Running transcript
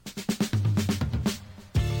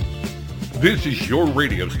This is your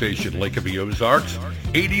radio station, Lake of the Ozarks,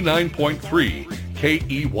 89.3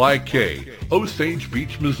 KEYK, Osage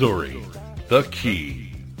Beach, Missouri. The Key.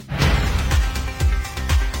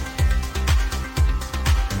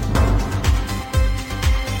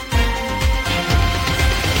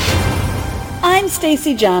 I'm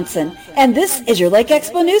Stacy Johnson, and this is your Lake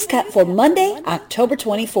Expo News Cut for Monday, October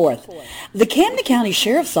 24th. The Camden County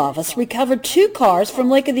Sheriff's Office recovered 2 cars from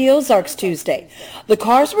Lake of the Ozarks Tuesday. The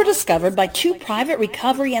cars were discovered by 2 private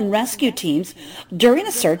recovery and rescue teams during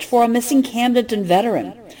a search for a missing Camdenton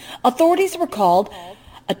veteran. Authorities were called.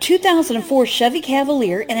 A 2004 Chevy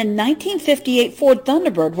Cavalier and a 1958 Ford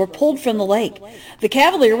Thunderbird were pulled from the lake. The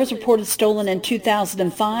Cavalier was reported stolen in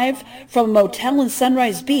 2005 from a motel in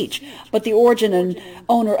Sunrise Beach, but the origin and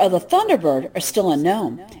owner of the Thunderbird are still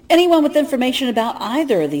unknown. Anyone with information about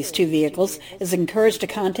either of these 2 vehicles is encouraged to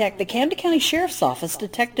contact the Camden County Sheriff's Office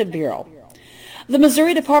Detective Bureau. The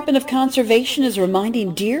Missouri Department of Conservation is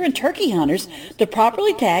reminding deer and turkey hunters to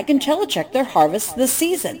properly tag and telecheck their harvests this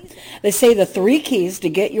season. They say the 3 keys to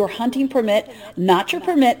get your hunting permit, not your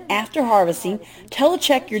permit after harvesting,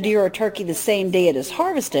 telecheck your deer or turkey the same day it is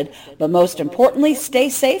harvested, but most importantly, stay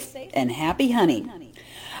safe and happy hunting.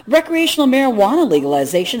 Recreational marijuana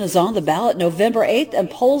legalization is on the ballot November 8th, and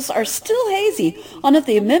polls are still hazy on if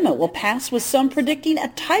the amendment will pass, with some predicting a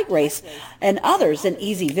tight race and others an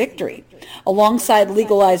easy victory. Alongside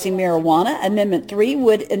legalizing marijuana, Amendment 3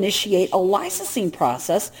 would initiate a licensing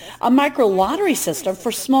process, a micro-lottery system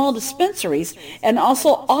for small dispensaries, and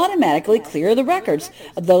also automatically clear the records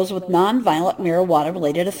of those with nonviolent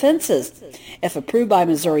marijuana-related offenses. If approved by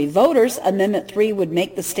Missouri voters, Amendment 3 would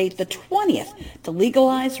make the state the 20th to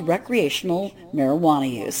legalize recreational marijuana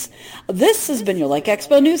use. This has been your Lake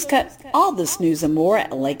Expo News Cut. All this news and more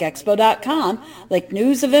at lakeexpo.com. Lake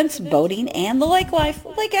news, events, boating, and the lake life,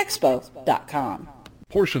 lakeexpo.com.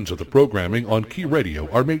 Portions of the programming on Key Radio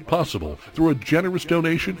are made possible through a generous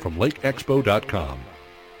donation from lakeexpo.com.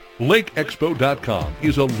 LakeExpo.com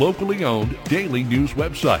is a locally owned daily news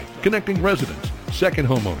website connecting residents, second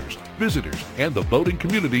homeowners, visitors, and the boating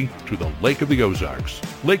community to the Lake of the Ozarks.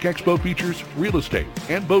 Lake Expo features real estate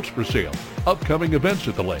and boats for sale, upcoming events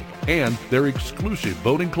at the lake, and their exclusive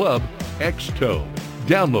boating club, X-Tow.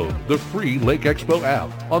 Download the free Lake Expo app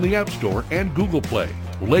on the App Store and Google Play.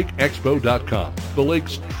 LakeExpo.com, the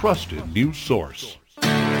lake's trusted news source.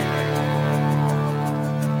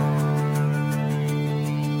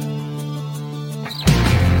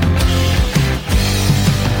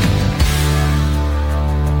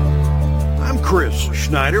 Chris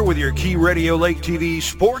Schneider with your Key Radio Lake TV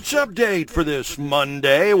sports update for this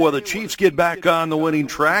Monday. Well, the Chiefs get back on the winning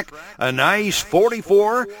track. A nice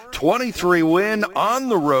 44-23 win on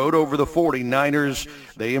the road over the 49ers.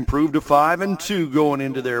 They improved to 5-2 going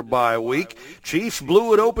into their bye week. Chiefs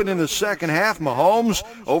blew it open in the second half. Mahomes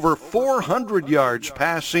over 400 yards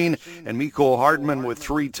passing, and Mecole Hardman with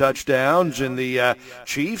 3 touchdowns. And the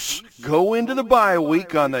Chiefs go into the bye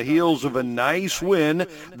week on the heels of a nice win.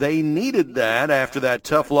 They needed that after that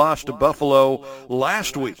tough loss to Buffalo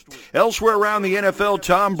last week. Elsewhere around the NFL,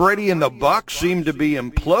 Tom Brady and the Bucs seem to be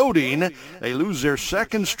imploding. They lose their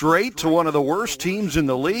second straight to one of the worst teams in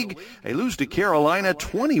the league. They lose to Carolina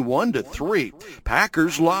 21-3.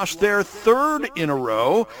 Packers lost their 3rd in a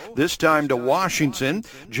row, this time to Washington.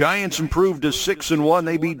 Giants improved to 6-1.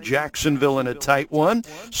 They beat Jacksonville in a tight one.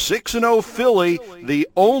 6-0 Philly, the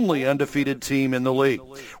only undefeated team in the league.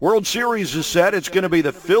 World Series is set. It's going to be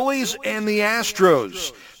the Phillies and the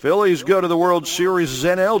Astros. Phillies go to the World Series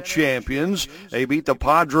as NL champions. They beat the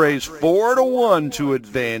Padres 4-1 to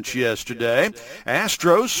advance yesterday.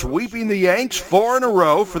 Astros sweeping the Yanks 4 in a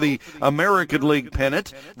row for the American League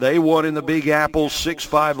pennant. They won in the Big Apple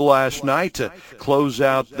 6-5 last night to close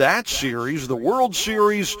out that series. The World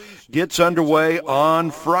Series gets underway on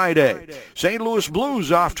Friday. St. Louis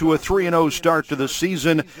Blues off to a 3-0 start to the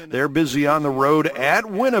season. They're busy on the road at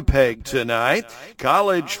Winnipeg tonight.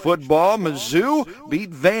 College football, Mizzou beat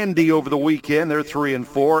Vandy over the weekend. They're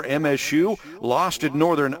 3-4. MSU lost at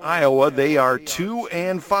Northern Iowa. They are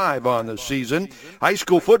 2-5 on the season. High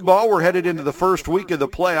school football, we're headed into the first week of the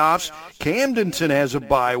playoffs. Camdenton has a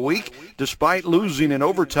bye week despite losing in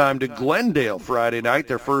overtime to Glendale Friday night,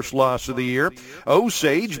 their first loss of the year.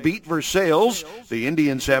 Osage beat Versailles. The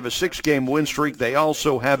Indians have a 6-game win streak. They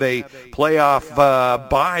also have a playoff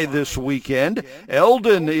bye this weekend.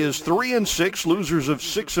 Eldon is 3-6, losers of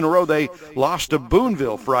 6 in a row. They lost to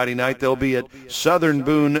Boonville Friday night. They'll be at Southern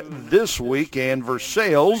Boone this week, and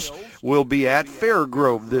Versailles will be at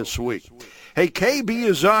Fairgrove this week. Hey, KB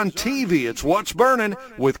is on TV. It's What's Burning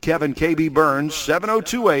with Kevin KB Burns,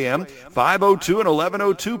 7:02 a.m., 5:02 and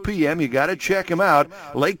 11:02 p.m. You got to check him out.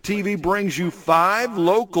 Lake TV brings you 5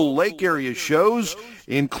 local lake area shows,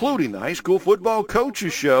 including the high school football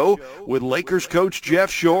coaches show with Lakers coach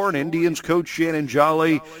Jeff Shore and Indians coach Shannon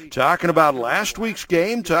Jolly, talking about last week's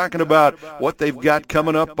game, talking about what they've got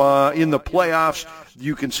coming up in the playoffs.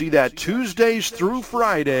 You can see that Tuesdays through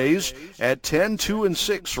Fridays at 10, 2, and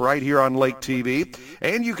 6 right here on Lake TV.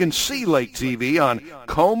 And you can see Lake TV on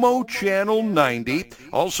Como Channel 90.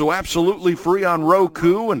 Also absolutely free on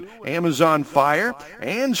Roku and Amazon Fire.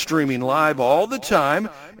 And streaming live all the time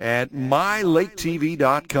at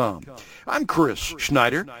mylaketv.com. I'm Chris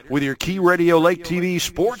Schneider with your Key Radio Lake TV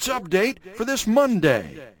sports update for this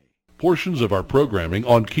Monday. Portions of our programming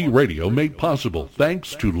on Key Radio made possible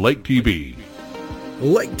thanks to Lake TV.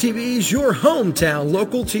 Lake TV is your hometown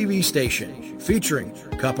local TV station, featuring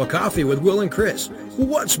Cup of Coffee with Will and Chris,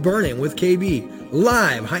 What's Burning with KB,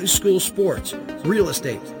 live high school sports, real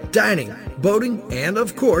estate, dining, boating, and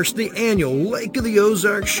of course the annual Lake of the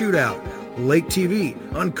Ozarks Shootout. Lake TV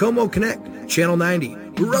on Como Connect, Channel 90,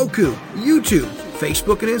 Roku, YouTube,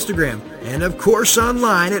 Facebook and Instagram, and of course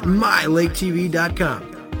online at mylaketv.com.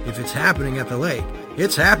 If it's happening at the lake,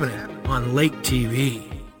 it's happening on Lake TV.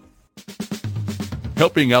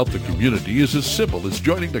 Helping out the community is as simple as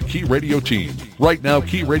joining the Key Radio team. Right now,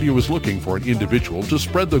 Key Radio is looking for an individual to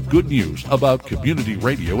spread the good news about community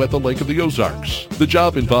radio at the Lake of the Ozarks. The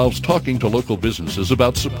job involves talking to local businesses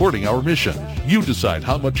about supporting our mission. You decide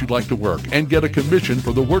how much you'd like to work and get a commission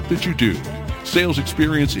for the work that you do. Sales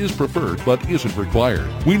experience is preferred but isn't required.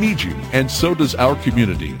 We need you, and so does our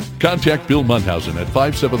community. Contact Bill Munhausen at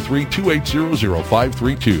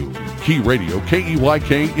 573-280-0532. Key Radio,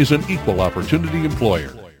 KEYK, is an equal opportunity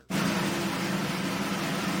employer.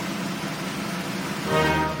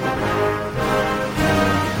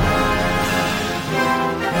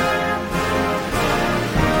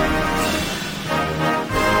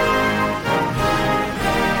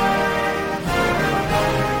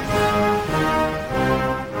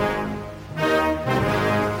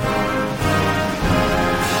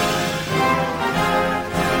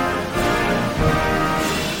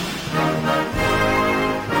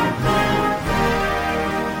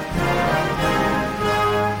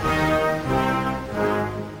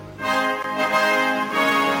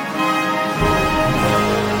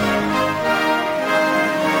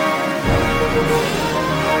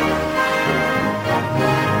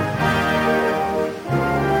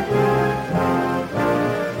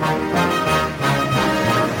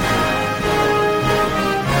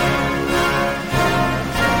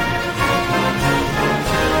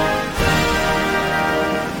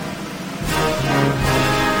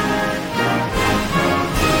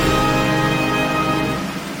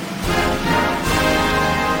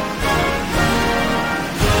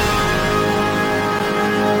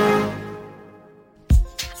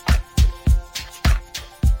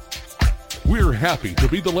 Happy to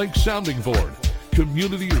be the Lake Sounding Board.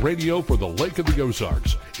 Community radio for the Lake of the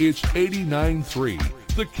Ozarks. It's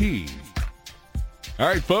 89.3, The Key. All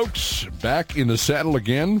right, folks, back in the saddle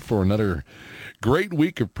again for another great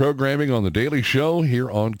week of programming on the Daily Show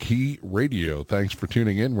here on Key Radio. Thanks for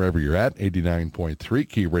tuning in wherever you're at, 89.3,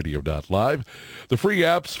 keyradio.live. The free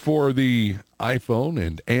apps for the iPhone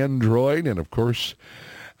and Android, and of course,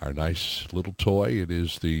 our nice little toy. It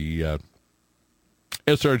is the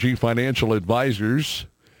SRG Financial Advisors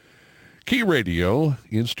Key Radio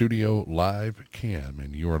in studio live cam,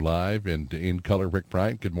 and you are live and in color. Rick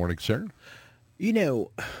Bryant, good morning, sir. You know,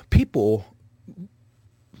 people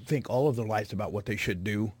think all of their lives about what they should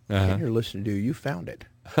do, and you're listening to you found it.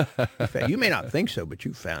 You may not think so, but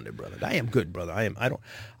you found it, brother. I am good, brother. I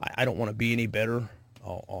don't want to be any better.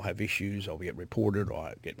 I'll have issues. I'll get reported, or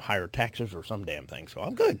I'll get higher taxes, or some damn thing. So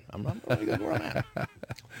I'm good. I'm really good where I'm at.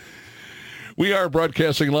 We are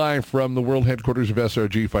broadcasting live from the world headquarters of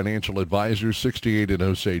SRG Financial Advisors, 68 in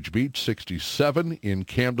Osage Beach, 67 in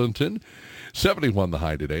Camdenton, 71 the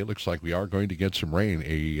high today. Looks like we are going to get some rain,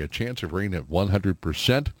 a chance of rain at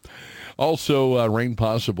 100%. Also, rain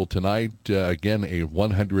possible tonight. Again, a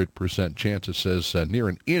 100% chance. It says near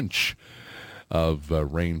an inch of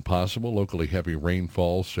rain possible, locally heavy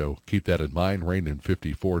rainfall, so keep that in mind. Rain in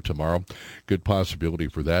 54 tomorrow. Good possibility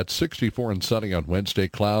for that. 64 and sunny on Wednesday,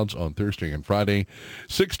 clouds on Thursday and Friday.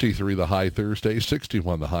 63 the high Thursday,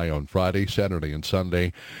 61 the high on Friday. Saturday and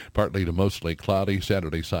Sunday, partly to mostly cloudy.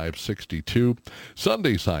 Saturday's high of 62.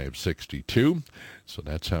 Sunday's high of 62. So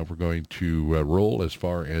that's how we're going to roll as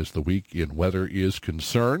far as the week in weather is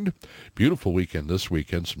concerned. Beautiful weekend this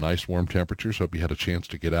weekend. Some nice warm temperatures. Hope you had a chance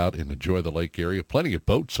to get out and enjoy the lake area. Plenty of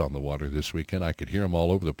boats on the water this weekend. I could hear them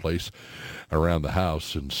all over the place around the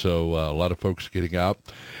house. And so a lot of folks getting out.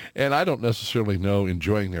 And I don't necessarily know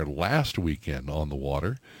enjoying their last weekend on the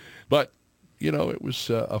water. But, you know, it was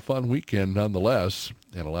a fun weekend nonetheless.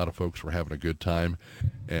 And a lot of folks were having a good time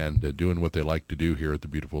and doing what they like to do here at the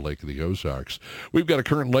beautiful Lake of the Ozarks. We've got a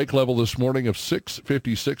current lake level this morning of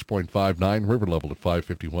 656.59, river level at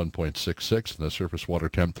 551.66, and the surface water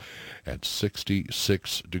temp at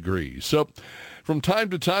 66 degrees. So from time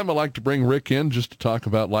to time, I like to bring Rick in just to talk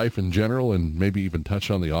about life in general and maybe even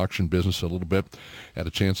touch on the auction business a little bit. Had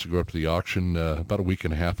a chance to go up to the auction about a week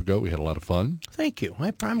and a half ago. We had a lot of fun. Thank you.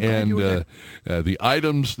 I'm glad you were there. The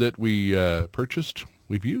items that we purchased,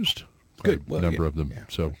 we've used good number of them. Yeah.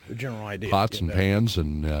 So the general idea, pots and pans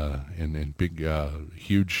and big,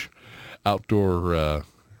 huge outdoor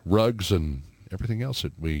rugs and everything else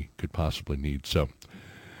that we could possibly need. So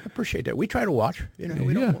I appreciate that. We try to watch. You know,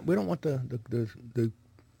 we don't want the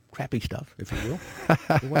crappy stuff, if you will.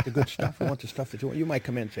 We want the good stuff. We want the stuff that you want. You might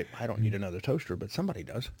come in and say, I don't need another toaster, but somebody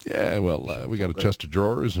does. Yeah, well, we got a chest of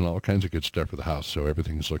drawers and all kinds of good stuff for the house, so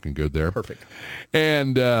everything's looking good there. Perfect.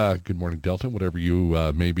 And good morning, Delta, whatever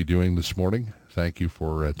you may be doing this morning. Thank you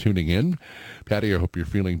for tuning in. Patty, I hope you're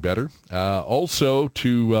feeling better. Also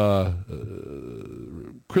to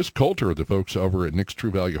Chris Coulter, the folks over at Nick's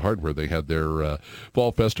True Value Hardware. They had their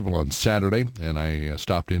fall festival on Saturday, and I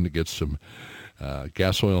stopped in to get some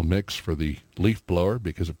gas oil mix for the leaf blower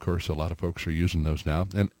because, of course, a lot of folks are using those now.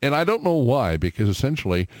 And I don't know why, because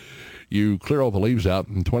essentially you clear all the leaves out,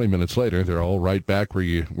 and 20 minutes later they're all right back where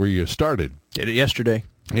you started. Did it yesterday.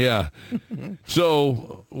 Yeah.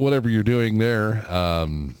 So whatever you're doing there,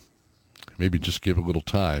 maybe just give a little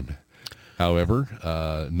time. However,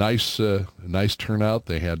 nice turnout.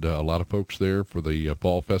 They had a lot of folks there for the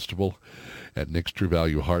fall festival at Nick's True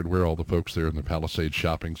Value Hardware, all the folks there in the Palisades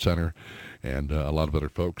Shopping Center, and a lot of other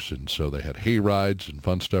folks. And so they had hay rides and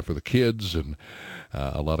fun stuff for the kids and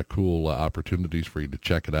a lot of cool opportunities for you to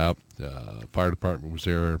check it out. Fire department was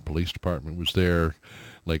there. Police department was there.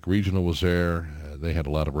 Lake Regional was there. They had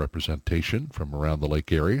a lot of representation from around the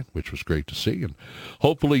lake area, which was great to see. And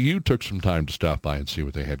hopefully you took some time to stop by and see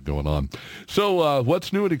what they had going on. So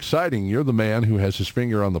what's new and exciting? You're the man who has his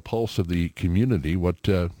finger on the pulse of the community. What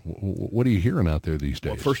are you hearing out there these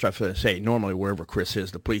days? Well, first I have to say, normally wherever Chris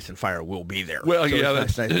is, the police and fire will be there. Well, so yeah,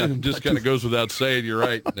 that's nice. Just kind of goes without saying. You're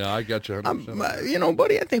right. No, I got you 100%. You know,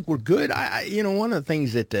 buddy, I think we're good. One of the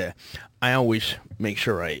things that I always make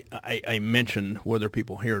sure I mention, whether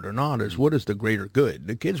people hear it or not, is what is the greater good?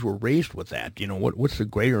 The kids were raised with that. You know, what's the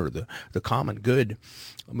greater, the common good?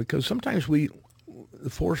 Because sometimes the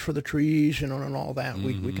forest for the trees, you know, and all that.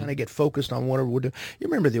 Mm-hmm. We kind of get focused on whatever we're doing. You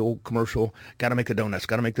remember the old commercial, got to make the donuts,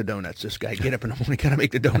 got to make the donuts. This guy, get up in the morning, got to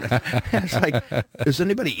make the donuts. It's like, is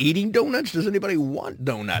anybody eating donuts? Does anybody want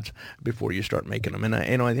donuts before you start making them?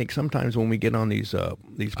 And I think sometimes when we get on these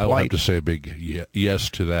I'll have to say a big yes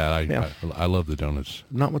to that. I love the donuts.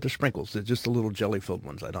 Not with the sprinkles. They're just the little jelly-filled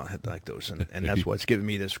ones. I don't like those. And that's what's giving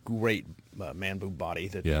me this great man-boob body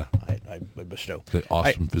that I bestow. The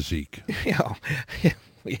awesome physique. Yeah.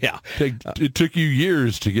 Yeah. It took you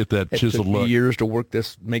years to get that chiseled look. It took me years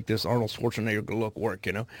to make this Arnold Schwarzenegger look work,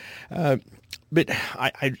 you know. But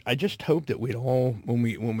I just hope that we'd all,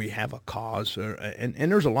 when we have a cause, and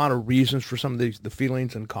there's a lot of reasons for some of the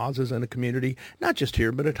feelings and causes in the community, not just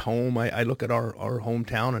here, but at home. I look at our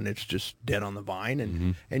hometown, and it's just dead on the vine,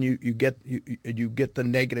 and and you get the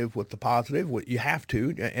negative with the positive. You have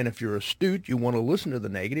to, and if you're astute, you want to listen to the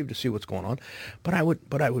negative to see what's going on. But I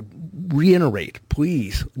would reiterate,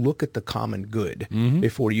 please look at the common good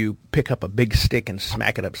before you pick up a big stick and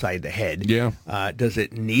smack it upside the head. Yeah. Does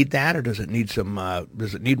it need that, or does it need some?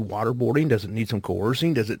 Does it need waterboarding? Does it need some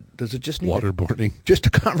coercing? Does it just need waterboarding? Just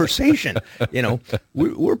a conversation. You know,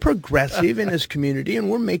 we're progressive in this community, and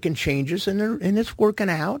we're making changes, and it's working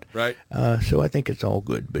out. Right. So I think it's all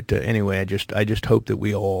good. But anyway, I just hope that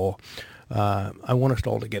we all. I want us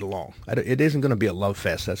all to get along. It isn't going to be a love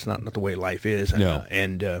fest. That's not the way life is. No.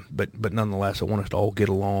 But nonetheless, I want us to all get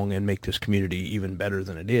along and make this community even better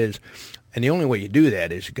than it is. And the only way you do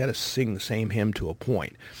that is you got to sing the same hymn to a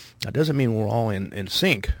point. That doesn't mean we're all in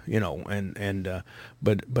sync, you know,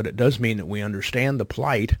 but it does mean that we understand the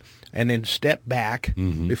plight and then step back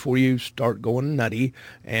before you start going nutty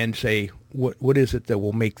and say, what is it that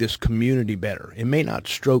will make this community better? It may not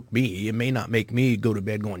stroke me. It may not make me go to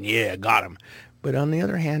bed going, yeah, got him. But on the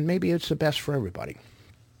other hand, maybe it's the best for everybody.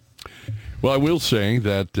 Well, I will say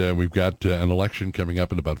that we've got an election coming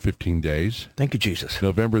up in about 15 days. Thank you, Jesus.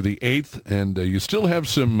 November the 8th, and you still have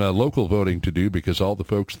some local voting to do because all the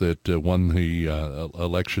folks that won the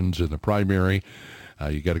elections in the primary,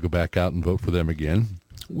 you got to go back out and vote for them again.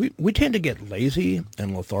 We tend to get lazy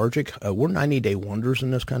and lethargic. We're 90-day wonders in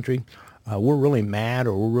this country. We're really mad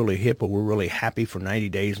or we're really hip or we're really happy for 90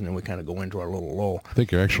 days, and then we kind of go into our little lull. I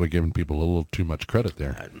think you're actually giving people a little too much credit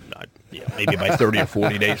there. Maybe by 30 or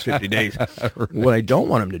 40 days, 50 days. Right. What I don't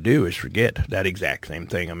want them to do is forget that exact same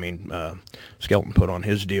thing. I mean, Skelton put on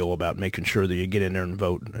his deal about making sure that you get in there and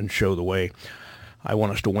vote and show the way. I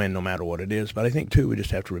want us to win no matter what it is. But I think, too, we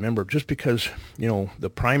just have to remember, just because,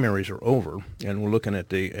 the primaries are over and we're looking at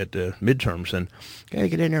the midterms, and gotta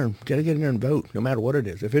get in there and vote no matter what it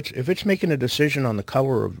is. If it's making a decision on the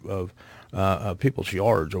color of people's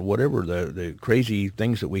yards or whatever the crazy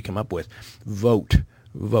things that we come up with, vote,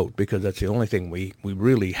 because that's the only thing we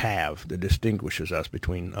really have that distinguishes us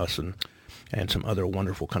between us and some other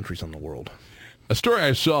wonderful countries in the world. A story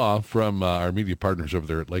I saw from our media partners over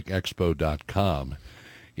there at lakeexpo.com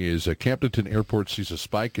is Camdenton Airport sees a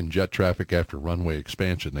spike in jet traffic after runway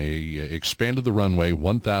expansion. They expanded the runway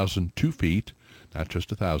 1,002 feet, not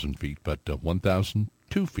just 1,000 feet, but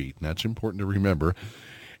 1,002 feet, and that's important to remember.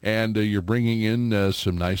 And you're bringing in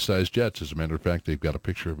some nice-sized jets. As a matter of fact, they've got a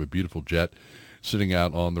picture of a beautiful jet sitting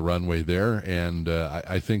out on the runway there, and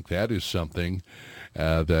I think that is something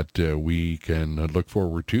that we can look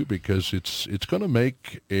forward to, because it's going to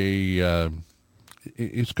make a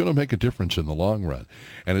difference in the long run,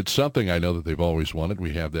 and it's something I know that they've always wanted.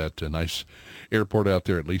 We have that nice airport out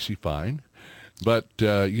there at Lacey Fine, but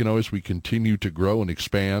as we continue to grow and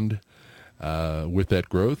expand with that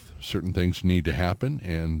growth, certain things need to happen,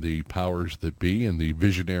 and the powers that be and the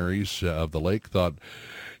visionaries of the lake thought,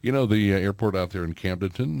 the airport out there in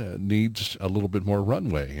Camdenton needs a little bit more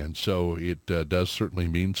runway. And so it does certainly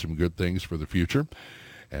mean some good things for the future.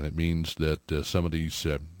 And it means that some of these,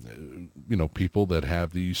 people that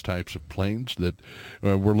have these types of planes that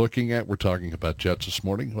we're looking at, we're talking about jets this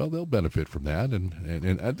morning, well, they'll benefit from that.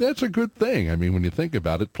 And that's a good thing. I mean, when you think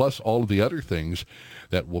about it, plus all of the other things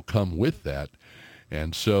that will come with that.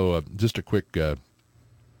 And so just a quick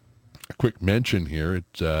mention here. It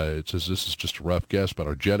says this is just a rough guess, but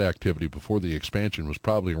our jet activity before the expansion was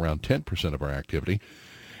probably around 10% of our activity,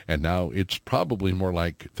 and now it's probably more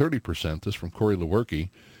like 30%. This from Corey Lewerke,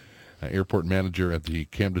 airport manager at the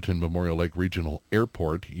Camdenton Memorial Lake Regional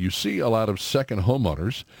Airport. You see a lot of second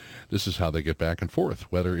homeowners. This is how they get back and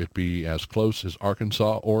forth, whether it be as close as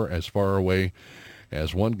Arkansas or as far away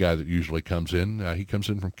as one guy that usually comes in. He comes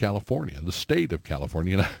in from California, the state of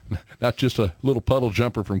California, not just a little puddle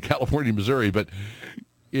jumper from California, Missouri, but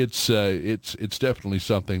it's definitely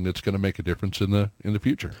something that's going to make a difference in the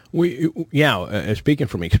future. Speaking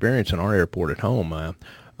from experience in our airport at home,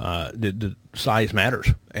 the size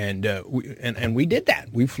matters, and we did that.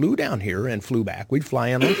 We flew down here and flew back. We'd fly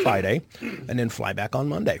in on Friday and then fly back on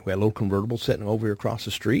Monday. We had a little convertible sitting over here across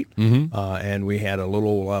the street, and we had a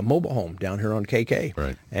little mobile home down here on KK.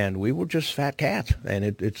 Right. And we were just fat cats, and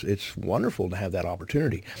it's wonderful to have that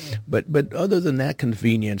opportunity. But other than that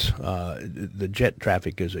convenience, the jet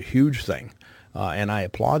traffic is a huge thing, and I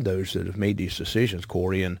applaud those that have made these decisions,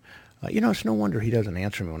 Corey. And it's no wonder he doesn't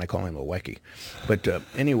answer me when I call him a Wecky. But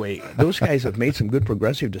anyway, those guys have made some good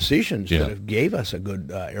progressive decisions that have gave us a good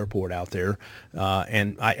airport out there.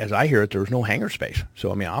 And as I hear it, there's no hangar space.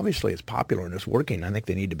 So, I mean, obviously it's popular and it's working. I think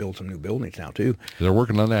they need to build some new buildings now, too. They're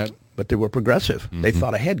working on that. But they were progressive. Mm-hmm. They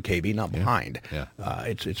thought ahead, KB, not behind. Yeah.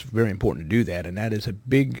 It's very important to do that. And that is a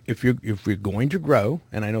big, if you're going to grow,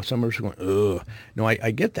 and I know some of us are going, ugh. No, I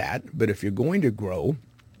get that. But if you're going to grow,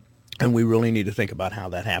 and we really need to think about how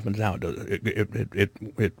that happens, how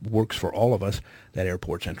it works for all of us, that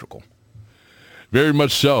airport's integral. Very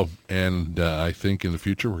much so. And I think in the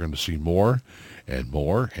future we're going to see more and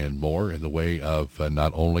more and more in the way of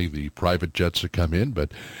not only the private jets that come in,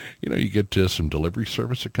 but, you get some delivery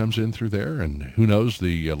service that comes in through there. And who knows,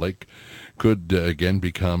 the lake could, again,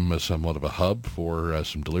 become somewhat of a hub for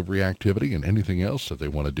some delivery activity and anything else that they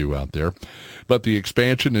want to do out there. But the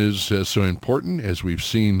expansion is so important. As we've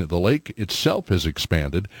seen, the lake itself has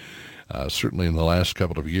expanded, certainly in the last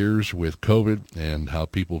couple of years with COVID and how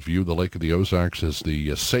people view the Lake of the Ozarks as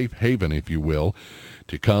the safe haven, if you will,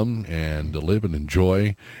 to come and to live and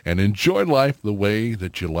enjoy life the way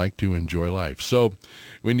that you like to enjoy life. So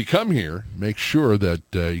when you come here, make sure that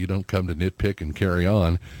you don't come to nitpick and carry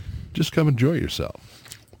on. Just come enjoy yourself.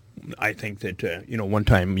 I think that, one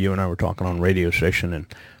time you and I were talking on a radio station, and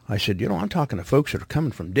I said, I'm talking to folks that are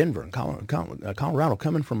coming from Denver and Colorado,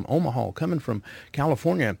 coming from Omaha, coming from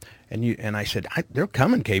California. And I said, they're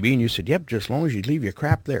coming, KB. And you said, yep, just as long as you leave your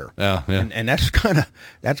crap there. Yeah. And that's kind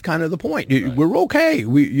of the point. We're okay.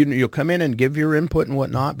 You'll come in and give your input and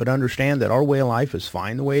whatnot, but understand that our way of life is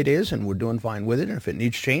fine the way it is, and we're doing fine with it. And if it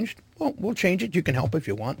needs changed, well, we'll change it. You can help if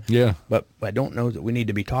you want. Yeah. But I don't know that we need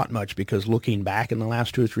to be taught much, because looking back in the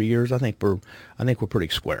last 2 or 3 years, I think we're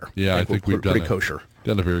pretty square. Yeah, I think we've pretty kosher.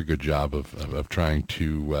 Done a very good job of trying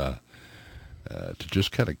to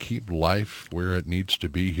just kind of keep life where it needs to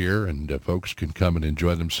be here, and folks can come and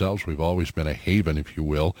enjoy themselves. We've always been a haven, if you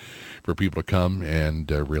will, for people to come and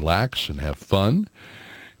relax and have fun.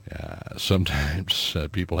 Sometimes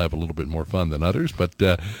people have a little bit more fun than others, but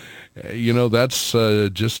that's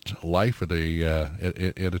just life at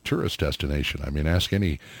a tourist destination. I mean, ask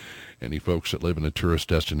any folks that live in a tourist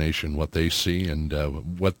destination what they see and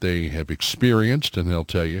what they have experienced, and they'll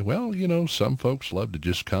tell you, well, some folks love to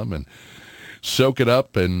just come and soak it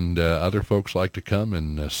up, and other folks like to come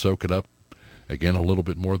and soak it up, again, a little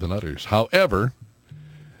bit more than others. However,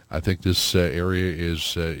 I think this area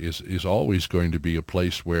is always going to be a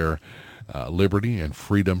place where liberty and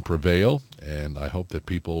freedom prevail, and I hope that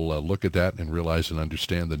people look at that and realize and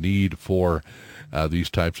understand the need for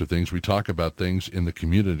these types of things. We talk about things in the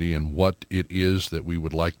community and what it is that we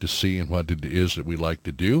would like to see and what it is that we like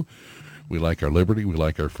to do. We like our liberty, we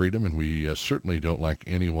like our freedom, and we certainly don't like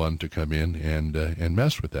anyone to come in and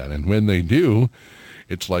mess with that. And when they do,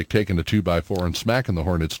 it's like taking a 2x4 and smacking the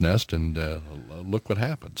hornet's nest, and look what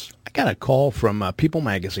happens. I got a call from People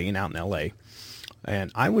Magazine out in L.A.,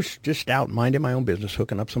 and I was just out minding my own business,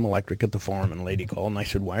 hooking up some electric at the farm, and a lady called, and I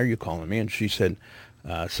said, why are you calling me? And she said,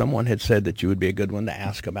 someone had said that you would be a good one to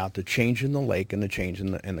ask about the change in the lake and the change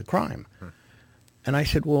in the crime. And I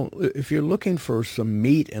said, well, if you're looking for some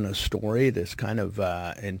meat in a story that's kind of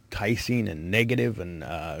enticing and negative and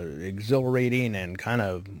exhilarating and kind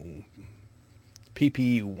of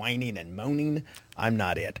pee-pee whining and moaning, I'm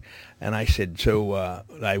not it. And I said, so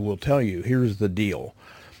I will tell you, here's the deal.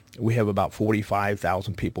 We have about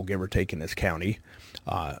 45,000 people, give or take, in this county.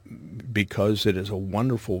 Because it is a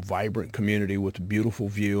wonderful, vibrant community with a beautiful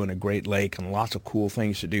view and a great lake and lots of cool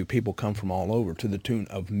things to do. People come from all over, to the tune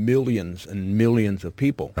of millions and millions of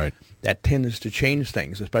people. Right. That tends to change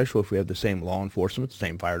things, especially if we have the same law enforcement, the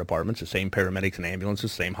same fire departments, the same paramedics and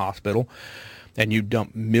ambulances, the same hospital. And you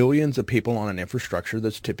dump millions of people on an infrastructure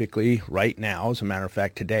that's typically, right now, as a matter of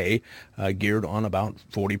fact, today, geared on about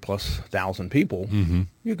 40,000+ people. Mm-hmm.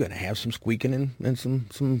 You're going to have some squeaking and some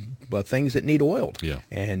things that need oiled. Yeah.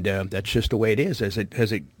 And that's just the way it is. Has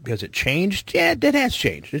it changed? Yeah, it has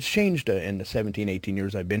changed. It's changed in the 17, 18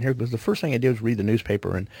 years I've been here, because the first thing I did was read the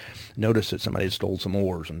newspaper and notice that somebody had stole some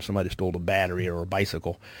oars and somebody stole a battery or a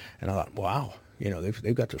bicycle. And I thought, wow.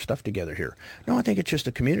 They've got their stuff together here. No, I think it's just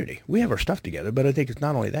a community. We have our stuff together, but I think it's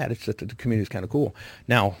not only that, it's that the community is kind of cool.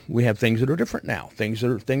 Now, we have things that are different now, things that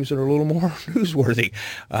are a little more newsworthy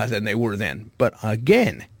than they were then. But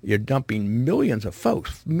again, you're dumping millions of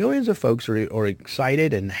folks. Millions of folks are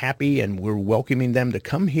excited and happy, and we're welcoming them to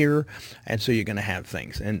come here, and so you're going to have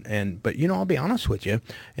things. But I'll be honest with you,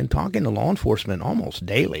 in talking to law enforcement almost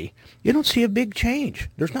daily, you don't see a big change.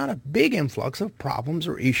 There's not a big influx of problems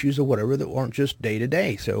or issues or whatever that aren't just day to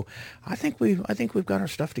day. So I think we've got our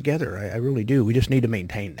stuff together. I really do. We just need to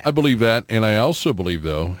maintain that. I believe that, and I also believe,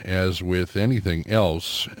 though, as with anything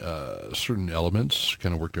else, certain elements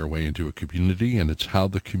kind of work their way into a community, and it's how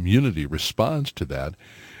the community responds to that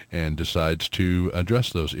and decides to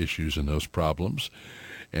address those issues and those problems.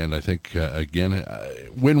 And I think again,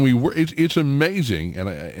 when we were, it's amazing,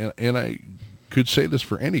 and I could say this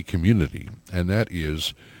for any community, and that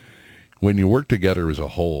is when you work together as a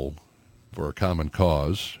whole for a common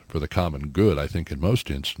cause, for the common good. I think in most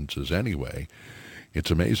instances anyway, it's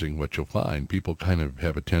amazing what you'll find. People kind of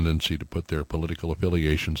have a tendency to put their political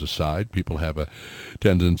affiliations aside. People have a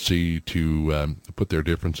tendency to put their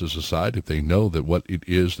differences aside if they know that what it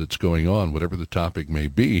is that's going on, whatever the topic may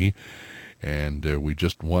be, and we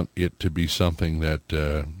just want it to be something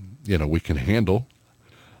that we can handle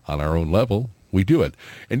on our own level. We do it.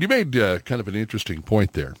 And you made kind of an interesting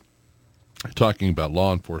point there, talking about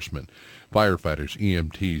law enforcement, firefighters,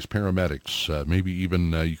 EMTs, paramedics, maybe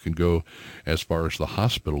even you can go as far as the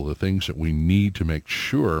hospital, the things that we need to make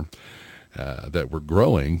sure that we're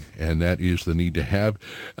growing, and that is the need to have,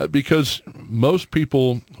 because most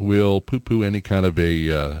people will poo-poo any kind of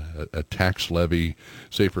a tax levy,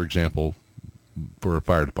 say, for example, for a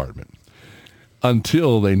fire department,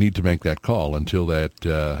 until they need to make that call, until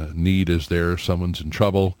that need is there, someone's in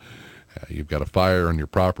trouble, you've got a fire on your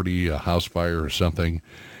property, a house fire or something,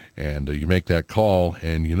 and you make that call,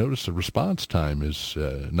 and you notice the response time is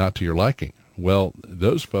not to your liking. Well,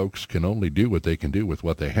 those folks can only do what they can do with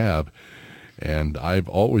what they have, and I've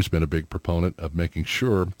always been a big proponent of making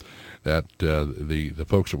sure that the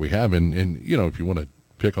folks that we have, and if you want to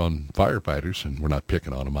pick on firefighters, and we're not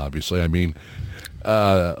picking on them, obviously, I mean,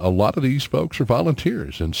 a lot of these folks are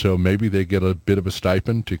volunteers, and so maybe they get a bit of a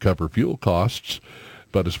stipend to cover fuel costs,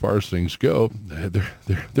 but as far as things go,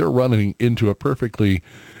 they're running into a perfectly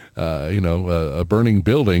a burning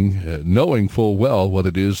building, knowing full well what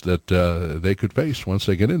it is that they could face once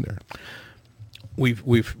they get in there.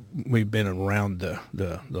 We've been around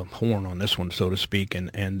the horn on this one, so to speak,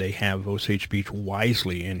 and they have Osage Beach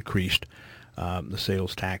wisely increased the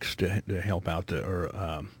sales tax to help out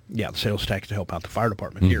the sales tax to help out the fire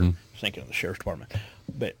department here. Thinking of the sheriff's department,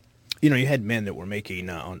 but you had men that were making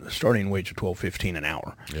on a starting wage of $12.15 an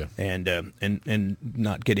hour, and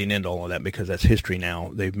not getting into all of that because that's history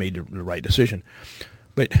now. They've made the right decision,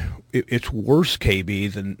 but it's worse,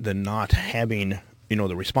 KB, than not having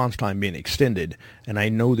the response time being extended. And I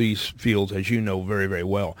know these fields, as you know very, very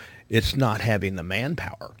well. It's not having the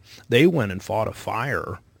manpower. They went and fought a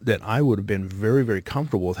fire that I would have been very, very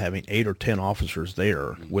comfortable with having 8 or 10 officers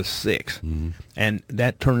there with 6. And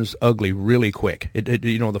that turns ugly really quick.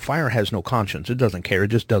 The fire has no conscience. It doesn't care.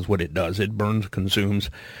 It just does what it does. It burns, consumes.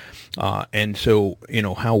 And so,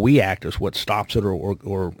 how we act is what stops it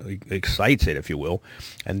or excites it, if you will.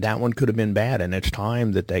 And that one could have been bad, and it's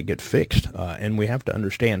time that get fixed. And we have to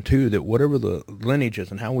understand, too, that whatever the lineage is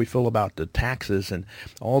and how we feel about the taxes and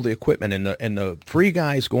all the equipment and the 3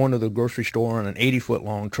 guys going to the grocery store on an 80-foot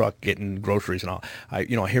long truck getting groceries and all, I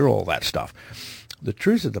hear all that stuff. The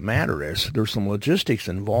truth of the matter is there's some logistics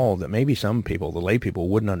involved that maybe some people, the lay people,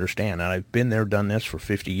 wouldn't understand. And I've been there, done this for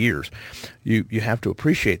 50 years. You have to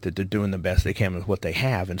appreciate that they're doing the best they can with what they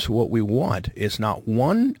have. And so what we want is not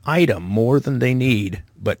one item more than they need,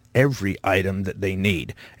 but every item that they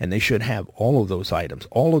need. And they should have all of those items,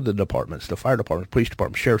 all of the departments, the fire department, police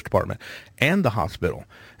department, sheriff's department, and the hospital.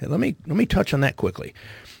 And let me touch on that quickly.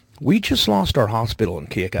 We just lost our hospital in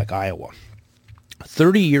Keokuk, Iowa.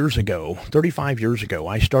 35 years ago,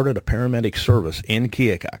 I started a paramedic service in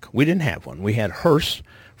Keokuk. We didn't have one. We had hearse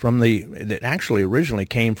that actually originally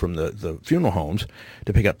came from the funeral homes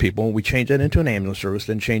to pick up people. We changed that into an ambulance service,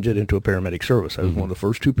 then changed it into a paramedic service. I was one of the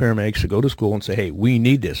first 2 paramedics to go to school and say, hey, we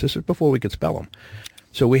need this. This is before we could spell them.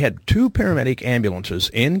 So we had 2 paramedic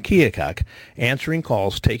ambulances in Keokuk answering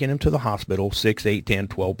calls, taking them to the hospital 6, 8, 10,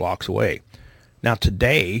 12 blocks away. Now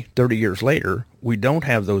today, 30 years later, we don't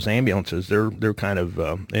have those ambulances. They're kind of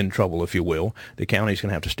in trouble, if you will. The county's going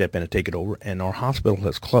to have to step in and take it over, and our hospital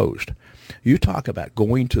has closed. You talk about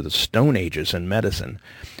going to the Stone Ages in medicine.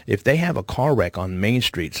 If they have a car wreck on Main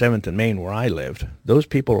Street, 7th and Main, where I lived, those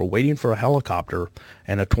people are waiting for a helicopter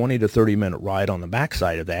and a 20 to 30-minute ride on the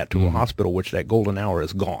backside of that to a hospital, which that golden hour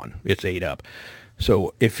is gone. It's ate up.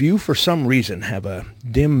 So if you, for some reason, have a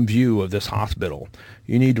dim view of this hospital,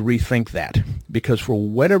 you need to rethink that, because for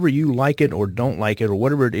whatever you like it or don't like it or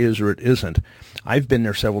whatever it is or it isn't, I've been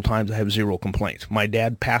there several times. I have 0 complaints. My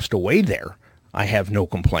dad passed away there. I have no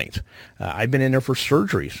complaints. I've been in there for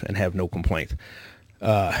surgeries and have no complaints.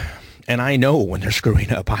 And I know when they're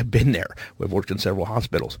screwing up. I've been there. We've worked in several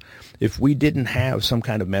hospitals. If we didn't have some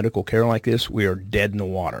kind of medical care like this, we are dead in the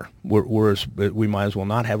water. We might as well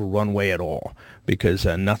not have a runway at all, because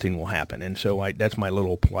nothing will happen. And so that's my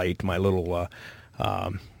little plight, my little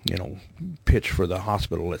pitch for the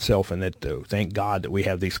hospital itself, and that thank God that we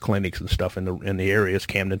have these clinics and stuff in the areas,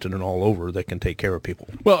 Camdenton and all over, that can take care of people.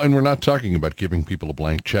 Well, and we're not talking about giving people a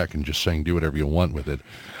blank check and just saying do whatever you want with it.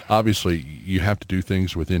 Obviously, you have to do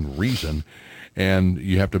things within reason, and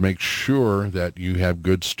you have to make sure that you have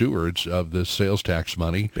good stewards of the sales tax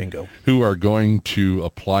money. Bingo. Who are going to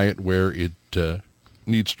apply it where it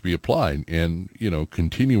needs to be applied, and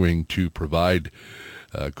continuing to provide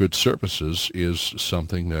good services is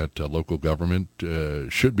something that local government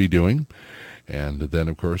should be doing. And then,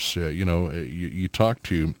 of course, you talk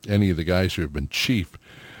to any of the guys who have been chief,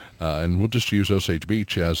 and we'll just use Osage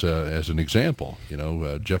Beach as an example.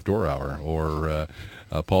 Jeff Dorauer or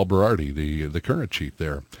Paul Berardi, the current chief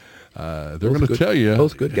there. They're going to tell you,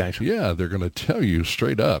 both good guys. Yeah, they're going to tell you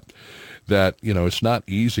straight up that it's not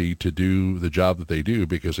easy to do the job that they do,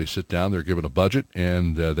 because they sit down, they're given a budget,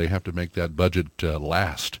 and they have to make that budget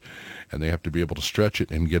last, and they have to be able to stretch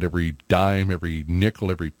it and get every dime, every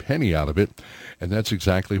nickel, every penny out of it, and that's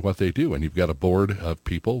exactly what they do. And you've got a board of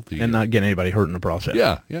people, and not get anybody hurt in the process.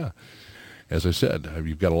 Yeah. As I said,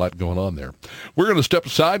 you've got a lot going on there. We're going to step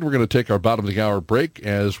aside. We're going to take our bottom of the hour break,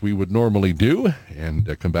 as we would normally do,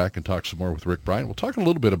 and come back and talk some more with Rick Bryant. We'll talk a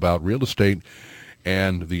little bit about real estate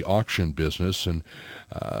and the auction business, and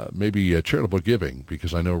maybe charitable giving,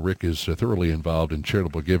 because I know Rick is thoroughly involved in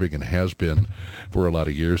charitable giving and has been for a lot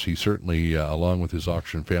of years. He certainly, along with his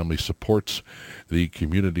auction family, supports the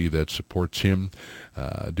community that supports him,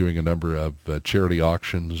 doing a number of charity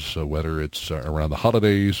auctions, whether it's around the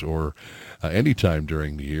holidays or any time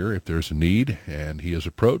during the year. If there's a need and he is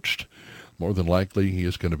approached, more than likely he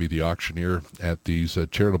is going to be the auctioneer at these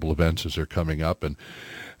charitable events as they're coming up. And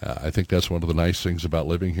I think that's one of the nice things about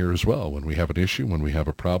living here as well. When we have an issue, when we have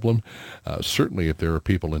a problem, certainly if there are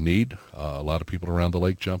people in need, a lot of people around the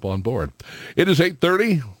lake jump on board. It is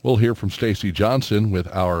 8:30. We'll hear from Stacy Johnson with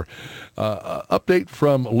our update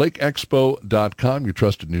from LakeExpo.com, your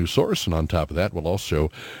trusted news source. And on top of that, we'll also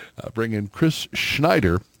bring in Chris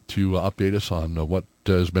Schneider to update us on what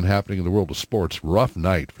has been happening in the world of sports. Rough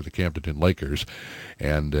night for the Camdenton Lakers.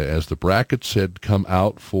 And as the brackets had come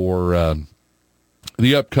out for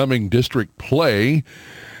the upcoming district play,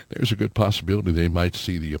 there's a good possibility they might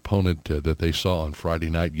see the opponent that they saw on Friday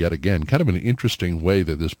night yet again. Kind of an interesting way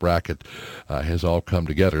that this bracket has all come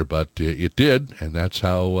together, but it did, and that's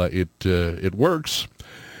how it works.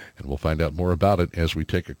 And we'll find out more about it as we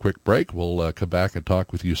take a quick break. We'll come back and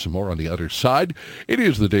talk with you some more on the other side. It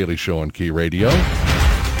is The Daily Show on Key Radio.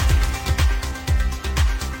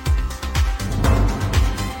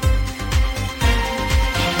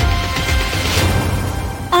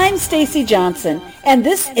 I'm Stacy Johnson, and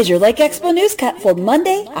this is your Lake Expo News Cut for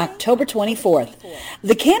Monday, October 24th.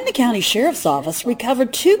 The Camden County Sheriff's Office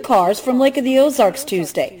recovered 2 cars from Lake of the Ozarks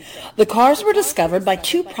Tuesday. The cars were discovered by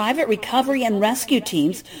 2 private recovery and rescue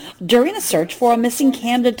teams during a search for a missing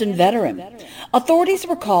Camdenton veteran. Authorities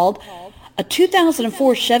were called. A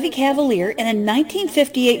 2004 Chevy Cavalier and a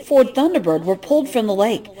 1958 Ford Thunderbird were pulled from the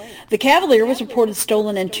lake. The Cavalier was reported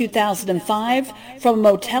stolen in 2005 from a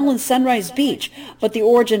motel in Sunrise Beach, but the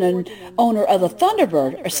origin and owner of the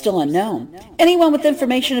Thunderbird are still unknown. Anyone with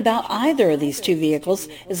information about either of these 2 vehicles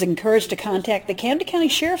is encouraged to contact the Camden County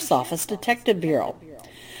Sheriff's Office Detective Bureau.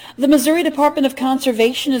 The Missouri Department of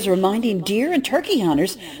Conservation is reminding deer and turkey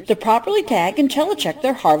hunters to properly tag and telecheck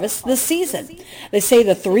their harvests this season. They say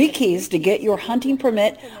the 3 keys to get your hunting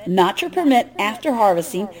permit, not your permit after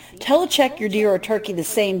harvesting: telecheck your deer or turkey the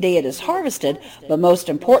same day it is harvested, but most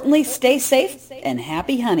importantly, stay safe and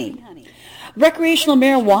happy hunting. Recreational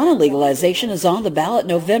marijuana legalization is on the ballot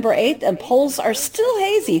November 8th, and polls are still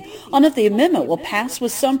hazy on if the amendment will pass,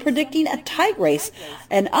 with some predicting a tight race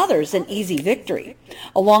and others an easy victory.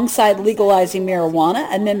 Alongside legalizing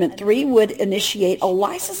marijuana, Amendment 3 would initiate a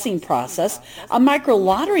licensing process, a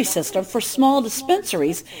micro-lottery system for small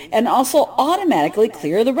dispensaries, and also automatically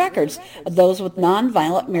clear the records of those with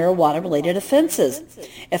nonviolent marijuana-related offenses.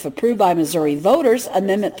 If approved by Missouri voters,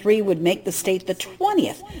 Amendment 3 would make the state the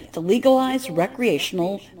 20th to legalize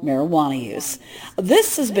recreational marijuana use.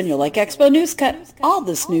 This has been your Lake Expo News Cut. All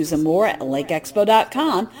this news and more at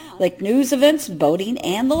LakeExpo.com. Lake news, events, boating,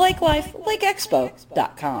 and the lake life,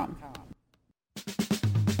 LakeExpo.com.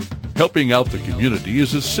 Helping out the community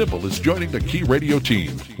is as simple as joining the Key Radio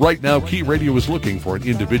team. Right now, Key Radio is looking for an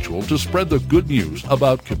individual to spread the good news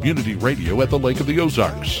about community radio at the Lake of the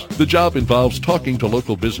Ozarks. The job involves talking to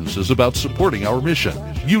local businesses about supporting our mission.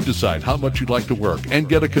 You decide how much you'd like to work and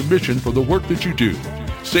get a commission for the work that you do.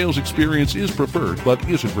 Sales experience is preferred but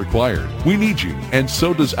isn't required. We need you, and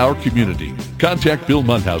so does our community. Contact Bill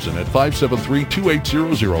Munhausen at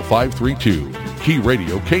 573-280-0532. Key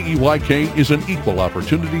Radio, KEYK, is an equal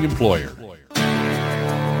opportunity employer.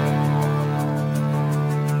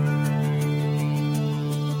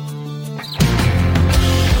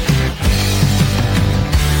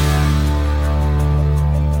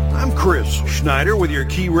 Chris Schneider with your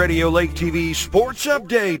Key Radio Lake TV sports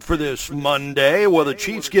update for this Monday. Well, the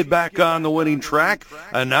Chiefs get back on the winning track.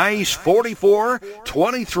 A nice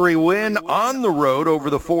 44-23 win on the road over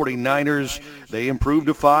the 49ers. They improved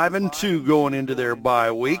to 5-2 going into their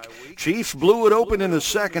bye week. Chiefs blew it open in the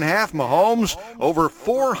second half. Mahomes over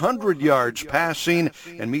 400 yards passing,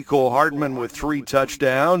 and Mecole Hardman with 3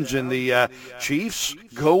 touchdowns. And the Chiefs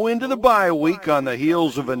go into the bye week on the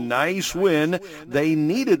heels of a nice win. They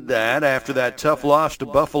needed that after that tough loss to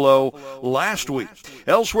Buffalo last week.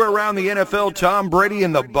 Elsewhere around the NFL, Tom Brady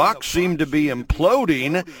and the Bucs seem to be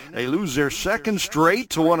imploding. They lose their second straight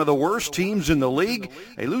to one of the worst teams in the league.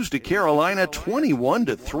 They lose to Carolina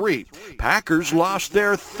 21-3. Packers lost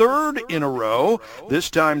their 3rd in a row, this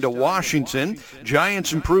time to Washington.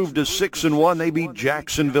 Giants improved to 6-1. They beat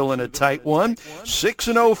Jacksonville in a tight one.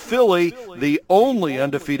 6-0 Philly, the only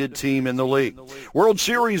undefeated team in the league. World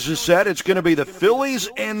Series is set. It's going to be the Phillies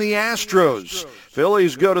and the Astros.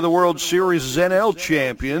 Phillies go to the World Series as NL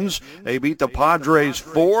champions. They beat the Padres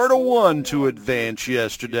 4-1 to advance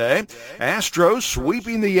yesterday. Astros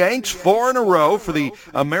sweeping the Yanks 4 in a row for the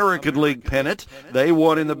American League pennant. They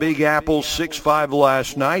won in the Big Apple 6-5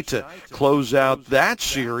 last night to close out that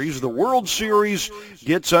series. The World Series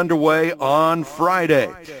gets underway on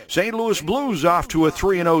Friday. St. Louis Blues off to a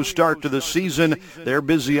 3-0 start to the season. They're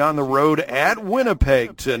busy on the road at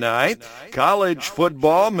Winnipeg tonight. College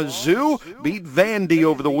football, Mizzou beat Vandy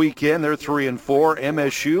over the weekend. They're 3-4.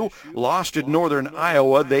 MSU lost at Northern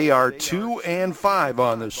Iowa. They are 2-5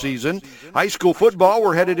 on the season. High school football,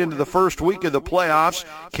 we're headed into the first week of the playoffs.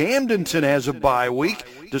 Camdenton has a bye week,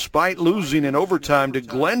 despite losing in overtime to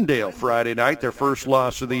Glendale Friday night, their first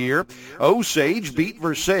loss of the year. Osage beat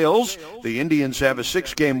Versailles. The Indians have a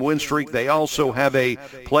 6-game win streak. They also have a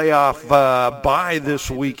playoff bye this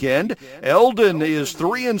weekend. Eldon is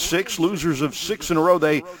 3-6, losers of 6 in a row.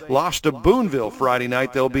 They lost to Boonville Friday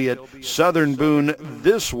night. They'll be at Southern Boone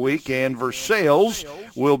this week, and Versailles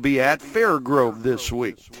will be at Fairgrove this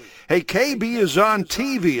week. Hey, KB is on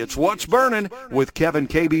TV. It's What's Burning with Kevin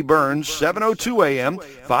KB Burns, 7:02 a.m.,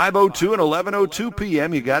 5:02 and 11:02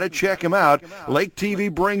 p.m. You got to check him out. Lake TV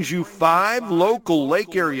brings you 5 local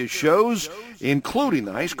Lake area shows, including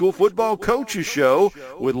the High School Football Coaches Show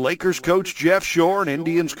with Lakers coach Jeff Shore and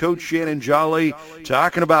Indians coach Shannon Jolly,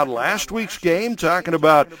 talking about last week's game, talking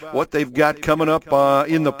about what they've got coming up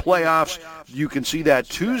in the playoffs. You can see that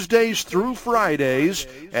Tuesdays through Fridays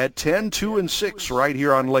at 10, 2, and 6 right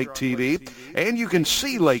here on Lake TV. And you can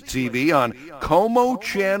see Lake TV on Como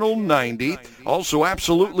Channel 90. Also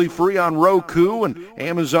absolutely free on Roku and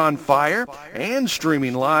Amazon Fire, and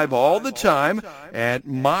streaming live all the time at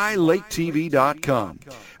mylaketv.com.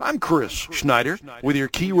 I'm Chris Schneider with your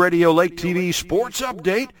Key Radio Lake TV sports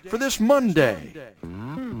update for this Monday.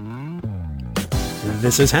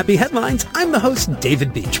 This is Happy Headlines. I'm the host,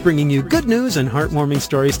 David Beach, bringing you good news and heartwarming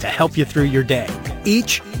stories to help you through your day.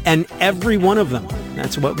 Each and every one of them.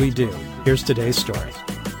 That's what we do. Here's today's story.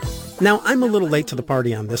 Now, I'm a little late to the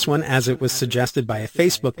party on this one, as it was suggested by a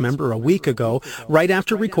Facebook member a week ago, right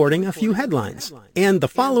after recording a few headlines. And the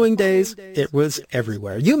following days, it was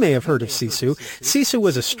everywhere. You may have heard of Sisu. Sisu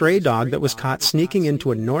was a stray dog that was caught sneaking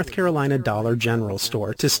into a North Carolina Dollar General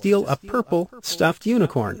store to steal a purple stuffed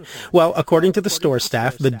unicorn. Well, according to the store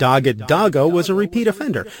staff, the dog at Doggo was a repeat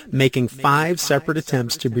offender, making 5 separate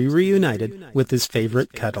attempts to be reunited with his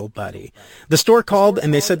favorite cuddle buddy. The store called,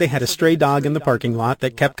 and they said they had a stray dog in the parking lot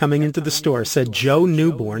that kept coming into the store, said Joe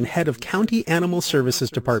Newborn, head of County Animal Services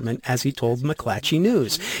Department, as he told McClatchy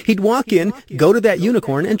News. He'd walk in, go to that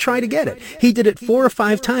unicorn, and try to get it. He did it 4 or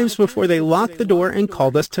 5 times before they locked the door and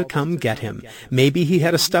called us to come get him. Maybe he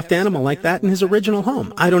had a stuffed animal like that in his original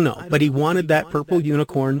home. I don't know, but he wanted that purple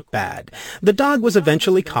unicorn bad. The dog was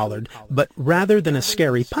eventually collared, but rather than a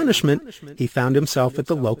scary punishment, he found himself at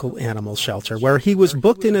the local animal shelter, where he was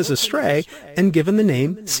booked in as a stray and given the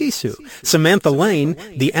name Sisu. Samantha Lane,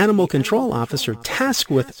 the animal control officer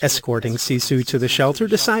tasked with escorting Sisu to the shelter,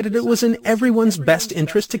 decided it was in everyone's best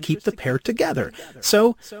interest to keep the pair together.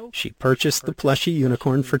 So she purchased the plushy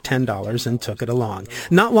unicorn for $10 and took it along.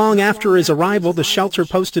 Not long after his arrival, the shelter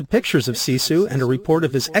posted pictures of Sisu and a report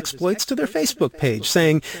of his exploits to their Facebook page,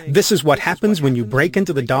 saying, "This is what happens when you break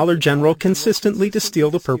into the Dollar General consistently to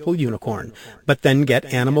steal the purple unicorn, but then get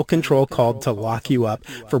animal control called to lock you up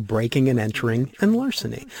for breaking and entering and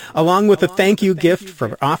larceny." Along with a thank you gift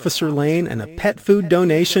for Officer Lane and a pet food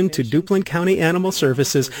donation to Duplin County Animal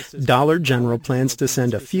Services, Dollar General plans to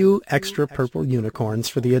send a few extra purple unicorns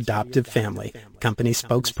for the adoptive family. Company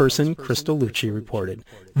spokesperson Crystal Lucci reported.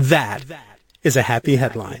 That is a happy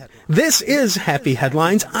headline. This is Happy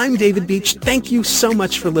Headlines. I'm David Beach. Thank you so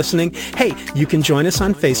much for listening. Hey, you can join us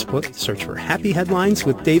on Facebook. Search for Happy Headlines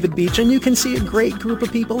with David Beach, and you can see a great group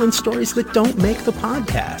of people and stories that don't make the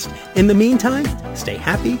podcast. In the meantime, stay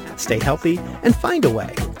happy, stay healthy, and find a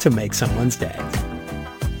way to make someone's day.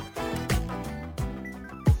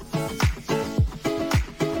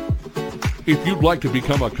 If you'd like to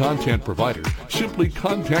become a content provider, simply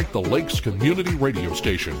contact the Lakes Community Radio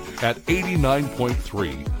Station at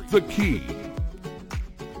 89.3 The Key.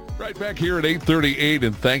 Right back here at 8:38,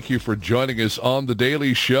 and thank you for joining us on The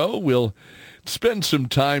Daily Show. We'll spend some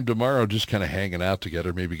time tomorrow just kind of hanging out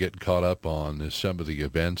together, maybe getting caught up on some of the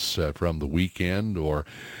events from the weekend, or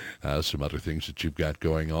some other things that you've got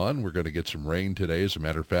going on. We're going to get some rain today. As a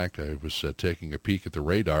matter of fact, I was taking a peek at the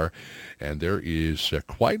radar, and there is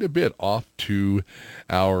quite a bit off to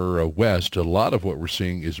our west. A lot of what we're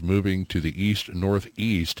seeing is moving to the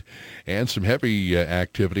east-northeast, and some heavy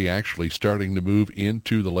activity actually starting to move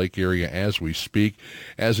into the lake area as we speak.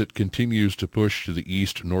 As it continues to push to the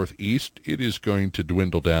east-northeast, it is is going to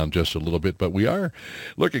dwindle down just a little bit, but we are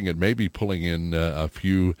looking at maybe pulling in a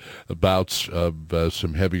few bouts of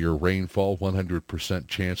some heavier rainfall. 100%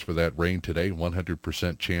 chance for that rain today,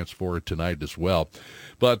 100% chance for it tonight as well.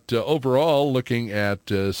 But overall, looking at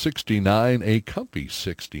 69, a comfy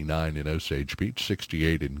 69 in Osage Beach,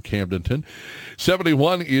 68 in Camdenton.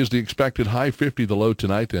 71 is the expected high, 50 the low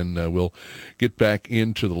tonight, and we'll get back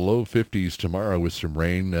into the low 50s tomorrow with some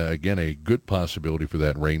rain. Again, a good possibility for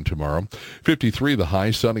that rain tomorrow. 53 the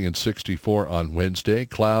high, sunny, and 64 on Wednesday.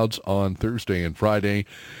 Clouds on Thursday and Friday.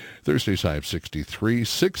 Thursday's high of 63,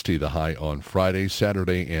 60 the high on Friday,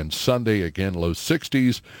 Saturday and Sunday, again low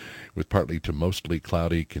 60s with partly to mostly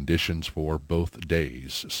cloudy conditions for both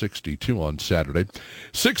days. 62 on Saturday,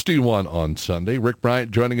 61 on Sunday. Rick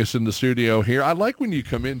Bryant joining us in the studio here. I like when you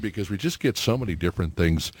come in because we just get so many different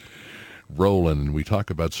things rolling, and we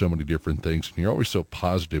talk about so many different things, and you're always so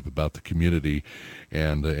positive about the community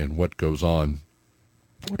and what goes on.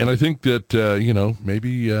 And I think that,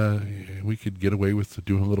 maybe we could get away with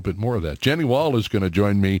doing a little bit more of that. Jennie Wall is going to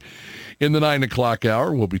join me in the 9 o'clock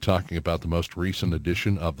hour. We'll be talking about the most recent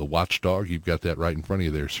edition of the Watchdawg. You've got that right in front of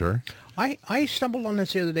you there, sir. I stumbled on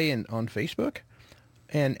this the other day on Facebook,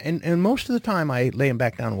 and most of the time I lay them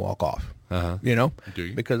back down and walk off. Do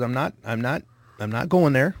you? Because I'm not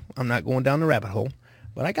going there. I'm not going down the rabbit hole.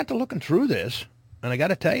 But I got to looking through this, and I got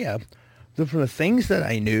to tell you, from the things that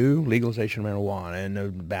I knew, legalization of marijuana and the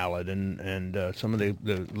ballot and some of the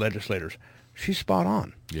legislators, she's spot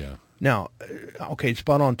on. Yeah. Now, okay,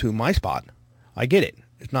 spot on to my spot. I get it.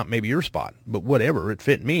 It's not maybe your spot, but whatever. It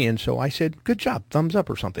fit me, and so I said, good job, thumbs up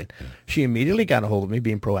or something. Yeah. She immediately got a hold of me,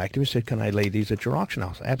 being proactive, and said, can I lay these at your auction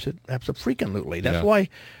house? Absolutely. That's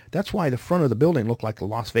why the front of the building looked like the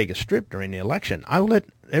Las Vegas Strip during the election. I let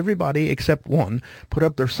everybody except one put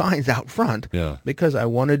up their signs out front because I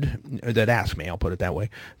wanted, that asked me, I'll put it that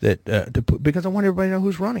way, because I want everybody to know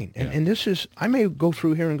who's running. And this is, I may go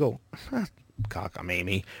through here and go,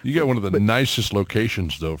 cockamamie. You got one of the nicest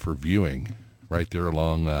locations, though, for viewing, right there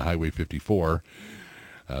along Highway 54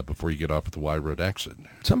 before you get off at the Y Road exit.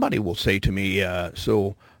 Somebody will say to me, I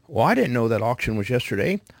didn't know that auction was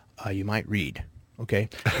yesterday. You might read, okay?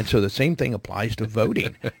 And so the same thing applies to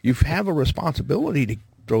voting. You have a responsibility to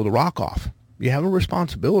throw the rock off. You have a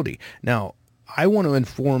responsibility. Now, I want to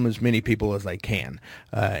inform as many people as I can,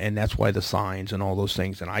 and that's why the signs and all those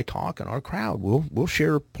things. And I talk, and our crowd we'll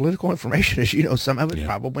share political information. As you know, some of it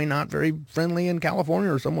probably not very friendly in California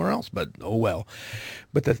or somewhere else, but oh well.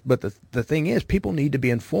 But the thing is, people need to be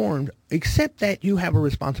informed, except that you have a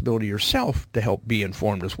responsibility yourself to help be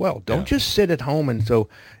informed as well. Don't just sit at home and so,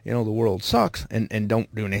 the world sucks and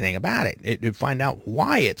don't do anything about it. Find out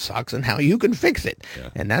why it sucks and how you can fix it. Yeah.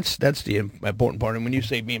 And that's the important part. And when you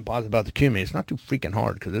say being positive about the community, it's not too freaking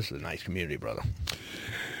hard because this is a nice community, brother.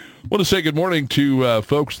 I want to say good morning to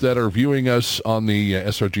folks that are viewing us on the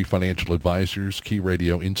SRG Financial Advisors Key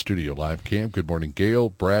Radio in-studio live cam. Good morning, Gail,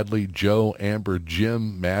 Bradley, Joe, Amber,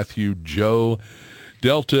 Jim, Matthew, Joe,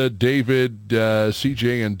 Delta, David,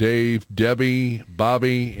 CJ and Dave, Debbie,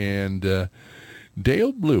 Bobby, and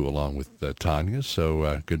Dale Blue, along with Tanya.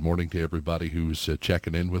 So good morning to everybody who's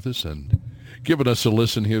checking in with us and giving us a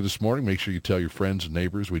listen here this morning. Make sure you tell your friends and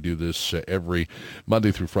neighbors. We do this every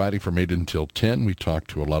Monday through Friday from 8 until 10. We talk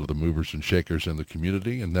to a lot of the movers and shakers in the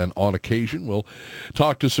community, and then on occasion we'll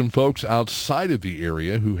talk to some folks outside of the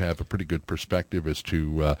area who have a pretty good perspective as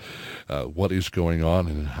to what is going on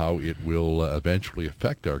and how it will eventually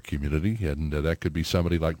affect our community. And that could be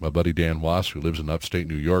somebody like my buddy Dan Wass, who lives in upstate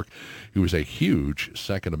New York, who is a huge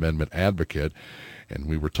Second Amendment advocate. And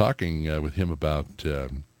we were talking with him about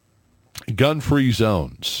gun-free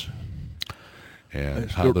zones. And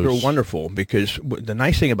they're wonderful, because the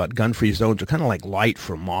nice thing about gun-free zones are kind of like light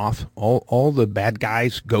from moth. All the bad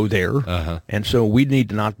guys go there, and so we need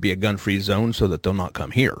to not be a gun-free zone so that they'll not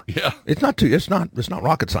come here. Yeah, it's not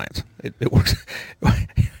rocket science. It works.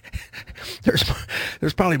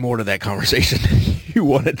 There's probably more to that conversation than you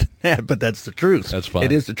wanted to have, but that's the truth. That's fine.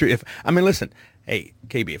 It is the truth. Listen. Hey,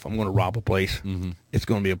 KB, if I'm going to rob a place, it's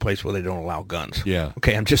going to be a place where they don't allow guns. Yeah.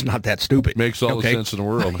 Okay, I'm just not that stupid. Makes all the sense in the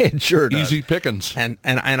world. It sure does. Easy pickings. And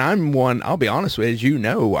I'm one, I'll be honest with you, as you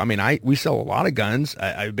know, we sell a lot of guns.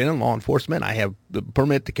 I've been in law enforcement. I have the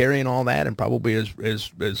permit to carry and all that, and probably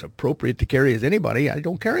as appropriate to carry as anybody. I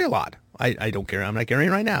don't carry a lot. I don't carry. I'm not carrying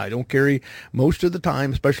right now. I don't carry most of the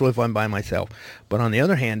time, especially if I'm by myself. But on the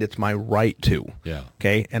other hand, it's my right to. Yeah.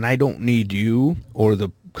 Okay? And I don't need you or the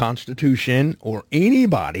Constitution or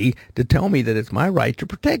anybody to tell me that it's my right to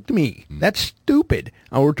protect me. That's stupid.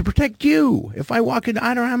 Or to protect you. If I walk in,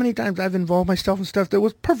 I don't know how many times I've involved myself in stuff that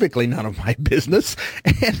was perfectly none of my business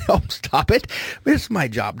and help stop it. But it's my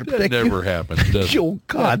job to protect you. That never happens, does it? Oh,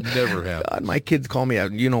 God. That never happens. God, my kids call me a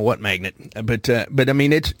you-know-what magnet. But I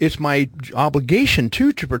mean, it's my obligation,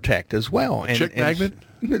 too, to protect as well. Chick magnet?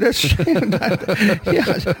 That's,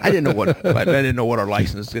 yeah, I didn't know what our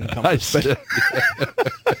license is going to come with.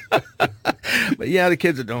 But yeah, the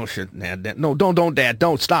kids are don't, Dad,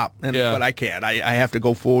 don't stop. But I can't. I have to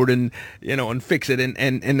go forward and fix it. And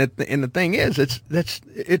the thing is,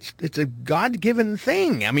 it's a God-given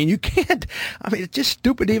thing. I mean, you can't. I mean, it's just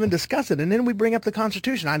stupid to even discuss it. And then we bring up the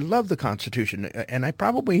Constitution. I love the Constitution, and I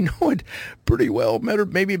probably know it pretty well,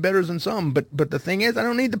 maybe better than some. But the thing is, I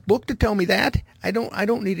don't need the book to tell me that. I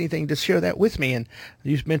don't need anything to share that with me. And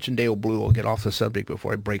you mentioned Dale Blue. I'll get off the subject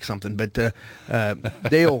before I break something. But Dale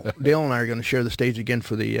and I are going to share the stage again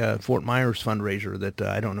for the Fort Myers fundraiser that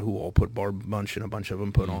I don't know who all put, Barb Bunch and a bunch of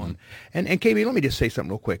them put on. And KB, let me just say something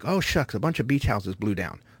real quick. Oh, shucks, a bunch of beach houses blew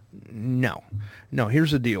down. No,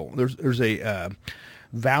 here's the deal. There's a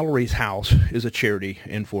Valerie's House is a charity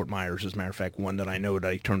in Fort Myers. As a matter of fact, one that I know that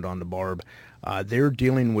I turned on to Barb. They're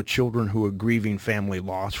dealing with children who are grieving family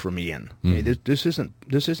loss from Ian. I mean, this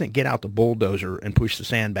isn't get out the bulldozer and push the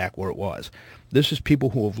sand back where it was. This is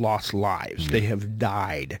people who have lost lives. They have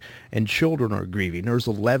died, and children are grieving. There's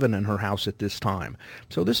 11 in her house at this time.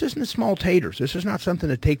 So this isn't small taters. This is not something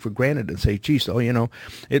to take for granted and say, geez, you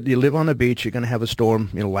live on the beach, you're going to have a storm,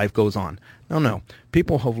 life goes on. No.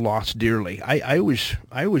 People have lost dearly. I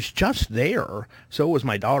was just there. So was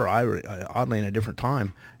my daughter, oddly in a different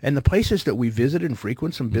time. And the places that we visited and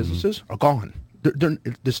frequent, some businesses, are gone.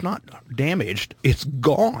 It's not damaged. It's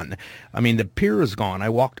gone. I mean, the pier is gone. I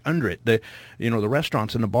walked under it. The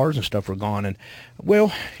restaurants and the bars and stuff are gone. And,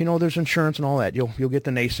 there's insurance and all that. You'll get the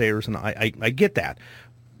naysayers, and I get that.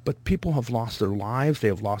 But people have lost their lives. They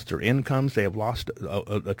have lost their incomes. They have lost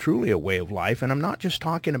truly a way of life. And I'm not just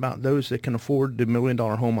talking about those that can afford the $1 million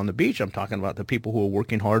home on the beach. I'm talking about the people who are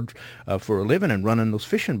working hard for a living and running those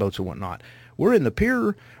fishing boats and whatnot. We're in the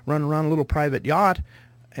pier, running around a little private yacht,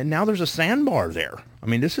 and now there's a sandbar there. I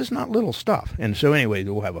mean, this is not little stuff. And so anyway,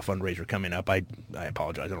 we'll have a fundraiser coming up. I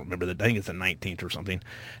apologize. I don't remember the thing. It's the 19th or something.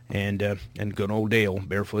 And good old Dale,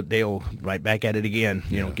 Barefoot Dale, right back at it again,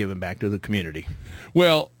 giving back to the community.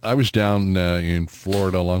 Well, I was down in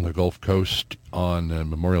Florida along the Gulf Coast on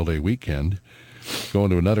Memorial Day weekend,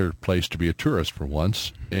 going to another place to be a tourist for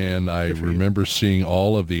once. And I remember seeing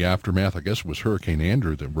all of the aftermath. I guess it was Hurricane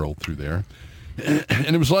Andrew that rolled through there.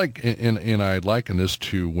 And it was like, and I liken this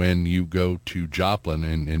to when you go to Joplin,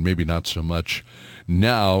 and maybe not so much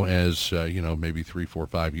now as, maybe 3, 4,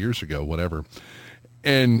 5 years ago, whatever.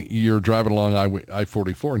 And you're driving along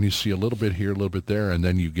I-44, and you see a little bit here, a little bit there, and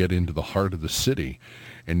then you get into the heart of the city,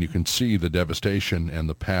 and you can see the devastation and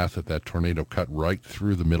the path that tornado cut right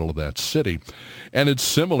through the middle of that city. And it's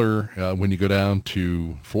similar when you go down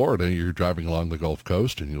to Florida. You're driving along the Gulf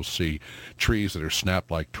Coast, and you'll see trees that are snapped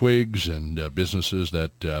like twigs, and businesses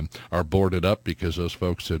that are boarded up because those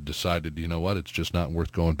folks have decided, it's just not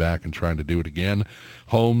worth going back and trying to do it again.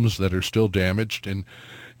 Homes that are still damaged. And,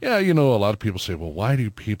 a lot of people say, well, why do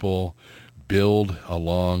people build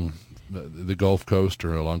along the Gulf Coast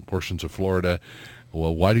or along portions of Florida?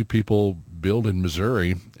 Well, why do people build in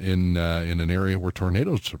Missouri in an area where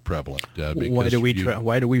tornadoes are prevalent? Why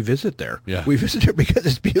do we visit there? Yeah. We visit there because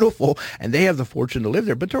it's beautiful, and they have the fortune to live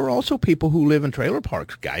there. But there are also people who live in trailer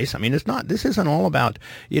parks, guys. I mean, this isn't all about,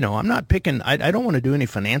 I'm not picking, I don't want to do any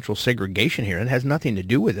financial segregation here. It has nothing to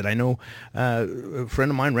do with it. I know a friend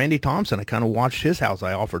of mine, Randy Thompson, I kind of watched his house.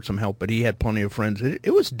 I offered some help, but he had plenty of friends.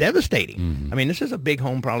 It was devastating. Mm-hmm. I mean, this is a big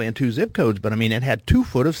home, probably in 2 zip codes, but I mean, it had 2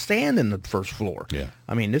 foot of sand in the first floor. Yeah.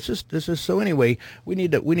 I mean, this is so anyway, we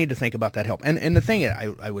need to think about that help. And the thing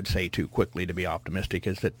I would say too quickly to be optimistic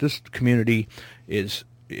is that this community is,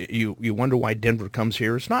 you wonder why Denver comes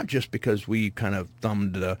here. It's not just because we kind of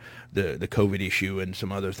thumbed the COVID issue and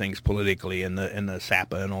some other things politically and the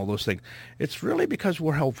SAPA and all those things. It's really because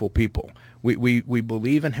we're helpful people. We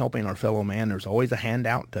believe in helping our fellow man. There's always a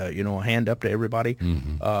handout, a hand up to everybody.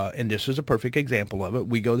 Mm-hmm. And this is a perfect example of it.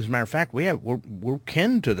 We go, as a matter of fact, we're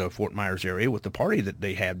kin to the Fort Myers area with the party that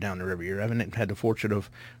they have down there every year. I haven't had the fortune of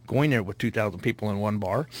going there with 2,000 people in one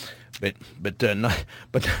bar, but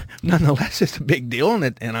nonetheless, it's a big deal,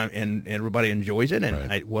 and everybody enjoys it, and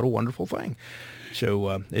right. What a wonderful thing.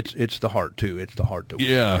 So it's the heart too. It's the heart that.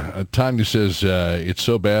 Yeah, Tanya says it's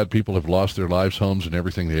so bad. People have lost their lives, homes, and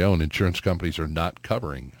everything they own. Insurance companies are not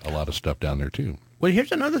covering a lot of stuff down there too. Well,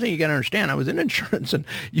 here's another thing you got to understand. I was in insurance, and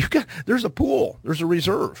there's a pool, there's a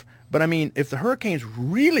reserve. But I mean, if the hurricane's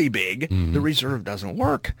really big, the reserve doesn't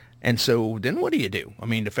work. And so then what do? I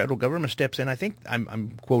mean, the federal government steps in. I think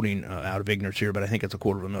I'm quoting out of ignorance here, but I think it's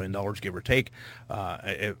 $250,000, give or take.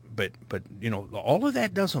 But all of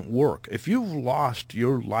that doesn't work. If you've lost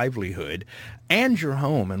your livelihood and your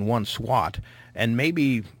home in one swat, and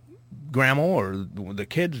maybe grandma or the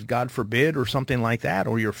kids, God forbid, or something like that,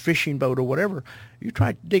 or your fishing boat or whatever, you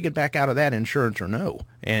try digging back out of that, insurance or no.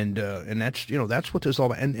 And that's what this is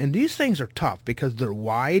all about. And these things are tough because they're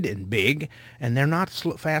wide and big, and they're not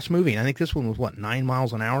fast moving. I think this one was 9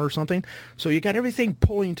 miles an hour or something. So you got everything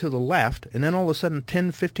pulling to the left, and then all of a sudden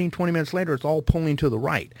 10, 15, 20 minutes later, it's all pulling to the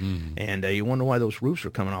right. And you wonder why those roofs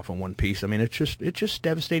are coming off in one piece. I mean, it's just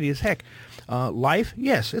devastating as heck. Life,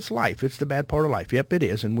 yes, it's life. It's the bad part of life. Yep, it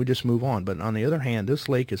is, and we just move on. But on the other hand, this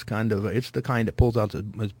lake is it's the kind that pulls out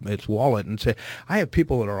its wallet and say, I have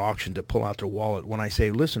people at our auction that pull out their wallet when I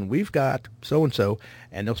say, listen, we've got so-and-so,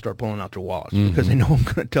 and they'll start pulling out their wallets because they know I'm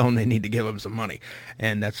going to tell them they need to give them some money.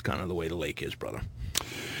 And that's kind of the way the lake is, brother.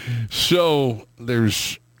 So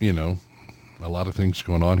there's, a lot of things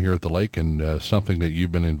going on here at the lake, and something that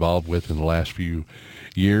you've been involved with in the last few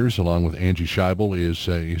years, along with Angie Scheibel,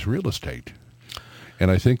 is real estate.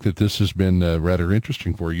 And I think that this has been rather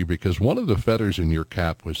interesting for you because one of the feathers in your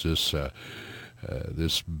cap was this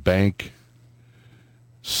bank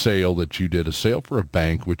sale that you did, a sale for a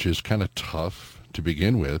bank, which is kind of tough to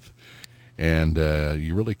begin with. And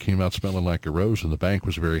you really came out smelling like a rose, and the bank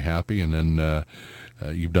was very happy. And then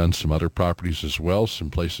you've done some other properties as well,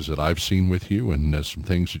 some places that I've seen with you, and some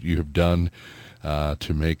things that you have done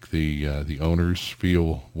to make the owners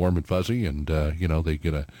feel warm and fuzzy, and they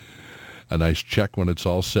get a nice check when it's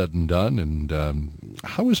all said and done. And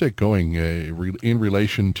how is it going in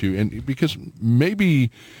relation to, and because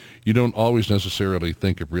maybe you don't always necessarily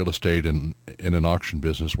think of real estate and an auction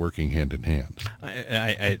business working hand in hand.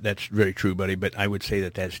 That's very true, buddy, but I would say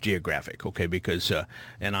that that's geographic, okay, because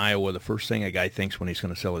in Iowa, the first thing a guy thinks when he's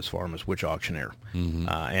going to sell his farm is which auctioneer.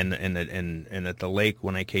 And at the lake,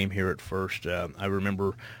 when I came here at first, I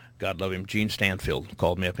remember, God love him, Gene Stanfield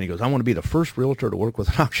called me up and he goes, I want to be the first realtor to work with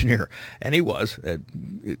an auctioneer. And he was. It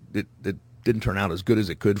didn't turn out as good as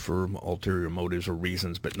it could for ulterior motives or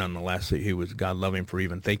reasons, but nonetheless, he was, God love him for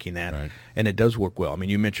even thinking that. Right. And it does work well. I mean,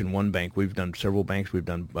 you mentioned one bank. We've done several banks. We've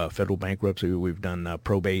done federal bankruptcy. We've done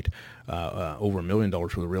probate, over $1 million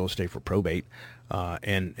worth of real estate for probate.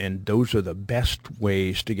 And those are the best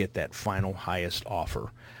ways to get that final highest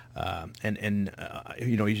offer.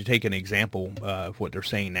 You take an example of what they're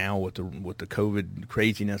saying now with the COVID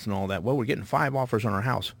craziness and all that. Well, we're getting 5 offers on our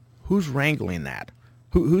house. Who's wrangling that?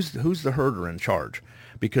 Who's the herder in charge?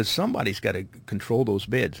 Because somebody's got to control those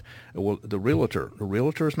bids. Well, the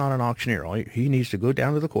realtor is not an auctioneer. He needs to go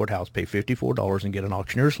down to the courthouse, pay $54, and get an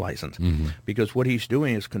auctioneer's license. Because what he's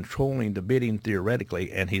doing is controlling the bidding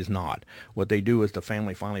theoretically, and he's not. What they do is the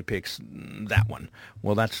family finally picks that one.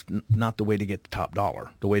 Well, that's not the way to get the top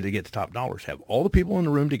dollar. The way to get the top dollar is have all the people in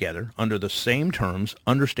the room together under the same terms,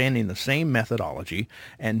 understanding the same methodology,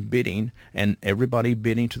 and bidding, and everybody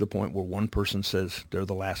bidding to the point where one person says they're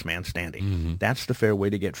the last man standing. That's the fair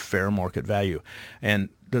way to get fair market value. And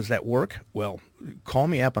does that work? Well, call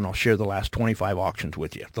me up and I'll share the last 25 auctions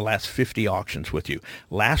with you, the last 50 auctions with you.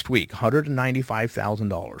 Last week,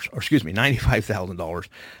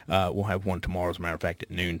 $95,000. We'll have one tomorrow, as a matter of fact,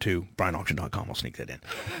 at noon too. BryantAuction.com. I'll sneak that in.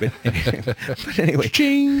 But anyway,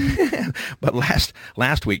 but last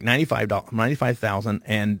week, $95,000,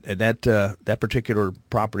 and that particular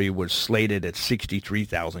property was slated at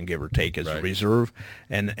 $63,000, give or take, as a reserve,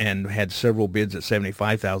 and had several bids at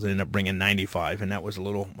 $75,000. Ended up bringing $95,000, and that was a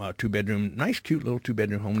little two-bedroom, nice, cute little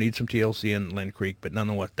two-bedroom home. Needs some TLC in Lynn Creek, but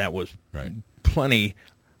nonetheless, that was plenty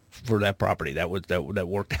for that property. That worked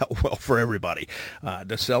out well for everybody.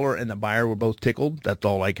 The seller and the buyer were both tickled. That's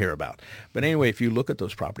all I care about. But anyway, if you look at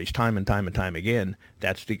those properties time and time again,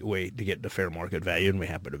 that's the way to get the fair market value, and we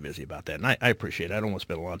happen to be busy about that. And I appreciate it. I don't want to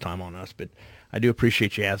spend a lot of time on us, but I do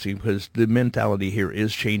appreciate you asking, because the mentality here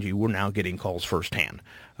is changing. We're now getting calls firsthand,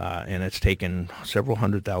 and it's taken several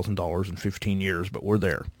 $100,000 in 15 years, but we're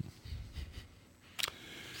there.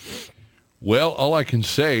 Well, all I can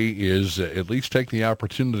say is at least take the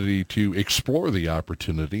opportunity to explore the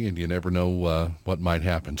opportunity, and you never know what might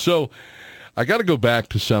happen. So I got to go back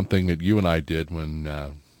to something that you and I did when I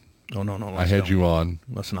had you on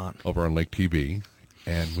Let's not. over on Lake TV.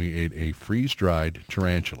 and we ate a freeze-dried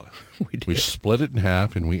tarantula. We did. We split it in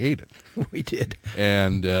half, and we ate it. We did.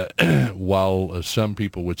 And while some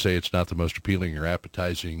people would say it's not the most appealing or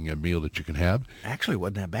appetizing meal that you can have, Actually, it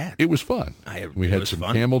wasn't that bad. it was fun. We it had was some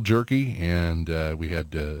fun. camel jerky, and we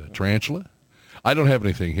had tarantula. I don't have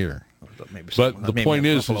anything here. But the point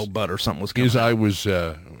is buffalo butter or something was coming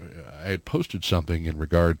out. I had posted something in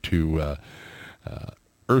regard to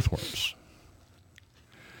earthworms.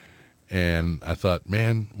 And I thought,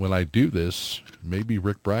 man, when I do this, maybe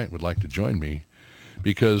Rick Bryant would like to join me,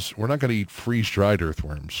 because we're not going to eat freeze-dried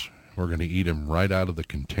earthworms. We're going to eat them right out of the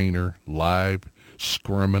container, live,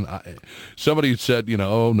 squirming. Somebody said,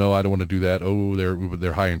 oh, no, I don't want to do that. Oh,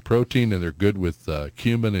 they're high in protein, and they're good with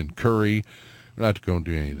cumin and curry. We're not going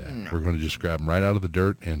to do any of that. No. We're going to just grab them right out of the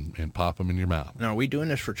dirt and pop them in your mouth. Now, are we doing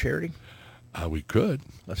this for charity? We could.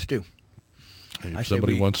 Let's do. If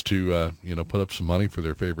somebody wants to, put up some money for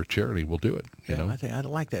their favorite charity, we'll do it. I think I'd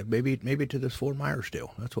like that. Maybe to this Fort Myers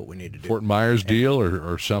deal. That's what we need to do. Fort Myers deal,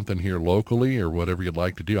 or something here locally, or whatever you'd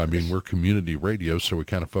like to do. I mean, we're community radio, so we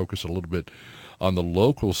kind of focus a little bit on the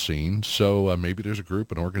local scene. So maybe there's a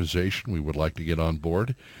group, an organization we would like to get on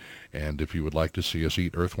board. And if you would like to see us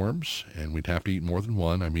eat earthworms, and we'd have to eat more than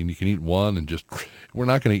one. I mean, you can eat one and just, we're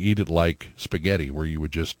not going to eat it like spaghetti, where you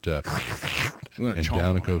would just, and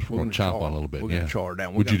down it goes. We're going to chomp on a little bit. We're going to chaw her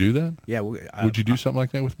down. Would you do that? Yeah. Would you do something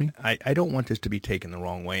like that with me? I don't want this to be taken the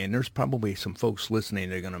wrong way, and there's probably some folks listening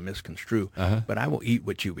that are going to misconstrue, but I will eat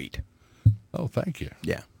what you eat. Oh, thank you.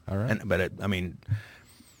 Yeah. All right. I mean,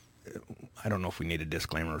 I don't know if we need a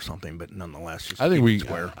disclaimer or something, but nonetheless, just I think keep it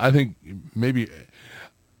square. I think maybe,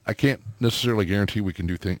 I can't necessarily guarantee we can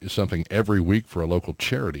do something every week for a local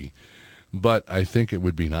charity, but I think it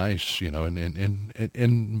would be nice,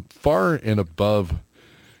 and far and above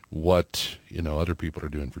what, other people are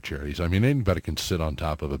doing for charities. I mean, anybody can sit on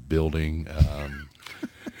top of a building,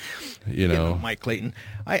 Mike Clayton.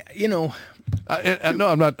 No,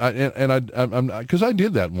 I'm not, I'm because I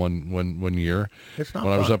did that one year when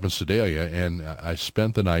I was up in Sedalia, and I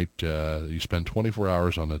spent the night. You spend 24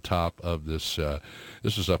 hours on the top of this.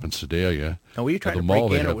 This was up in Sedalia. Oh, were you trying to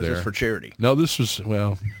break in, or was this for charity? No, this was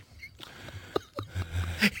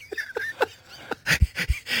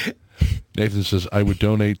Nathan says, I would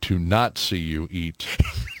donate to not see you eat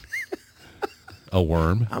a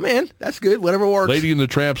worm. I'm in. That's good. Whatever works. Lady in the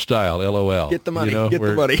Tramp style, LOL. Get the money. Get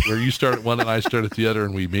the money. Where you start at one and I start at the other,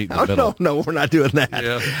 and we meet in the middle. No, we're not doing that.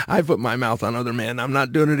 Yeah. I put my mouth on other men. I'm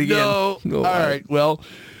not doing it again. No. All right. Well,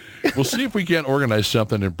 we'll see if we can't organize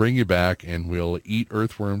something and bring you back, and we'll eat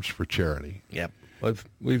earthworms for charity. Yep. And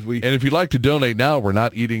if you'd like to donate now, we're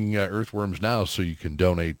not eating earthworms now, so you can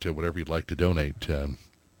donate to whatever you'd like to donate.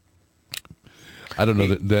 I don't know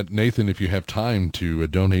that Nathan, if you have time to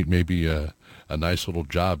donate, maybe a nice little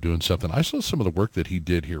job doing something. I saw some of the work that he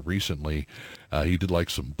did here recently. He did like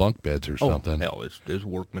some bunk beds or something. Oh, hell, his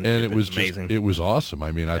workmanship and it was amazing. It was awesome.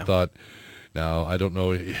 I mean, I thought, now, I don't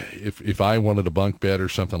know if I wanted a bunk bed or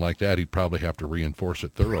something like that, he'd probably have to reinforce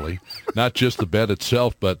it thoroughly. Not just the bed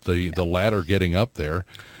itself, but the ladder getting up there.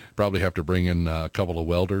 Probably have to bring in a couple of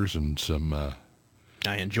welders and some...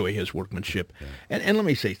 I enjoy his workmanship. Yeah. And let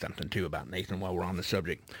me say something, too, about Nathan while we're on the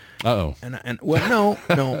subject. Uh-oh.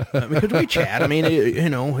 No, because we chat. I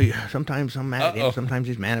mean, sometimes I'm mad at him, sometimes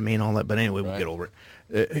he's mad at me and all that, but anyway, we'll get over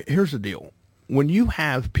it. Here's the deal. When you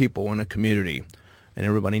have people in a community, and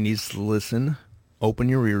everybody needs to listen, open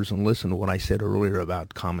your ears and listen to what I said earlier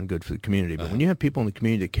about common good for the community, but when you have people in the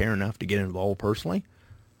community that care enough to get involved personally,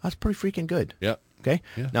 that's pretty freaking good. Yeah. Okay?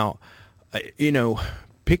 Yeah. Now,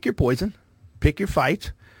 pick your poison. Pick your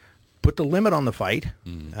fight, put the limit on the fight,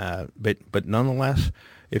 but nonetheless,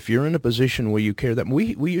 if you're in a position where you care, that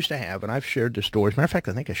we used to have, and I've shared this story. As a matter of fact,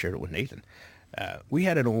 I think I shared it with Nathan. We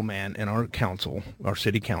had an old man in our council, our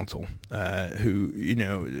city council, who,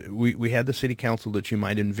 we had the city council that you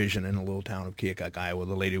might envision in a little town of Keokuk, Iowa,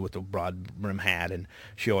 the lady with the broad brim hat, and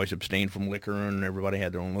she always abstained from liquor, and everybody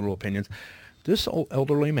had their own little opinions. This old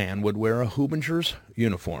elderly man would wear a Hubinger's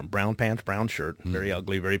uniform, brown pants, brown shirt, very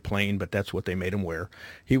ugly, very plain, but that's what they made him wear.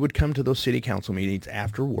 He would come to those city council meetings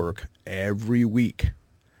after work every week,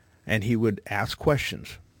 and he would ask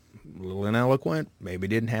questions. A little ineloquent, maybe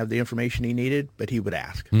didn't have the information he needed, but he would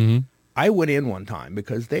ask. Mm-hmm. I went in one time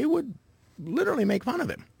because they would literally make fun of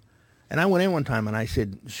him. And I went in one time and I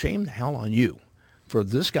said, shame the hell on you for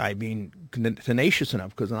this guy being tenacious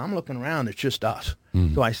enough, because when I'm looking around, it's just us.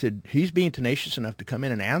 Mm-hmm. So I said, he's being tenacious enough to come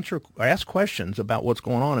in and ask questions about what's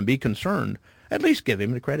going on and be concerned. At least give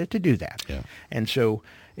him the credit to do that. Yeah. And so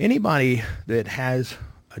anybody that has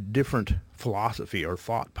a different philosophy or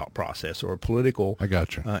thought process or a political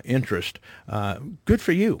interest, good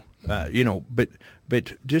for you.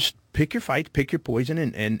 But just pick your fight, pick your poison,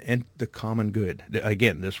 and the common good.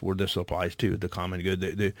 Again, this applies to the common good.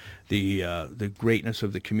 The greatness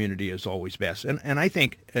of the community is always best. And I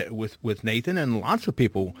think with Nathan and lots of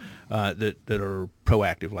people that are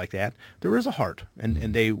proactive like that, there is a heart,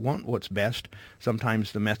 and they want what's best.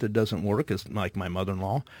 Sometimes the method doesn't work, as like my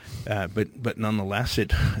mother-in-law, but nonetheless,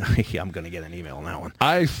 I'm going to get an email on that one.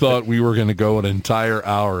 I thought we were going to go an entire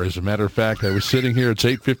hour. As a matter of fact, I was sitting here. It's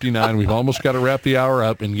 8:59. We've almost got to wrap the hour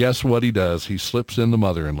up, and guess what he does? He slips in the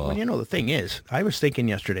mother-in-law. Well, the thing is, I was thinking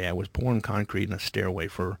yesterday, I was pouring concrete in a stairway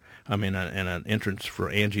and an entrance for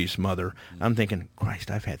Angie's mother. I'm thinking, Christ,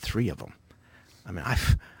 I've had 3 of them. I mean,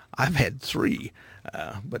 I've had 3.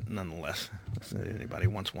 But nonetheless, if anybody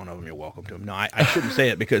wants one of them, you're welcome to them. No, I shouldn't say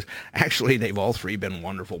it because actually they've all 3 been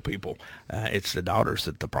wonderful people. It's the daughters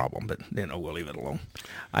that's the problem, but we'll leave it alone.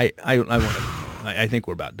 I think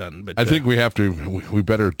we're about done. But I think we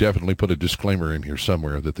better definitely put a disclaimer in here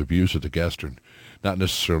somewhere that the views of the guest are not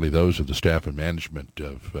necessarily those of the staff and management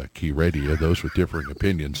of Key Radio, those with differing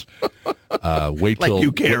opinions. Wait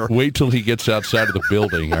till he gets outside of the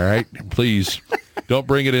building, all right? Please. Don't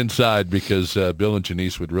bring it inside because Bill and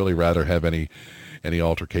Janice would really rather have any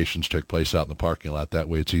altercations take place out in the parking lot. That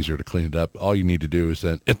way it's easier to clean it up. All you need to do is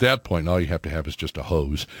then, at that point, all you have to have is just a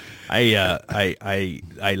hose. I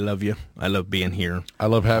love you. I love being here. I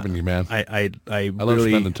love having you, man. I love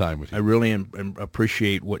spending time with you. I really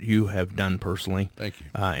appreciate what you have done personally. Thank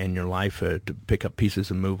you. In your life to pick up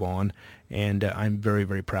pieces and move on. And I'm very,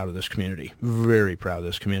 very proud of this community. Very proud of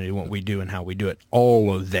this community, what we do and how we do it.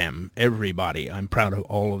 All of them, everybody. I'm proud of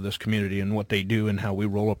all of this community and what they do and how we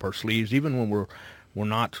roll up our sleeves, even when we're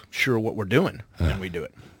not sure what we're doing when we do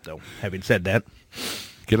it. So, having said that,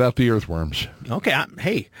 get out the earthworms. Okay,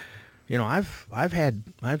 I've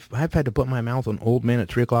had to put my mouth on old men at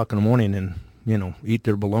 3:00 in the morning and eat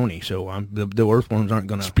their bologna. So the earthworms aren't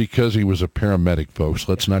going to. It's because he was a paramedic, folks.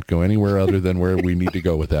 Let's not go anywhere other than where we need to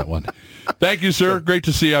go with that one. Thank you, sir. Great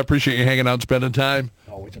to see you. I appreciate you hanging out and spending time.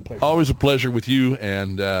 Always a pleasure. Always a pleasure with you.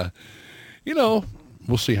 And,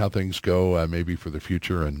 we'll see how things go maybe for the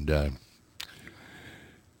future and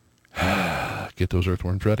get those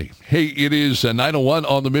earthworms ready. Hey, it is 9:01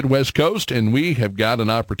 on the Midwest Coast, and we have got an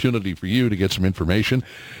opportunity for you to get some information.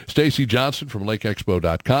 Stacy Johnson from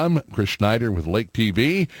LakeExpo.com, Chris Schneider with Lake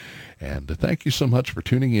TV, and thank you so much for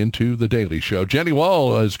tuning into The Daily Show. Jennie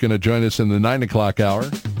Wall is going to join us in the 9 o'clock hour.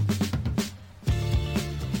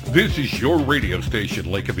 This is your radio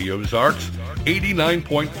station, Lake of the Ozarks,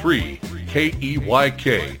 89.3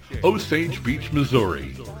 KEYK, Osage Beach,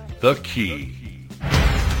 Missouri, The Key.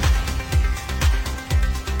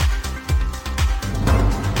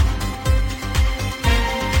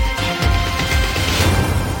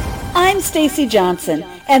 I'm Stacy Johnson,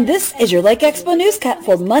 and this is your Lake Expo News Cut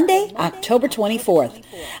for Monday, October 24th.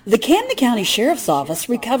 The Camden County Sheriff's Office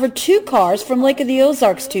recovered 2 cars from Lake of the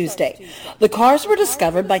Ozarks Tuesday. The cars were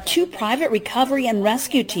discovered by 2 private recovery and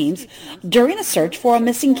rescue teams during a search for a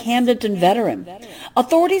missing Camdenton veteran.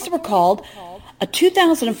 Authorities were called. A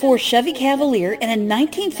 2004 Chevy Cavalier and a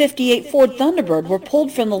 1958 Ford Thunderbird were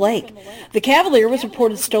pulled from the lake. The Cavalier was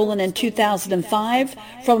reported stolen in 2005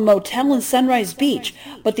 from a motel in Sunrise Beach,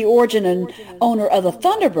 but the origin and owner of the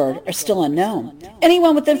Thunderbird are still unknown.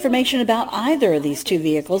 Anyone with information about either of these 2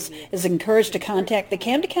 vehicles is encouraged to contact the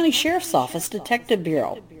Camden County Sheriff's Office Detective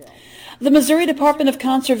Bureau. The Missouri Department of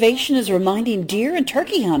Conservation is reminding deer and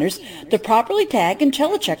turkey hunters to properly tag and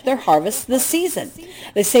telecheck their harvests this season.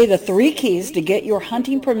 They say the 3 keys to get your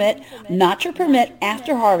hunting permit, not your permit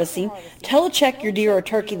after harvesting, telecheck your deer or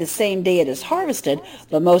turkey the same day it is harvested,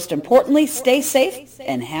 but most importantly, stay safe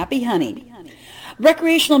and happy hunting.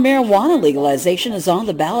 Recreational marijuana legalization is on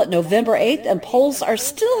the ballot November 8th, and polls are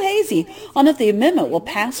still hazy on if the amendment will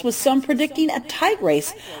pass, with some predicting a tight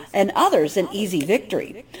race and others an easy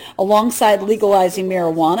victory. Alongside legalizing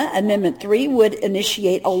marijuana, Amendment 3 would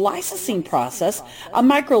initiate a licensing process, a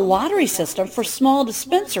micro-lottery system for small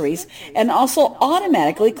dispensaries, and also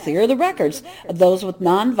automatically clear the records of those with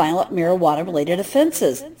nonviolent marijuana-related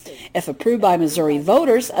offenses. If approved by Missouri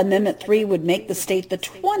voters, Amendment 3 would make the state the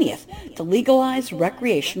 20th to legalize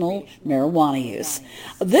recreational marijuana use.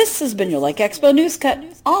 This has been your Lake Expo News Cut.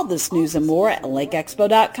 All this news and more at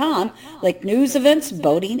LakeExpo.com. Lake news, events,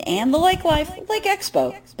 boating, and the lake life,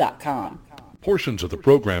 LakeExpo.com. Portions of the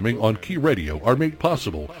programming on Key Radio are made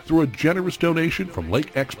possible through a generous donation from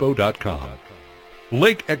LakeExpo.com.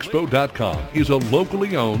 LakeExpo.com is a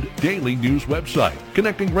locally owned daily news website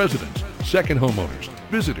connecting residents, second homeowners,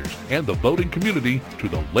 visitors, and the boating community to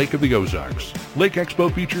the Lake of the Ozarks. Lake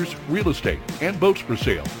Expo features real estate and boats for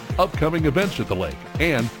sale, upcoming events at the lake,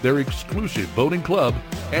 and their exclusive boating club,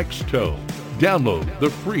 X-Tow. Download the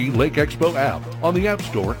free Lake Expo app on the App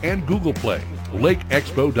Store and Google Play.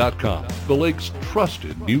 LakeExpo.com, the lake's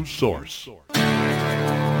trusted news source.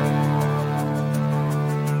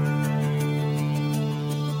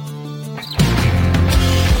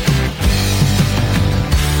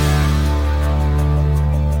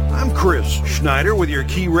 Chris Schneider with your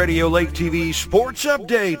Key Radio Lake TV sports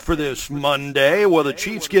update for this Monday. Well, the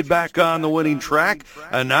Chiefs get back on the winning track.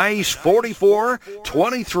 A nice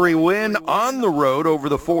 44-23 win on the road over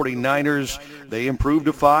the 49ers. They improved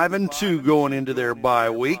to 5-2 going into their bye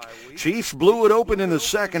week. Chiefs blew it open in the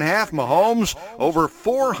second half. Mahomes over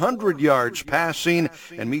 400 yards passing,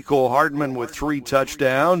 and Mecole Hardman with 3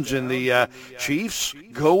 touchdowns. And the Chiefs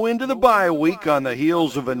go into the bye week on the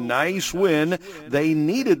heels of a nice win. They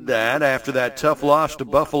needed that after that tough loss to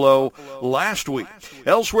Buffalo last week.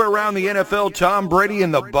 Elsewhere around the NFL, Tom Brady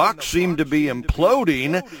and the Bucs seem to be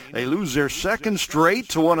imploding. They lose their second straight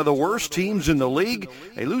to one of the worst teams in the league.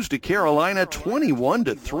 They lose to Carolina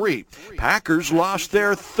 21-3. Packers lost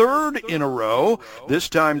their third in a row, this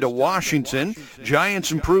time to Washington.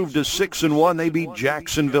 Giants improved to 6-1. They beat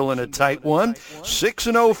Jacksonville in a tight one.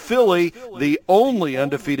 6-0 Philly, the only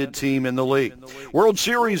undefeated team in the league. World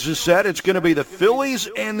Series is set. It's going to be the Phillies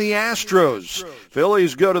and the Astros.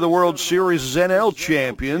 Phillies go to the World Series as NL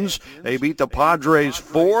champions. They beat the Padres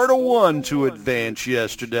 4-1 to advance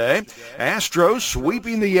yesterday. Astros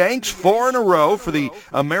sweeping the Yanks 4 in a row for the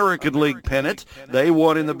American League pennant. They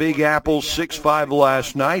won in the Big Apple 6-5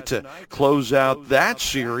 last night to close out that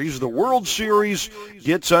series. The World Series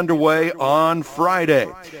gets underway on Friday.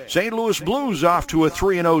 St. Louis Blues off to a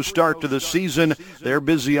 3-0 start to the season. They're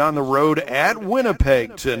busy on the road at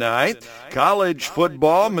Winnipeg tonight. College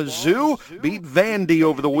football, Mizzou beat Vandy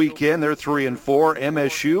over the weekend. They're 3-4.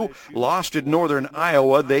 MSU lost at Northern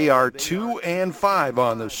Iowa. They are 2-5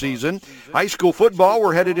 on the season. High school football,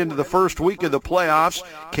 we're headed into the first week of the playoffs.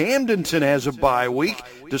 Camdenton has a bye week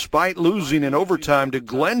despite losing in overtime to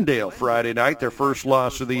Glendale Friday night, their first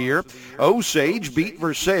loss of the year. Osage beat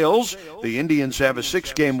Versailles. The Indians have a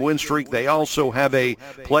 6-game win streak. They also have a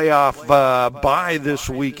playoff bye this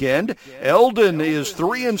weekend. Eldon is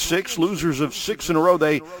 3-6, losers of 6 in a row.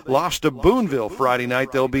 They lost to Boonville Friday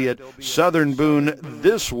night. They'll be at Southern Boone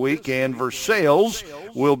this week, and Versailles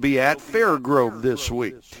will be at Fairgrove this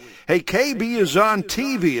week. Hey, KB is on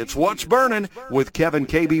TV. It's What's Burning with Kevin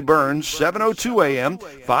KB Burns, 7:02 a.m.,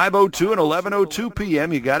 5:02 and 11:02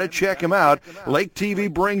 p.m. You got to check him out. Lake TV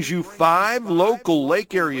brings you 5 local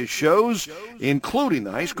Lake area shows, including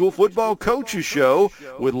the High School Football Coaches Show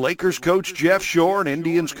with Lakers coach Jeff Shore and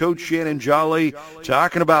Indians coach Shannon Jolly,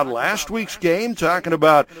 talking about last week's game, talking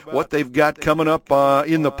about what they've got coming up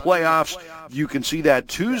in the playoffs. You can see that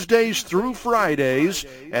Tuesdays through Fridays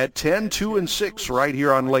at 10, 2, and 6 right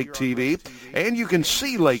here on Lake TV. And you can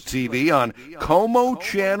see Lake TV on Como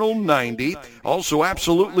Channel 90. Also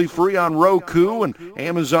absolutely free on Roku and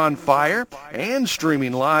Amazon Fire. And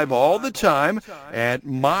streaming live all the time at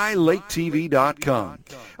mylaketv.com.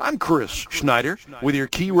 I'm Chris Schneider with your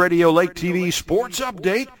Key Radio Lake TV sports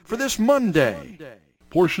update for this Monday.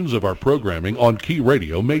 Portions of our programming on Key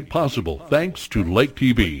Radio made possible thanks to Lake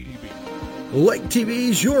TV. Lake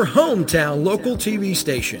TV's your hometown local TV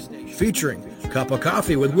station, featuring Cup of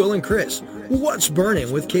Coffee with Will and Chris, What's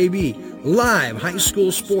Burning with KB, live high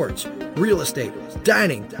school sports, real estate,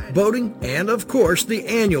 dining, boating, and of course the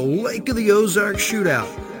annual Lake of the Ozarks Shootout.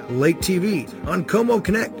 Lake TV on Como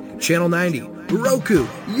Connect, Channel 90, Roku,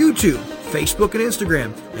 YouTube, Facebook and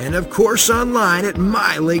Instagram, and of course online at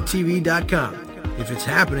mylaketv.com. If it's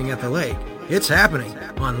happening at the lake, it's happening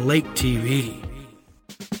on Lake TV.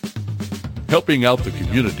 Helping out the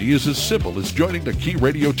community is as simple as joining the Key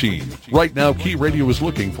Radio team. Right now, Key Radio is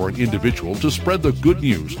looking for an individual to spread the good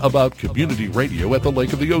news about community radio at the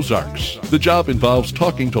Lake of the Ozarks. The job involves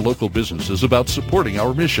talking to local businesses about supporting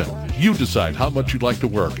our mission. You decide how much you'd like to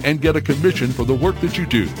work and get a commission for the work that you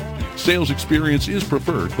do. Sales experience is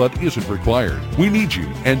preferred but isn't required. We need you,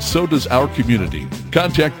 and so does our community.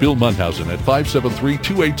 Contact Bill Munhausen at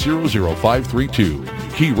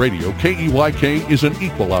 573-280-0532. Key Radio, KEYK, is an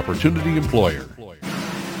equal opportunity employer.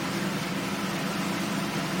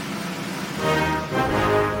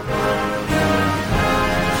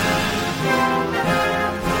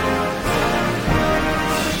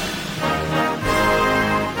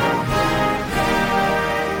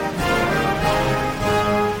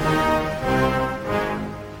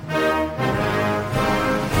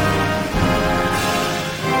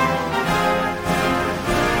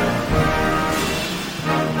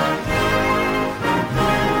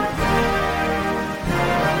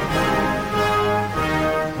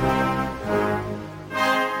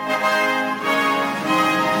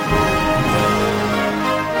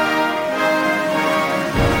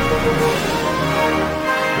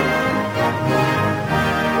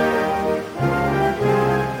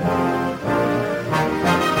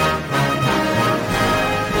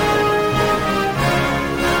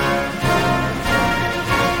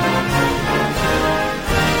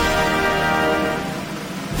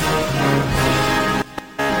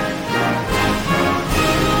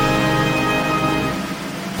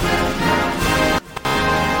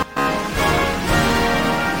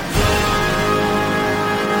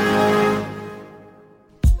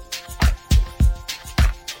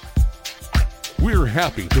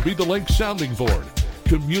 happy to be the Lake Sounding Board.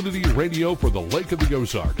 Community radio for the Lake of the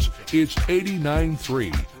Ozarks. It's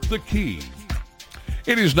 89.3, The Key.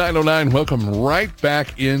 It is 9:09. Welcome right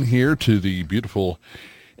back in here to the beautiful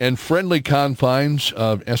and friendly confines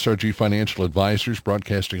of SRG Financial Advisors,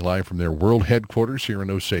 broadcasting live from their world headquarters here in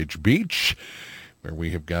Osage Beach, where we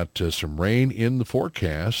have got some rain in the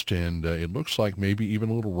forecast, and it looks like maybe even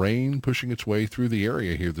a little rain pushing its way through the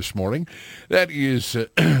area here this morning. That is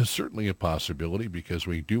certainly a possibility, because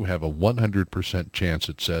we do have a 100% chance,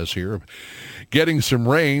 it says here, of getting some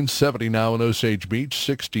rain. 70 now in Osage Beach,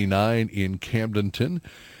 69 in Camdenton.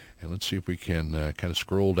 And let's see if we can kind of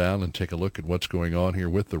scroll down and take a look at what's going on here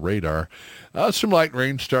with the radar. Some light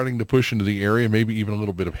rain starting to push into the area, maybe even a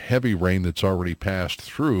little bit of heavy rain that's already passed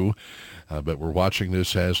through. But we're watching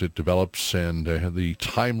this as it develops, and the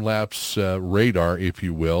time-lapse radar, if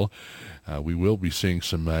you will. We will be seeing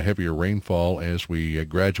some heavier rainfall as we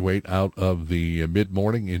graduate out of the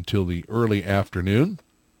mid-morning until the early afternoon.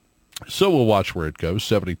 So we'll watch where it goes.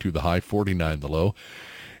 72 the high, 49 the low.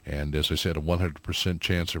 And as I said, a 100%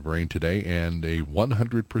 chance of rain today and a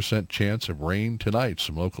 100% chance of rain tonight.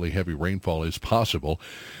 Some locally heavy rainfall is possible.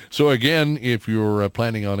 So again, if you're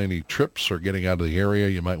planning on any trips or getting out of the area,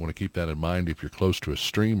 you might want to keep that in mind if you're close to a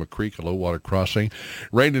stream, a creek, a low water crossing.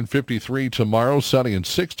 Rain in 53 tomorrow, sunny and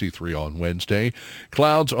 63 on Wednesday.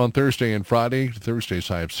 Clouds on Thursday and Friday. Thursday's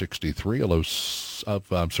high of 63, a low of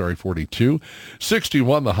 42.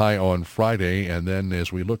 61 the high on Friday. And then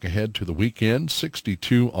as we look ahead to the weekend,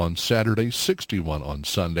 62 on Saturday, 61 on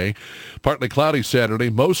Sunday. Partly cloudy Saturday,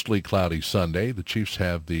 mostly cloudy Sunday. The Chiefs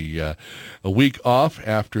have a week off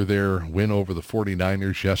after their win over the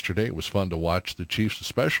 49ers yesterday. It was fun to watch the Chiefs,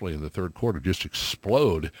 especially in the third quarter, just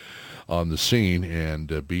explode on the scene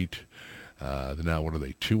and beat, now what are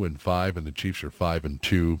they, 2-5, and the Chiefs are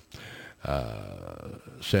 5-2.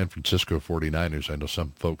 San Francisco 49ers. I know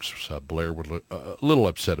some folks, Blair, were a little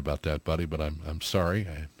upset about that, buddy, but I'm sorry.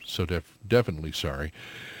 I'm so definitely sorry.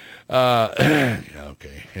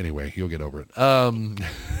 Okay. Anyway, you'll get over it.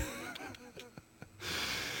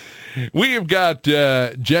 We have got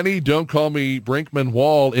Jennie, don't call me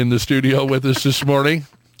Brinkman-Wall, in the studio with us this morning.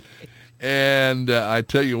 And I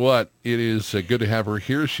tell you what, it is good to have her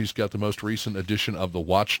here. She's got the most recent edition of the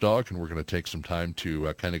Watchdawg, and we're going to take some time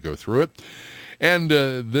to kind of go through it. And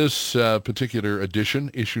this particular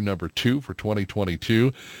edition, issue number 2 for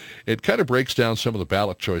 2022, it kind of breaks down some of the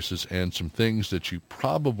ballot choices and some things that you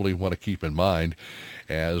probably want to keep in mind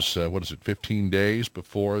as, 15 days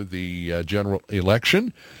before the general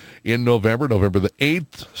election in November the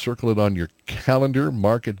 8th. Circle it on your calendar,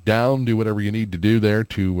 mark it down, do whatever you need to do there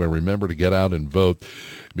to remember to get out and vote,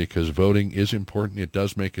 because voting is important. It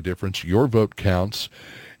does make a difference. Your vote counts.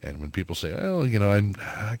 And when people say, oh,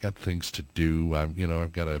 I got things to do,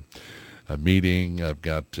 I've got a meeting, I've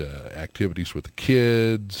got activities with the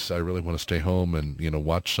kids, I really want to stay home and,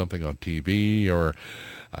 watch something on TV, or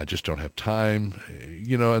I just don't have time,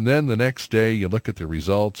 and then the next day you look at the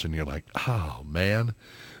results and you're like, oh, man,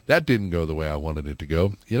 that didn't go the way I wanted it to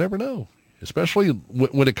go. You never know, especially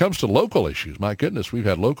when it comes to local issues. My goodness, we've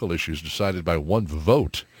had local issues decided by one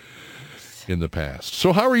vote in the past.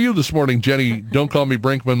 So how are you this morning, Jennie? Don't call me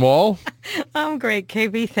Brinkman-Wall. I'm great,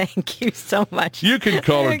 KB. Thank you so much. You can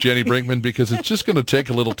call her Jennie Brinkman, because it's just going to take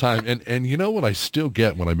a little time. And you know what I still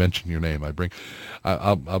get when I mention your name?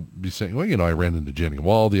 I'll be saying, well, I ran into Jennie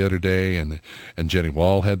Wall the other day, and Jennie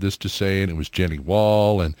Wall had this to say, and it was Jennie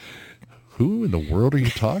Wall, and who in the world are you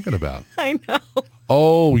talking about? I know.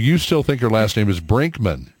 Oh, you still think her last name is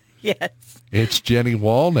Brinkman? Yes. It's Jennie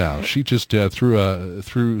Wall now. She just threw a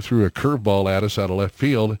curveball at us out of left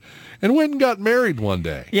field, and went and got married one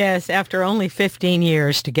day. Yes, after only 15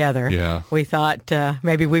 years together. Yeah. We thought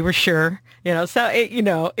maybe we were sure. So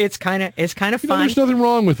it's kind of fun. There's nothing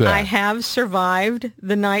wrong with that. I have survived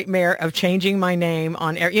the nightmare of changing my name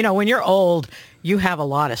on air. When you're old, you have a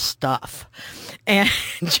lot of stuff. And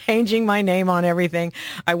changing my name on everything,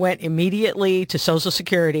 I went immediately to Social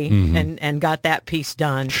Security and got that piece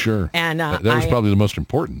done. Sure. And that was probably the most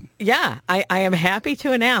important. Yeah. I am happy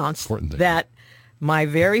to announce that my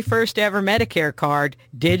very first ever Medicare card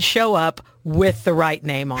did show up with the right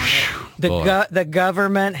name on it. The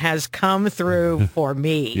government has come through for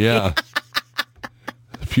me. Yeah.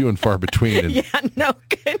 Few and far between. And, yeah, no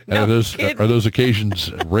good. Are those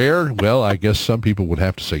occasions rare? Well, I guess some people would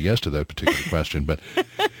have to say yes to that particular question. But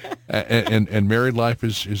and married life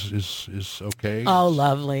is okay. Oh,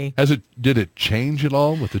 lovely. Did it change at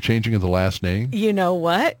all with the changing of the last name? You know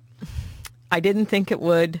what? I didn't think it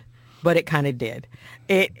would, but it kind of did.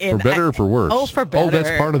 For better or for worse? Oh, for better. Oh,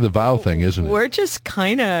 that's part of the vow thing, isn't it? We're just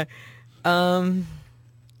kind of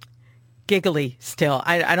giggly still.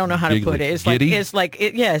 I don't know how Giggly. to put it. It's Giddy? yes. Like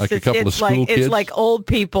a it's couple of school it's kids? like old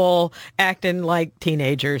people acting like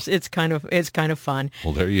teenagers. It's kind of fun.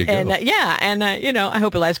 Well, there you go. And I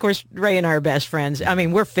hope it lasts. Of course, Ray and I are best friends. I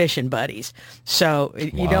mean, we're fishing buddies, so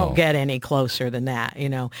you don't get any closer than that.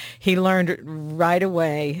 He learned right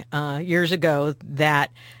away years ago that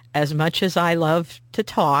as much as I love to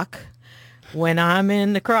talk, when I'm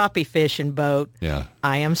in the crappie fishing boat,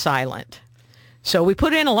 I am silent. So we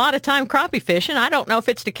put in a lot of time crappie fishing. I don't know if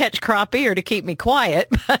it's to catch crappie or to keep me quiet,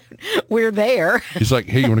 but we're there. He's like,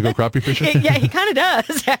 hey, you want to go crappie fishing? Yeah, he kind of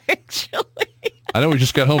does, actually. I know we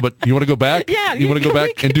just got home, but you want to go back? Yeah. You want to go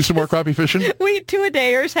back and do some more crappie fishing? We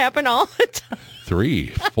two-a-dayers happen all the time. 3,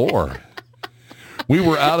 4. We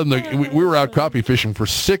were out we were out crappie fishing for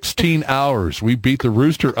 16 hours. We beat the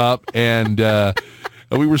rooster up, and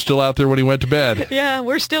we were still out there when he went to bed. Yeah,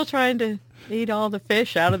 we're still trying to eat all the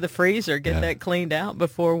fish out of the freezer, get that cleaned out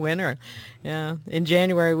before winter. Yeah, in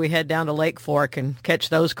January we head down to Lake Fork and catch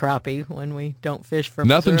those crappie when we don't fish for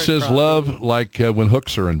Nothing Missouri says crappie. love like when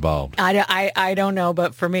hooks are involved. I don't know,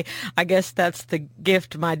 but for me, I guess that's the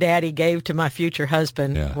gift my daddy gave to my future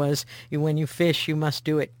husband was when you fish, you must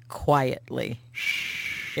do it quietly.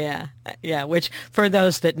 Yeah, which for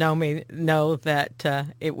those that know me know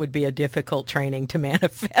that it would be a difficult training to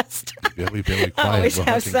manifest. Yeah, we've been really I quiet. always We're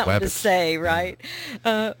have hunting something rabbits. to say, right?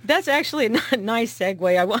 That's actually a nice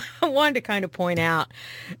segue. I wanted to kind of point out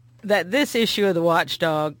that this issue of the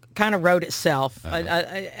Watchdawg kind of wrote itself.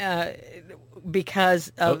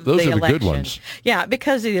 Because of Those the are the election. good ones. Yeah,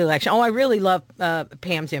 because of the election. I really love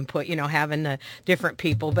Pam's input, having the different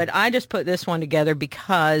people. But I just put this one together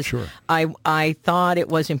because I thought it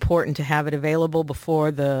was important to have it available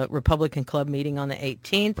before the Republican Club meeting on the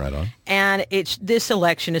 18th. Right on. And this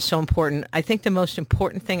election is so important. I think the most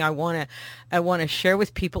important thing I want to share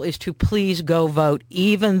with people is to please go vote,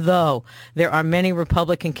 even though there are many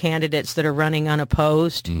Republican candidates that are running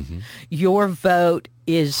unopposed. Mm-hmm. Your vote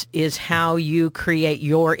is how you create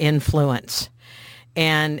your influence.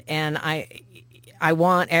 And I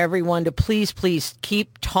want everyone to please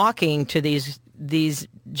keep talking to these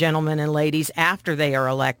gentlemen and ladies after they are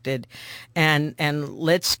elected, and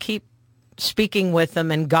let's keep speaking with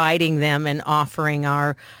them and guiding them and offering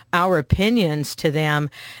our opinions to them.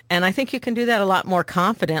 And I think you can do that a lot more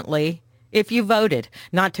confidently if you voted,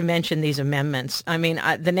 not to mention these amendments. I mean,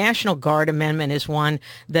 the National Guard amendment is one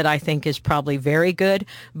that I think is probably very good,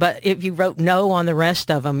 but if you vote no on the rest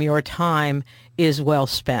of them, your time is well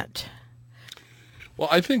spent. Well,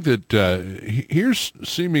 I think that here's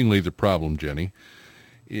seemingly the problem, Jenny,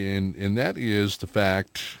 and that is the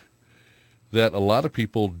fact that a lot of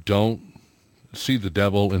people don't see the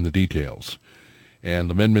devil in the details. And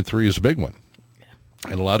Amendment 3 is a big one.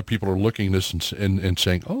 And a lot of people are looking at this and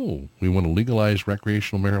saying, oh, we want to legalize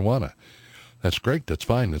recreational marijuana. That's great. That's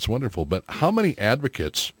fine. That's wonderful. But how many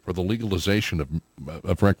advocates for the legalization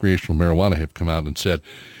of recreational marijuana have come out and said,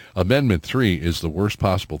 Amendment 3 is the worst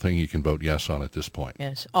possible thing you can vote yes on at this point?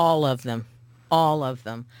 Yes, all of them. All of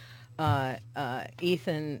them.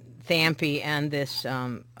 Ethan Thampy and this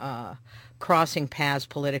Crossing Paths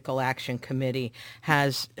Political Action Committee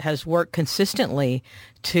has worked consistently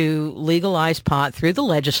to legalize pot through the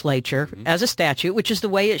legislature as a statute, which is the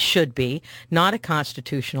way it should be, not a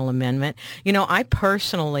constitutional amendment. I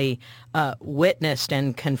personally witnessed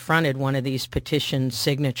and confronted one of these petition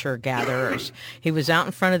signature gatherers. He was out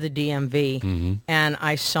in front of the DMV, and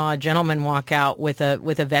I saw a gentleman walk out with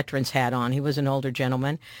a veteran's hat on. He was an older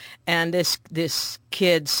gentleman, and this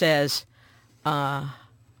kid says,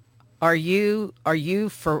 Are you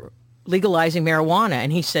for legalizing marijuana?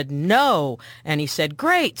 And he said, no. And he said,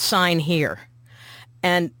 great, sign here.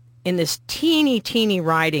 And in this teeny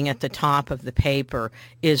writing at the top of the paper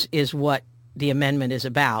is what the amendment is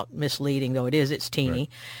about, misleading though it is, it's teeny. Right.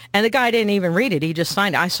 And the guy didn't even read it. He just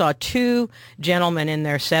signed it. I saw two gentlemen in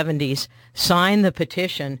their 70s sign the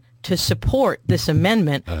petition to support this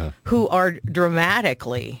amendment who are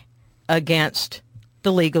dramatically against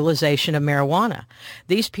the legalization of marijuana.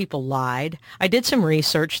 These people lied. I did some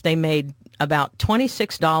research. They made about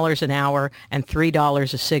 $26 an hour and $3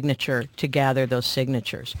 a signature to gather those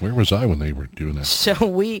signatures. Where was I when they were doing that? So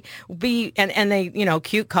and they,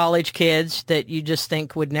 cute college kids that you just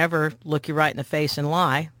think would never look you right in the face and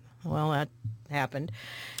lie. Well, that happened.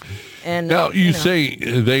 And now you say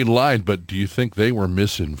they lied, but do you think they were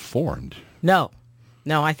misinformed?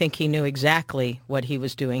 No, I think he knew exactly what he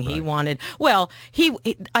was doing. Right. He wanted,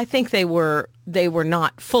 I think they were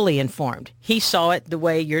not fully informed. He saw it the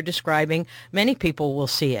way you're describing. Many people will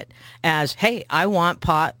see it as, hey, I want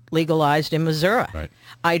pot legalized in Missouri. Right.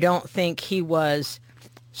 I don't think he was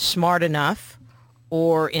smart enough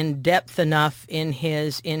or in depth enough in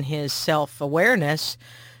his self-awareness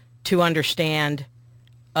to understand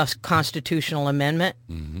a constitutional amendment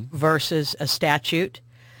versus a statute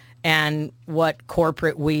and what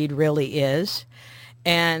corporate weed really is.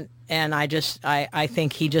 And I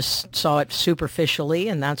think he just saw it superficially,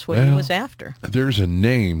 and that's what he was after. There's a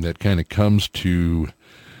name that kind of comes to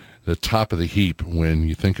the top of the heap when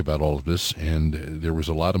you think about all of this, and there was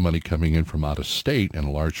a lot of money coming in from out of state, and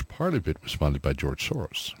a large part of it was funded by George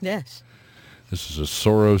Soros. Yes. This is a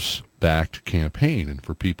Soros-backed campaign, and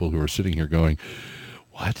for people who are sitting here going,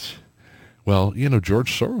 what? Well,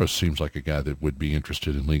 George Soros seems like a guy that would be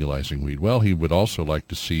interested in legalizing weed. Well, he would also like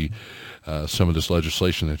to see some of this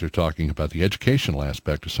legislation that they're talking about, the educational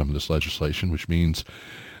aspect of some of this legislation, which means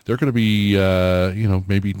they're going to be,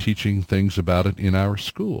 maybe teaching things about it in our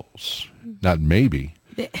schools. Not maybe,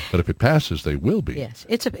 but if it passes, they will be. Yes,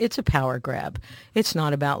 it's a power grab. It's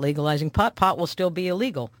not about legalizing pot. Pot will still be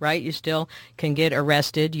illegal, right? You still can get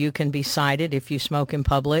arrested. You can be cited if you smoke in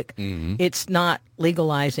public. Mm-hmm. It's not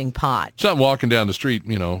legalizing pot. It's not walking down the street,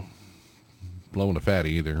 blowing a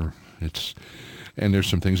fatty either. And there's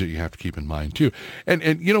some things that you have to keep in mind too. And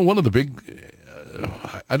one of the big,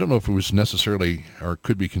 I don't know if it was necessarily or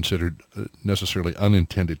could be considered necessarily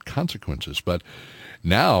unintended consequences, but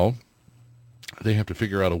now they have to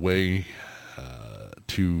figure out a way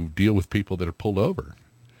to deal with people that are pulled over.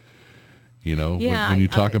 When you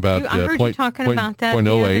talk about I heard you talking about that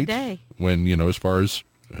the other day. When as far as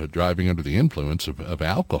driving under the influence of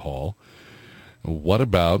alcohol, what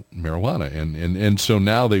about marijuana? And so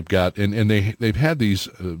now they've got and they've had these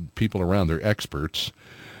people around. They're experts.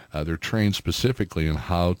 They're trained specifically in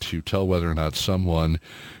how to tell whether or not someone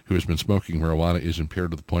who has been smoking marijuana is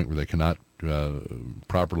impaired to the point where they cannot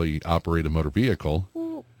properly operate a motor vehicle.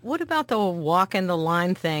 Well, what about the walking the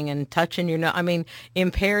line thing and touching your nose? I mean,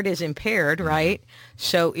 impaired is impaired, right?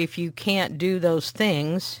 So if you can't do those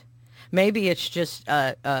things, maybe it's just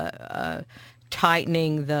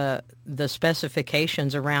tightening the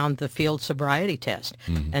specifications around the field sobriety test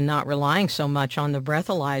and not relying so much on the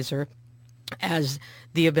breathalyzer as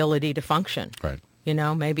the ability to function. Right.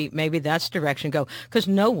 Maybe that's direction to go, because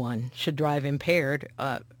no one should drive impaired,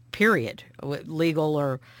 period, legal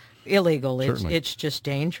or illegal. It's just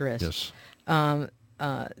dangerous. Yes.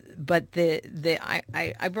 But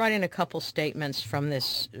I brought in a couple statements from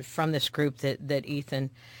this group that Ethan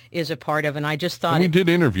is a part of, and I just thought... And we did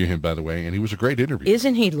interview him, by the way, and he was a great interview.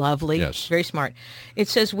 Isn't he lovely? Yes. Very smart. It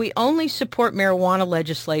says, we only support marijuana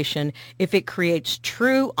legislation if it creates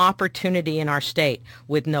true opportunity in our state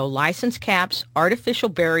with no license caps, artificial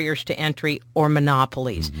barriers to entry, or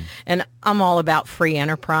monopolies. Mm-hmm. And I'm all about free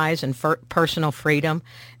enterprise and personal freedom.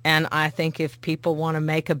 And I think if people want to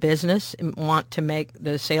make a business and want to make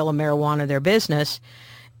the sale of marijuana their business,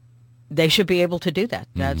 they should be able to do that.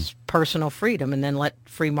 That's personal freedom, and then let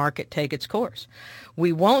free market take its course.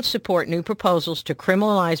 We won't support new proposals to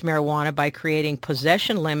criminalize marijuana by creating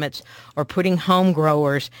possession limits or putting home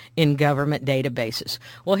growers in government databases.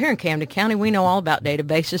 Well, here in Camden County, we know all about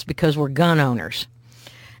databases because we're gun owners,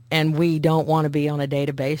 and we don't want to be on a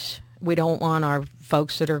database. We don't want our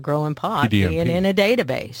folks that are growing pot being in a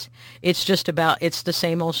database. It's the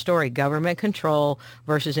same old story, government control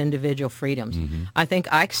versus individual freedoms. Mm-hmm. I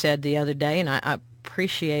think Ike said the other day, and I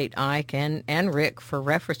appreciate Ike and Rick for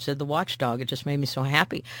reference to the Watchdawg. It just made me so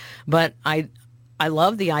happy. But I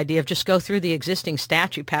love the idea of just go through the existing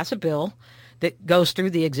statute, pass a bill that goes through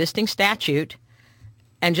the existing statute,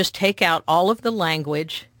 and just take out all of the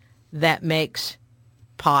language that makes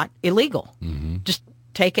pot illegal. Mm-hmm. Just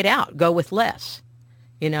take it out. Go with less,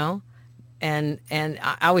 And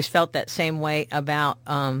I always felt that same way about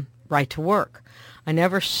right to work. I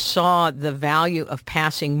never saw the value of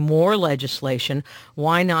passing more legislation.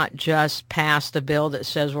 Why not just pass the bill that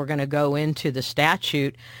says we're going to go into the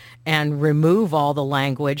statute and remove all the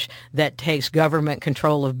language that takes government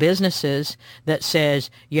control of businesses that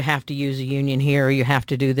says you have to use a union here, or you have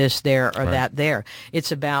to do this there, or that there.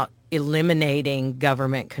 It's about eliminating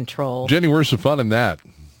government control. Jenny, where's the fun in that?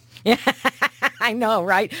 Yeah, I know,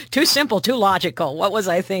 right? Too simple, too logical. What was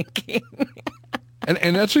I thinking?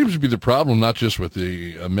 And that seems to be the problem, not just with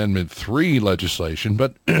the Amendment 3 legislation,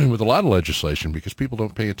 but with a lot of legislation, because people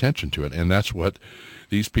don't pay attention to it. And that's what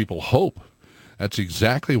these people hope. That's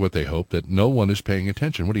exactly what they hope, that no one is paying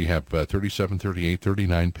attention. What do you have, 37, 38,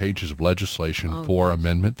 39 pages of legislation for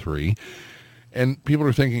Amendment 3? And people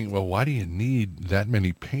are thinking, well, why do you need that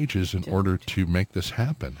many pages in order to make this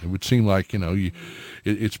happen? It would seem like,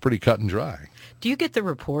 it's pretty cut and dry. Do you get the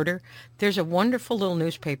Reporter? There's a wonderful little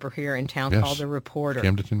newspaper here in town called the Reporter.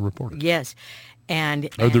 Camden Reporter. Yes. I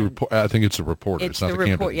think it's a Reporter. It's not the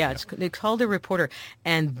Camden. Yeah, it's called the Reporter.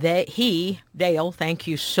 And Dale, thank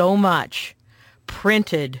you so much,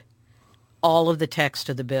 printed all of the text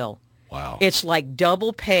of the bill. Wow. It's like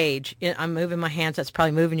double page. I'm moving my hands. That's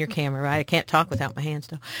probably moving your camera, right? I can't talk without my hands,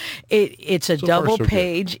 though. It's a double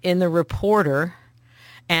page in the Reporter,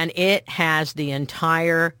 and it has the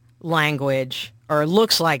entire language, or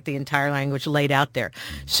looks like the entire language laid out there.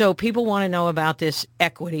 So people want to know about this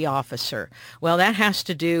equity officer. Well, that has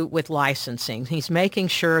to do with licensing. He's making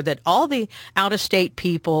sure that all the out-of-state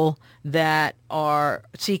people that are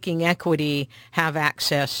seeking equity have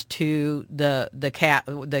access to the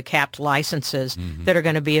capped licenses that are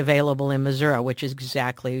going to be available in Missouri, which is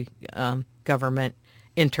exactly government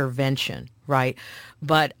intervention, right?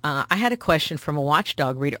 But I had a question from a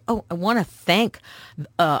Watchdawg reader. Oh, I want to thank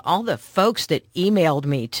all the folks that emailed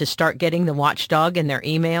me to start getting the Watchdawg in their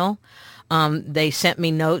email. They sent me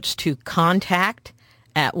notes to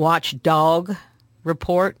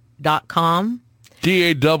contact@watchdawgreport.com.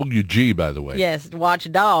 DAWG, by the way. Yes,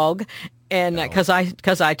 Watchdawg, and because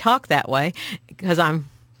I talk that way, because I'm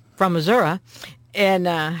from Missouri, and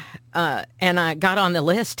I got on the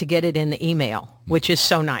list to get it in the email, which is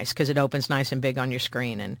so nice because it opens nice and big on your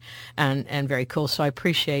screen and very cool. So I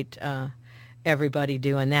appreciate everybody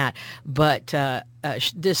doing that. But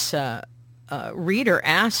this reader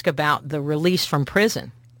asked about the release from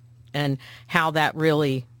prison and how that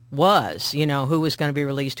really was, who was going to be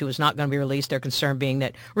released, who was not going to be released, their concern being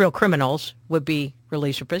that real criminals would be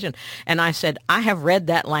released from prison. And I said, I have read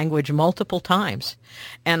that language multiple times,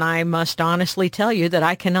 and I must honestly tell you that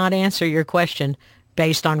I cannot answer your question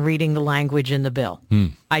based on reading the language in the bill.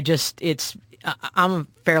 I'm a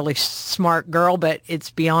fairly smart girl, but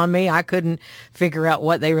it's beyond me. I couldn't figure out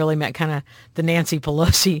what they really meant, kind of the Nancy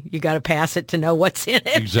Pelosi, you got to pass it to know what's in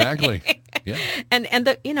it. Exactly. Yeah. And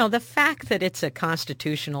the fact that it's a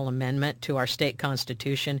constitutional amendment to our state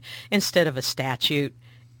constitution instead of a statute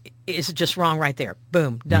is just wrong right there.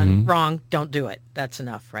 Boom, done. Wrong, don't do it. That's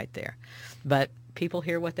enough right there. But people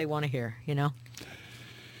hear what they want to hear,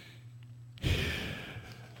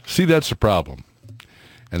 See, that's the problem.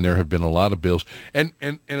 And there have been a lot of bills, and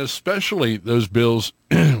especially those bills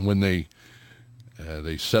when they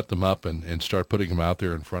set them up and start putting them out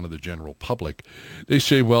there in front of the general public. They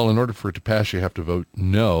say, well, in order for it to pass, you have to vote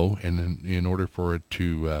no, and in order for it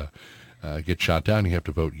to get shot down, you have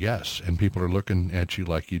to vote yes. And people are looking at you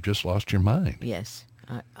like you just lost your mind. Yes,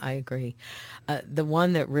 I agree. The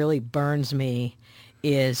one that really burns me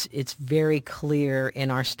is it's very clear in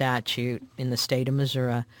our statute in the state of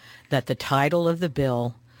Missouri that the title of the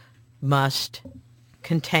bill must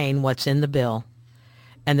contain what's in the bill,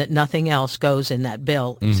 and that nothing else goes in that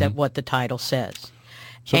bill except what the title says.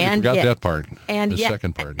 So you forgot that part, the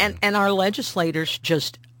second part. And our legislators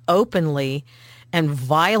just openly and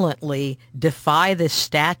violently defy this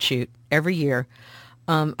statute every year.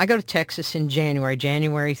 I go to Texas in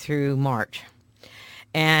January through March,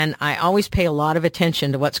 and I always pay a lot of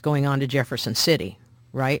attention to what's going on to Jefferson City,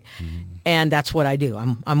 right? And that's what I do.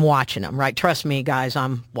 I'm watching them, right? Trust me, guys,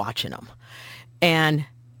 I'm watching them. And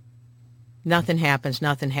nothing happens.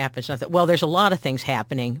 Well, there's a lot of things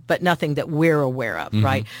happening, but nothing that we're aware of,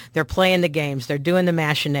 right? They're playing the games. They're doing the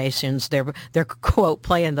machinations. They're quote,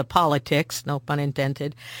 playing the politics, no pun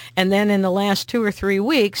intended. And then in the last 2 or 3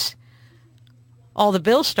 weeks, all the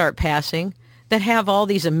bills start passing that have all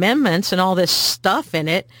these amendments and all this stuff in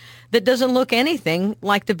it that doesn't look anything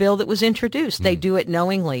like the bill that was introduced. They do it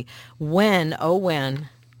knowingly. When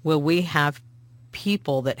will we have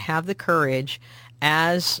people that have the courage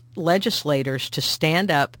as legislators to stand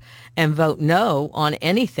up and vote no on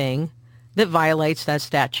anything that violates that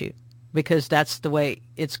statute? Because that's the way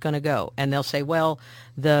it's going to go. And they'll say, well,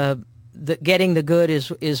 the getting the good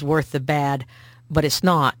is worth the bad, but it's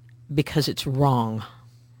not, because it's wrong.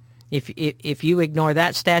 If you ignore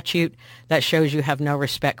that statute, that shows you have no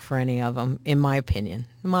respect for any of them, in my opinion,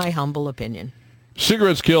 my humble opinion.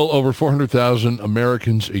 Cigarettes kill over 400,000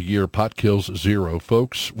 Americans a year. Pot kills 0.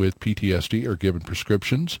 Folks with PTSD are given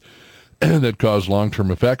prescriptions that cause long-term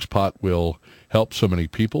effects. Pot will help so many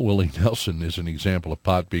people. Willie Nelson is an example of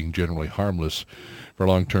pot being generally harmless for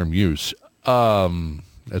long-term use.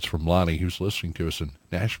 That's from Lonnie, who's listening to us in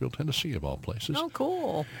Nashville, Tennessee, of all places. Oh,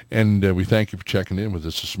 cool. And we thank you for checking in with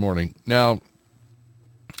us this morning. Now,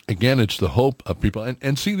 again, it's the hope of people.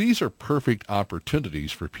 And see, these are perfect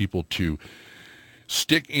opportunities for people to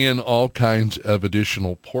stick in all kinds of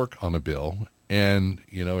additional pork on a bill And,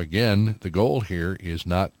 again, the goal here is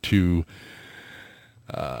not to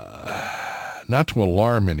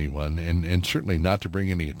alarm anyone and certainly not to bring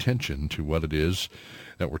any attention to what it is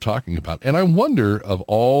that we're talking about. And I wonder, of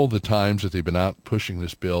all the times that they've been out pushing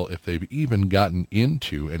this bill, if they've even gotten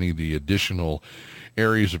into any of the additional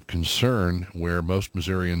areas of concern where most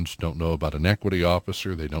Missourians don't know about an equity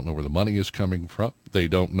officer, they don't know where the money is coming from, they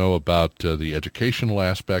don't know about the educational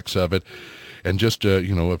aspects of it, and just,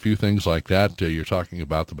 a few things like that. You're talking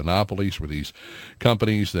about the monopolies, where these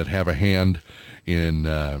companies that have a hand in,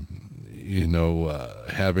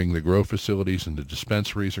 having the grow facilities and the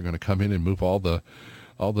dispensaries are going to come in and move all the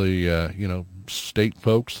state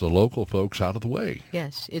folks, the local folks out of the way.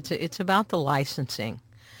 Yes, it's about the licensing.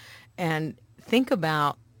 And think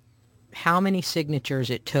about how many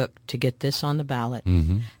signatures it took to get this on the ballot,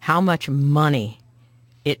 how much money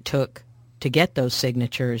it took to get those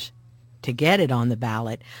signatures, to get it on the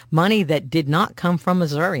ballot, money that did not come from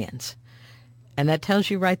Missourians. And that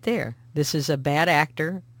tells you right there, this is a bad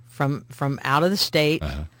actor from out of the state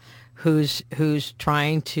who's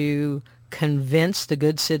trying to convince the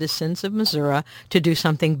good citizens of Missouri to do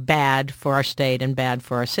something bad for our state and bad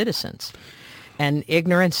for our citizens. And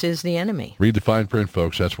ignorance is the enemy. Read the fine print,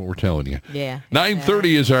 folks. That's what we're telling you. Yeah.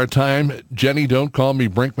 9:30 is our time. Jennie, don't call me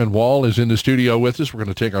Brinkman-Wall, is in the studio with us. We're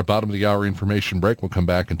going to take our bottom of the hour information break. We'll come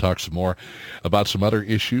back and talk some more about some other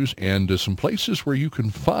issues and some places where you can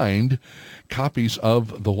find copies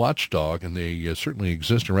of the Watchdawg, and they certainly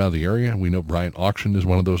exist around the area. We know Bryant Auction is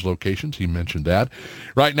one of those locations. He mentioned that.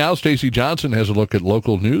 Right now, Stacey Johnson has a look at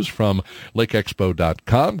local news from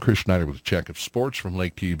LakeExpo.com. Chris Schneider with a check of sports from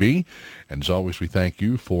Lake TV. And as always, we thank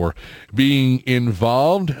you for being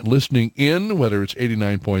involved, listening in, whether it's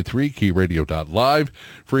 89.3, keyradio.live,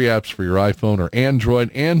 free apps for your iPhone or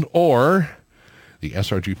Android, and or the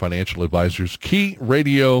SRG Financial Advisors Key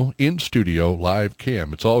Radio in Studio live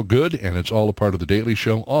cam. It's all good, and it's all a part of the Daily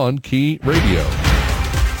Show on Key Radio.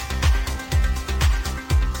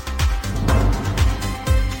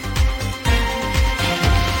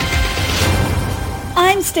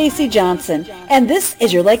 I'm Stacey Johnson, and this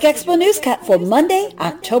is your Lake Expo News Cut for Monday,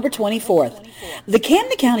 October 24th. The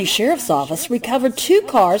Camden County Sheriff's Office recovered 2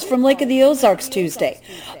 cars from Lake of the Ozarks Tuesday.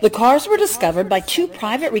 The cars were discovered by 2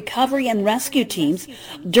 private recovery and rescue teams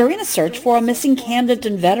during a search for a missing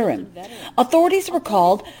Camdenton veteran. Authorities were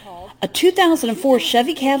called. A 2004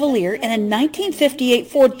 Chevy Cavalier and a 1958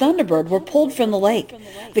 Ford Thunderbird were pulled from the lake.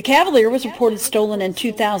 The Cavalier was reported stolen in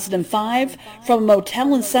 2005 from a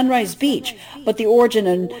motel in Sunrise Beach, but the origin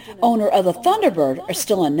and owner of the Thunderbird are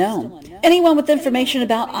still unknown. Anyone with information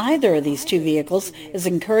about either of these 2 vehicles is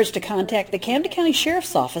encouraged to contact the Camden County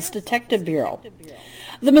Sheriff's Office Detective Bureau.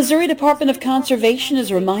 The Missouri Department of Conservation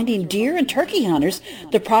is reminding deer and turkey hunters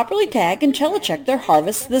to properly tag and telecheck their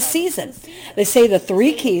harvests this season. They say the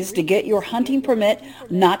 3 keys to get your hunting permit,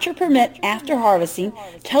 not your permit after harvesting,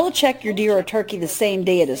 telecheck your deer or turkey the same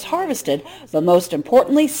day it is harvested, but most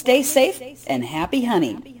importantly, stay safe and happy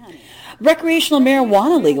hunting. Recreational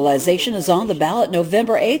marijuana legalization is on the ballot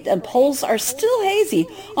November 8th, and polls are still hazy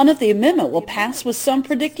on if the amendment will pass, with some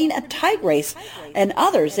predicting a tight race and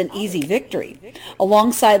others an easy victory.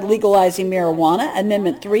 Alongside legalizing marijuana,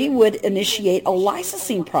 Amendment 3 would initiate a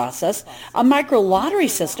licensing process, a micro-lottery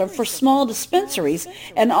system for small dispensaries,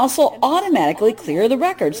 and also automatically clear the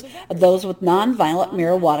records of those with nonviolent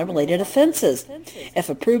marijuana-related offenses.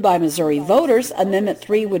 If approved by Missouri voters, Amendment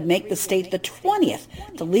 3 would make the state the 20th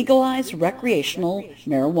to legalize recreational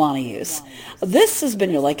marijuana use. This has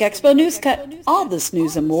been your Lake Expo News Cut. All this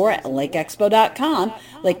news and more at lakeexpo.com.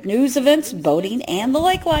 Lake news, events, boating, and the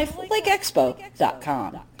lake life,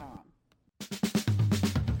 lakeexpo.com.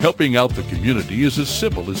 Helping out the community is as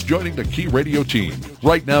simple as joining the Key Radio team.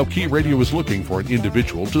 Right now, Key Radio is looking for an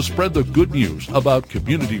individual to spread the good news about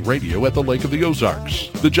community radio at the Lake of the Ozarks.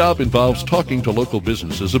 The job involves talking to local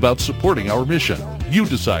businesses about supporting our mission. You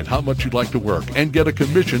decide how much you'd like to work and get a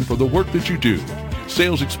commission for the work that you do.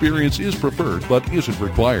 Sales experience is preferred but isn't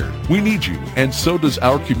required. We need you, and so does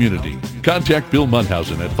our community. Contact Bill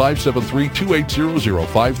Munhausen at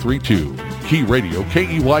 573-280-0532. Key Radio,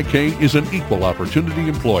 KEYK, is an equal opportunity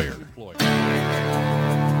employer.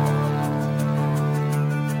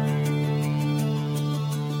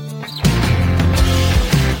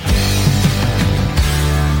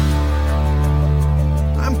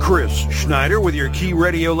 I'm Chris Schneider with your Key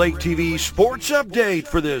Radio Lake TV sports update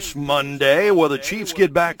for this Monday. Well, the Chiefs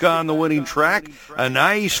get back on the winning track. A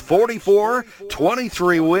nice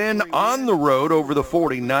 44-23 win on the road over the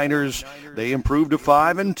 49ers. They improved to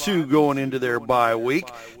 5-2 going into their bye week.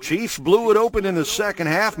 Chiefs blew it open in the second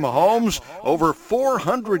half. Mahomes over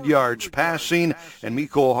 400 yards passing, and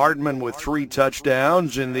Mecole Hardman with 3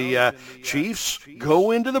 touchdowns. And the Chiefs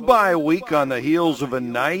go into the bye week on the heels of a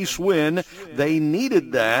nice win. They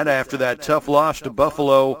needed that after that tough loss to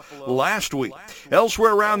Buffalo last week.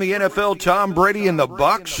 Elsewhere around the NFL, Tom Brady and the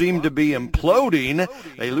Bucs seem to be imploding.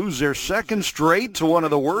 They lose their second straight to one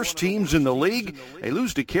of the worst teams in the league. They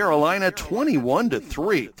lose to Carolina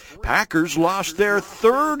 21-3. Packers lost their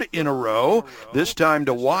third in a row, this time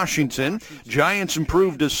to Washington. Giants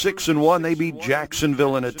improved to 6-1. They beat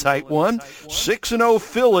Jacksonville in a tight one. 6-0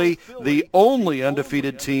 Philly, the only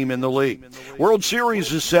undefeated team in the league. World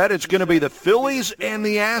Series is set. It's going to be the Phillies and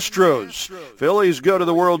the Astros. Phillies go to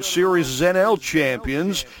the World Series as NL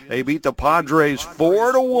champions. They beat the Padres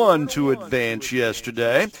 4-1 to advance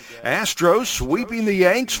yesterday. Astros sweeping the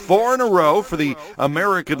Yanks 4 in a row for the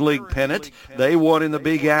American League pennant. They won in the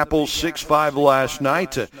Big Apple 6-5 last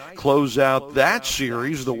night to close out that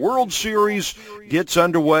series. The World Series gets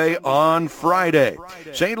underway on Friday.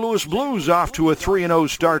 St. Louis Blues off to a 3-0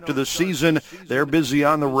 start to the season. They're busy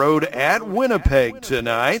on the road at Winnipeg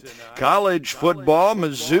tonight. College football,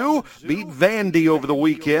 Mizzou beat Vandy over the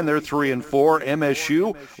weekend. They're 3-4.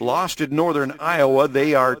 MSU lost at Northern Iowa.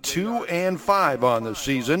 They are 2-5 on the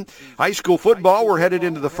season. High school football, we're headed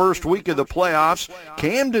into the first week of the playoffs.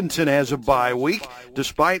 Camdenton has a bye week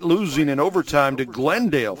despite losing in overtime to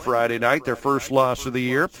Glendale Friday night, their first loss of the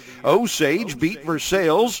year. Osage beat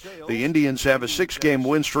Versailles. The Indians have a 6-game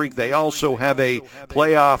win streak. They also have a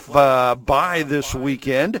playoff bye this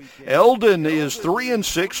weekend. Eldon is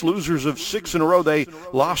 3-6, losers of 6 in a row. They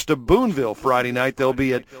lost to Boonville Friday night. They'll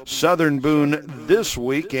be at Southern Boone this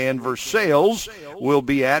week, and Versailles will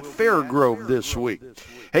be at Fairgrove this week.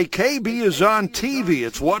 Hey, KB is on TV.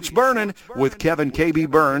 It's What's Burning with Kevin KB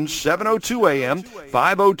Burns, 7:02 a.m.,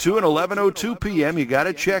 5:02 and 11:02 p.m. You got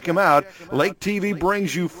to check him out. Lake TV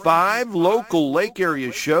brings you 5 local Lake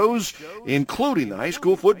area shows, including the High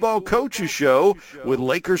School Football Coaches Show with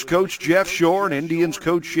Lakers coach Jeff Shore and Indians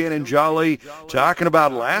coach Shannon Jolly, talking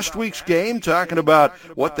about last week's game, talking about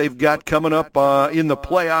what they've got coming up in the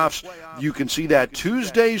playoffs. You can see that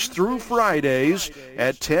Tuesdays through Fridays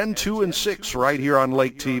at 10, 2, and 6 right here on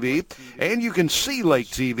Lake TV. And you can see Lake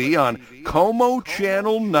TV on Como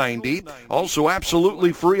Channel 90. Also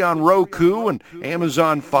absolutely free on Roku and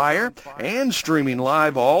Amazon Fire. And streaming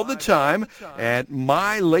live all the time at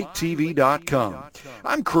mylaketv.com.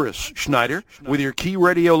 I'm Chris Schneider with your Key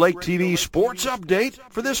Radio Lake TV sports update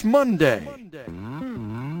for this Monday.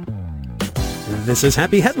 This is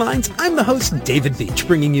Happy Headlines. I'm the host, David Beach,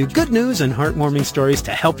 bringing you good news and heartwarming stories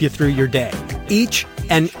to help you through your day. Each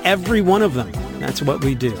and every one of them. That's what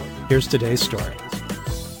we do. Here's today's story.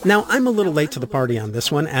 Now, I'm a little late to the party on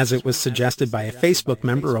this one, as it was suggested by a Facebook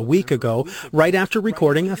member a week ago, right after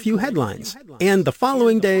recording a few headlines. And the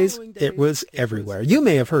following days, it was everywhere. You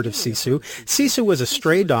may have heard of Sisu. Sisu was a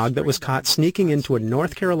stray dog that was caught sneaking into a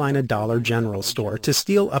North Carolina Dollar General store to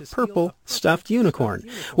steal a purple stuffed unicorn.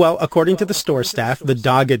 Well, according to the store staff, the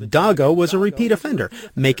dogged doggo was a repeat offender,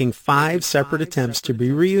 making 5 separate attempts to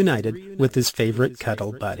be reunited with his favorite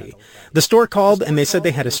cuddle buddy. The store called, and they said they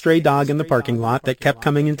had a stray dog in the parking lot that kept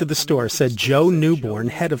coming into the store, said Joe Newborn,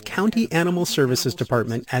 head of County Animal Services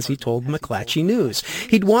Department, as he told McClatchy News.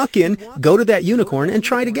 He'd walk in, go to that unicorn, and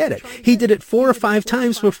try to get it. He did it 4 or 5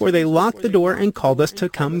 times before they locked the door and called us to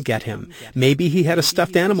come get him. Maybe he had a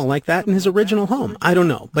stuffed animal like that in his original home. I don't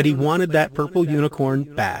know, but he wanted that purple unicorn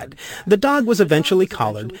bad. The dog was eventually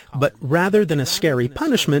collared, but rather than a scary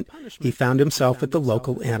punishment, he found himself at the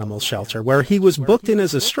local animal shelter, where he was booked in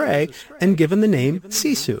as a stray and given the name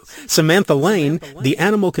Sisu. Samantha Lane, the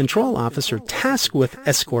animal control officer tasked with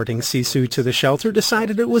escorting Sisu to the shelter,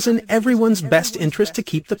 decided it was in everyone's best interest to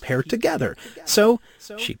keep the pair together. So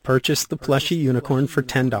she purchased the plushy unicorn for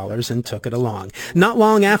 $10 and took it along. Not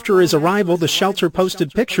long after his arrival, the shelter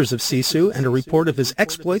posted pictures of Sisu and a report of his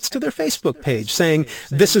exploits to their Facebook page, saying,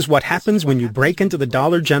 "This is what happens when you break into the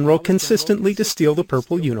Dollar General consistently to steal the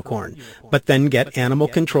purple unicorn, but then get animal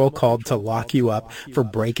control called to lock you up for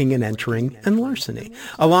breaking and entering and larceny."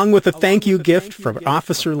 Along with a thank you gift from Officer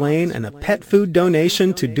Officer Lane and a pet food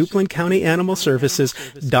donation to Duplin County Animal Services,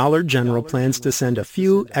 Dollar General plans to send a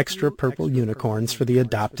few extra purple unicorns for the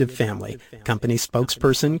adoptive family, company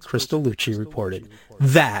spokesperson Crystal Lucci reported.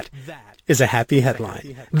 That is a happy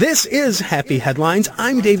headline. This is Happy Headlines.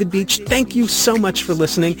 I'm David Beach. Thank you so much for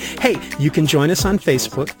listening. Hey, you can join us on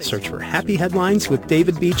Facebook. Search for Happy Headlines with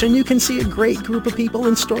David Beach, and you can see a great group of people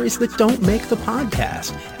and stories that don't make the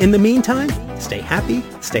podcast. In the meantime, stay happy,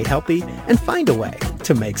 stay healthy, and find a way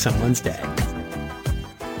to make someone's day.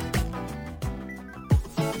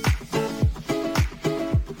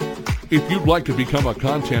 If you'd like to become a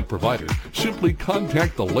content provider, simply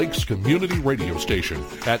contact the Lakes Community Radio Station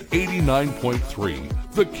at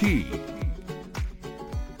 89.3 The Key.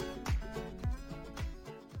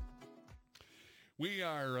 We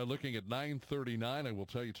are looking at 9:39. I will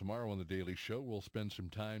tell you tomorrow on the Daily Show, we'll spend some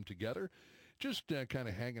time together, just kind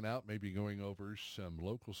of hanging out, maybe going over some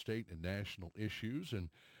local, state, and national issues. And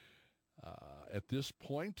at this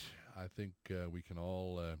point, I think we can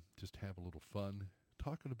all just have a little fun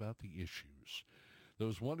talking about the issues,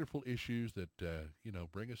 those wonderful issues that,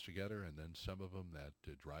 bring us together, and then some of them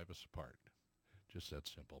that drive us apart. Just that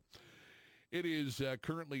simple. It is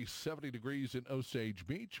currently 70 degrees in Osage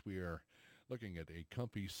Beach. We are looking at a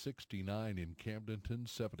comfy 69 in Camdenton,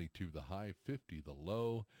 72 the high, 50 the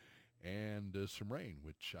low, and some rain,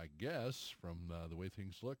 which I guess from the way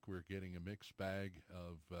things look, we're getting a mixed bag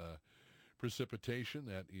of precipitation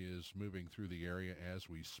that is moving through the area as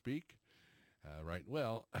we speak. Right.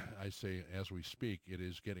 Well, I say as we speak, it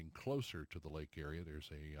is getting closer to the lake area.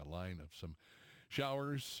 There's a line of some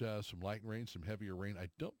showers, some light rain, some heavier rain. I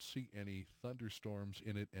don't see any thunderstorms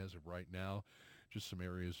in it as of right now, just some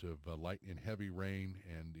areas of light and heavy rain,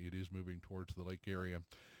 and it is moving towards the lake area.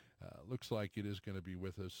 Looks like it is going to be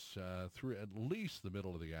with us through at least the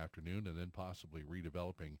middle of the afternoon, and then possibly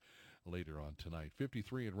redeveloping later on tonight.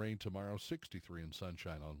 53 in rain tomorrow, 63 in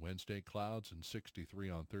sunshine on Wednesday, clouds and 63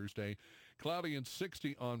 on Thursday, cloudy and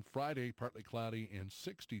 60 on Friday, partly cloudy and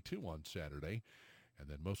 62 on Saturday, and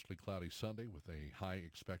then mostly cloudy Sunday with a high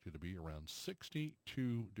expected to be around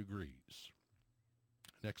 62 degrees.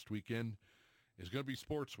 Next weekend is going to be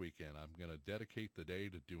sports weekend. I'm going to dedicate the day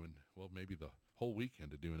to doing, well, maybe the whole weekend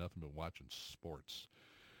to doing nothing but watching sports.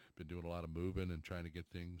 Been doing a lot of moving and trying to get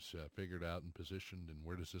things figured out and positioned, and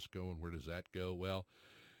where does this go and where does that go? Well,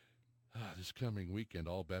 this coming weekend,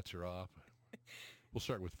 all bets are off. We'll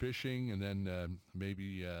start with fishing, and then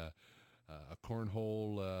maybe a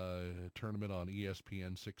cornhole tournament on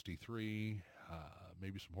ESPN 63,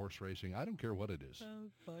 maybe some horse racing. I don't care what it is. Oh,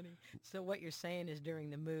 funny. So what you're saying is during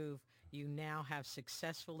the move, you now have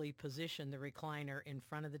successfully positioned the recliner in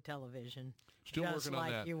front of the television. Still working on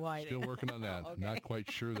that. Still working on that. Okay. Not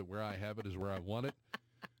quite sure that where I have it is where I want it.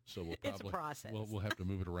 So we'll probably, it's a process. We'll have to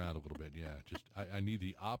move it around a little bit. Yeah, just I need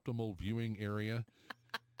the optimal viewing area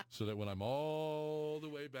so that when I'm all the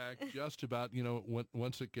way back, just about,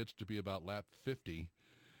 once it gets to be about lap 50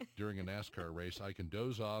 during a NASCAR race, I can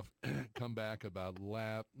doze off, come back about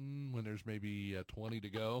lap when there's maybe 20 to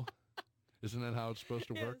go. Isn't that how it's supposed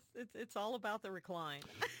to work? Yes, it's all about the recline.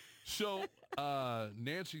 So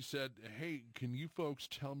Nancy said, hey, can you folks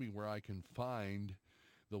tell me where I can find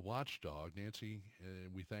the Watchdawg? Nancy,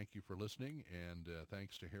 we thank you for listening, and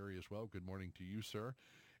thanks to Harry as well. Good morning to you, sir,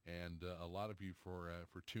 and a lot of you for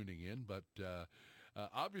tuning in. But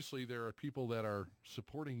obviously there are people that are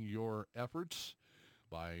supporting your efforts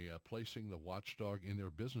by placing the Watchdawg in their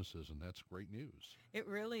businesses, and that's great news. It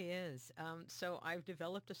really is. So I've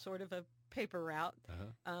developed a sort of a paper route,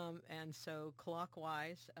 and so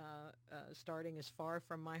clockwise, starting as far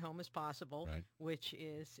from my home as possible, right, which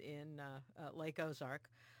is in Lake Ozark,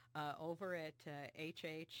 over at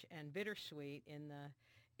HH and Bittersweet.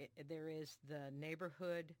 There is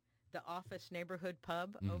the Office Neighborhood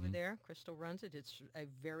Pub over there. Crystal runs it. It's a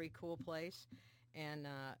very cool place, and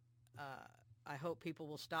I hope people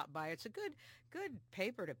will stop by. It's a good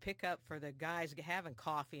paper to pick up for the guys having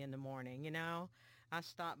coffee in the morning. I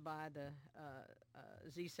stopped by the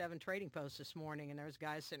Z7 Trading Post this morning, and there was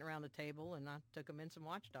guys sitting around the table, and I took them in some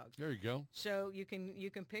Watchdogs. There you go. So you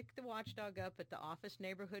can pick the Watchdawg up at the Office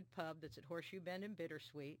Neighborhood Pub that's at Horseshoe Bend and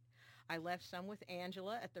Bittersweet. I left some with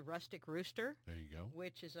Angela at the Rustic Rooster. There you go.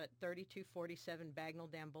 Which is at 3247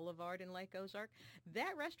 Bagnell Dam Boulevard in Lake Ozark.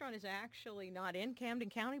 That restaurant is actually not in Camden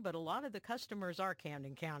County, but a lot of the customers are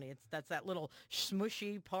Camden County. That's that little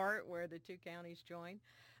smushy part where the two counties join.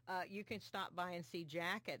 You can stop by and see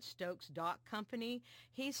Jack at Stokes Dock Company.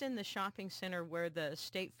 He's in the shopping center where the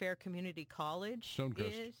State Fair Community College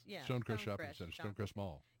is. Stonecrest Shopping Center, Stonecrest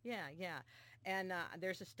Mall. Yeah. And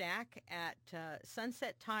there's a stack at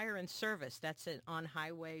Sunset Tire and Service. That's on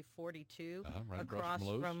Highway 42 right across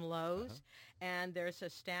from Lowe's. And there's a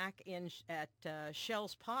stack at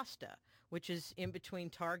Shell's Pasta, which is in between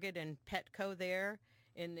Target and Petco there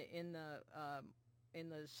in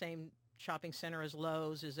the same shopping center as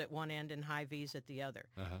Lowe's is at one end and Hy-Vee's at the other.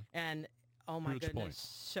 And oh my Bruce goodness. Point.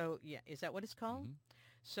 So yeah, is that what it's called?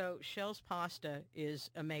 So Shell's Pasta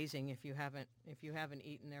is amazing. If you haven't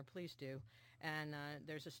eaten there, please do. And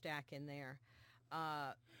there's a stack in there.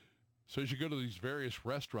 So as you go to these various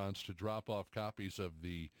restaurants to drop off copies of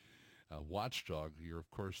the Watchdawg, you're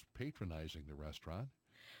of course patronizing the restaurant.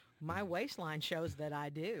 My waistline shows that I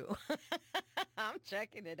do. I'm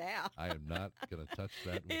checking it out. I am not going to touch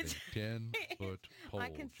that with a 10-foot pole. I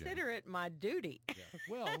consider it my duty. Yeah.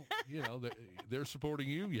 Well, they're supporting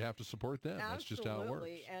you. You have to support them. Absolutely. That's just how it works.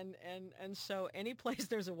 And so any place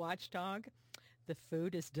there's a Watchdawg, the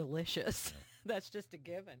food is delicious. That's just a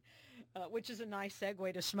given, which is a nice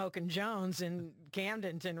segue to Smokin' Jones in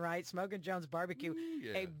Camdenton, right? Smokin' Jones Barbecue.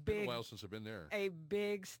 Yeah, it's been a while since I've been there. A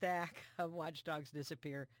big stack of Watchdogs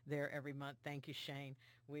disappear there every month. Thank you, Shane.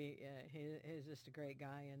 He's just a great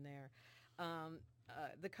guy in there.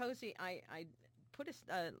 The Cozy, I put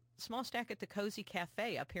a small stack at the Cozy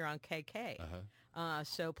Cafe up here on KK.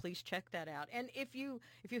 So please check that out. And if you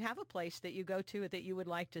have a place that you go to that you would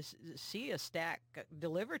like to see a stack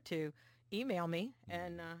delivered to, email me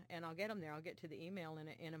and I'll get them there. I'll get to the email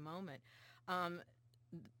in a moment.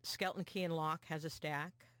 Skelton Key and Lock has a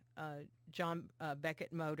stack. John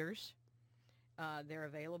Beckett Motors. They're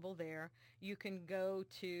available there. You can go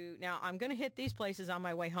to, now I'm going to hit these places on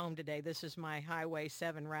my way home today. This is my Highway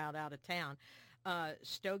 7 route out of town.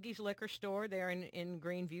 Stogie's Liquor Store there in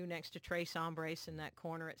Greenview next to Tres Hombres in that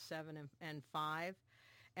corner at 7 and 5.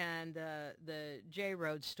 And the J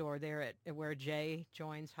Road store there at where J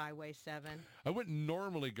joins Highway 7. I wouldn't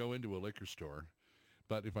normally go into a liquor store,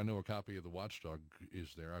 but if I know a copy of the Watchdawg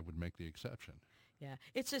is there, I would make the exception. Yeah,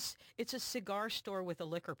 it's a cigar store with a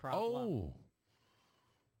liquor problem. Oh,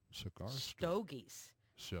 cigar store. Stogie's.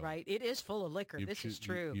 So right, it is full of liquor. This is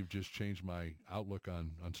true. You've just changed my outlook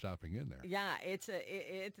on stopping in there. Yeah, it's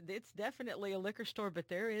definitely a liquor store, but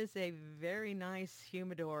there is a very nice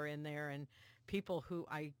humidor in there, and people who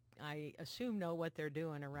I assume know what they're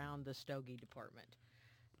doing around the Stogie department.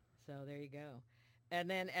 So there you go. And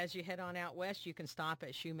then as you head on out west, you can stop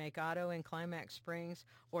at Shoemake Auto in Climax Springs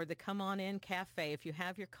or the Come On In Cafe. If you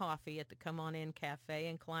have your coffee at the Come On In Cafe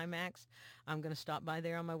in Climax, I'm going to stop by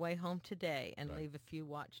there on my way home today and leave a few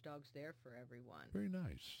Watchdogs there for everyone. Very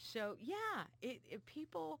nice. So, yeah,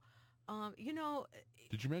 people,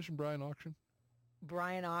 Did you mention Bryant Auction?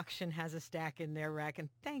 Bryant Auction has a stack in their rack, and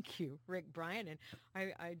thank you, Rick Bryant. And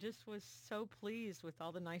I just was so pleased with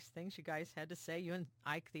all the nice things you guys had to say. You and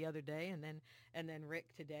Ike the other day, and then Rick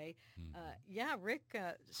today. Rick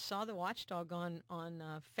saw the Watchdawg on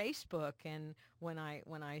Facebook, and when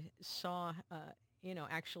I saw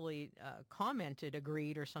actually commented,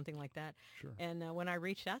 agreed, or something like that. Sure. And when I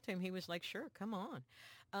reached out to him, he was like, "Sure, come on."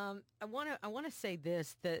 I want to say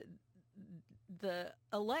this: that the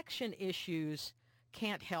election issues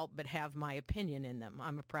can't help but have my opinion in them.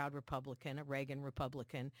 I'm a proud Republican, a Reagan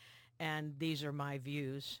Republican, and these are my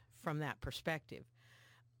views from that perspective.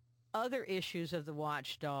 Other issues of the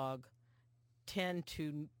Watchdawg tend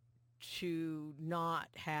to not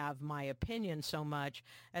have my opinion so much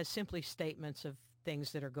as simply statements of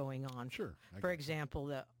things that are going on. Sure. For example,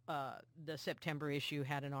 the September issue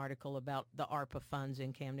had an article about the ARPA funds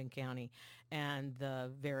in Camden County and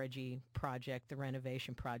the Verigy project, the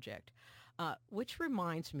renovation project, which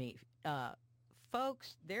reminds me,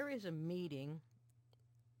 folks, there is a meeting,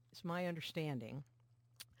 it's my understanding,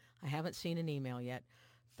 I haven't seen an email yet,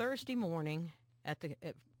 Thursday morning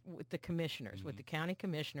with the commissioners, with the county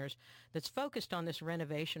commissioners, that's focused on this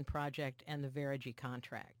renovation project and the Verigy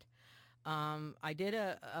contract. I did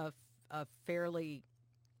a fairly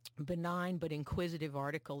benign but inquisitive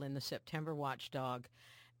article in the September Watchdawg,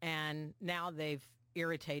 and now they've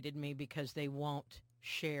irritated me because they won't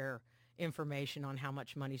share information on how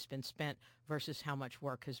much money's been spent versus how much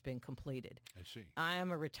work has been completed. I see. I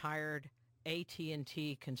am a retired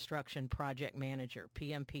AT&T construction project manager,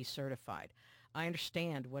 PMP certified. I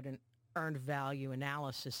understand what an earned value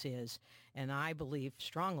analysis is, and I believe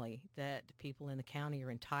strongly that people in the county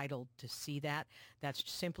are entitled to see that. That's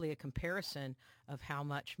simply a comparison of how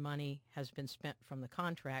much money has been spent from the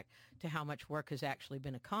contract to how much work has actually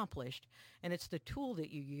been accomplished, and it's the tool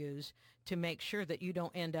that you use to make sure that you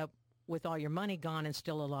don't end up with all your money gone and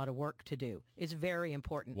still a lot of work to do. It's very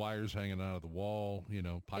important. Wires hanging out of the wall,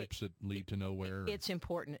 pipes that lead to nowhere. It's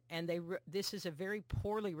important. And this is a very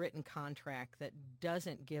poorly written contract that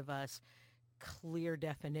doesn't give us clear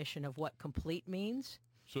definition of what complete means.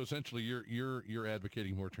 So essentially, you're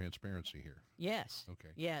advocating more transparency here. Yes.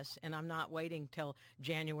 Okay. Yes, and I'm not waiting till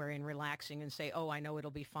January and relaxing and say, oh, I know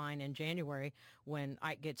it'll be fine in January when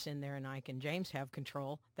Ike gets in there and Ike and James have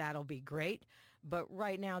control. That'll be great. But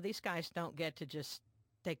right now, these guys don't get to just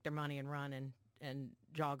take their money and run and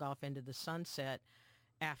jog off into the sunset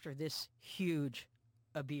after this huge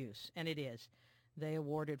abuse, and it is. They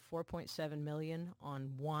awarded $4.7 million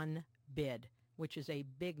on one bid, which is a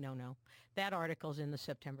big no-no. That article's in the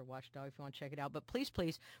September Watchdawg if you want to check it out. But please,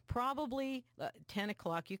 probably 10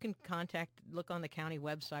 o'clock, you can look on the county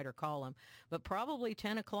website or call them, but probably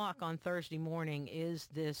 10 o'clock on Thursday morning is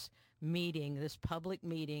this meeting, this public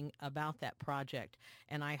meeting about that project.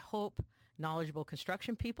 And I hope knowledgeable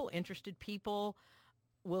construction people, interested people,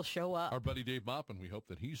 will show up. Our buddy Dave Maupin, we hope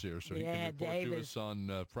that he's there so he can report Dave to us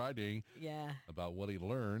on Friday about what he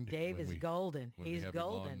learned. Dave is golden. He's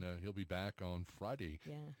golden. He'll be back on Friday.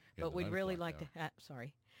 Yeah, but we'd really like to...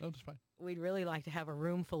 sorry. No, that's fine. We'd really like to have a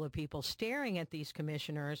room full of people staring at these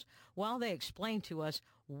commissioners while they explain to us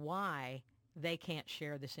why they can't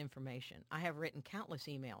share this information. I have written countless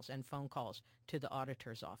emails and phone calls to the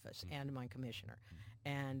auditor's office and my commissioner,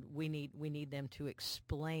 and we need them to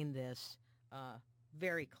explain this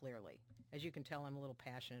very clearly. As you can tell, I'm a little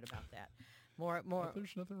passionate about that. More.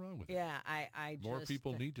 There's nothing wrong with it. Yeah, I more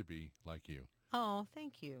people need to be like you. Oh,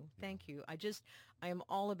 thank you. Thank you. I am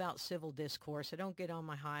all about civil discourse. I don't get on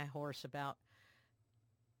my high horse about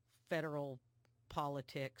federal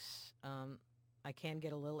politics. I can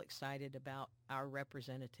get a little excited about our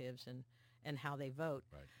representatives and how they vote.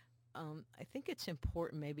 Right. I think it's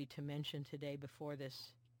important maybe to mention today before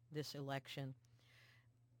this election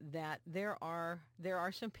that there are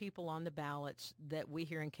some people on the ballots that we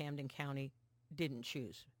here in Camden County didn't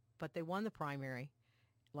choose, but they won the primary,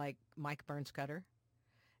 like Mike Burnskudder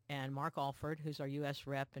and Mark Alford, who's our U.S.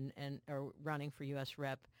 rep and running for U.S.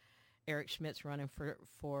 rep. Eric Schmidt's running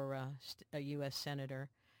for a U.S. senator,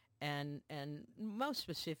 and most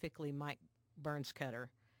specifically Mike Burnskudder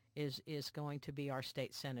is going to be our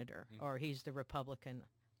state senator, or he's the Republican.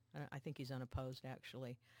 I think he's unopposed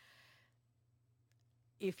actually.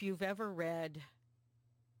 If you've ever read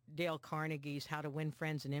Dale Carnegie's How to Win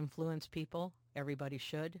Friends and Influence People, everybody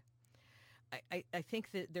should. I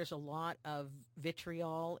think that there's a lot of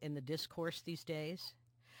vitriol in the discourse these days,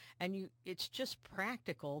 and it's just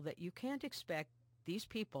practical that you can't expect these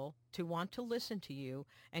people to want to listen to you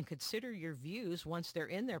and consider your views once they're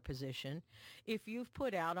in their position if you've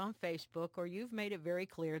put out on Facebook or you've made it very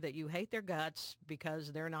clear that you hate their guts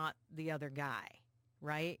because they're not the other guy,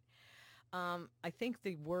 right? I think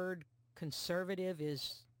the word conservative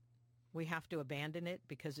we have to abandon it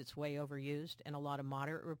because it's way overused, and a lot of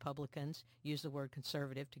moderate Republicans use the word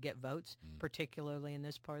conservative to get votes, particularly in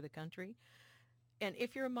this part of the country. And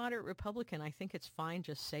if you're a moderate Republican, I think it's fine,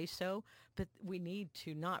 just say so, but we need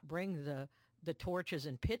to not bring the torches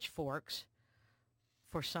and pitchforks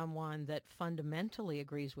for someone that fundamentally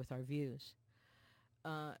agrees with our views.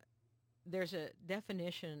 There's a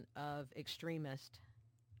definition of extremist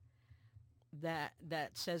that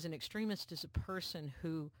says an extremist is a person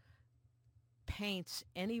who paints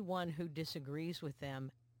anyone who disagrees with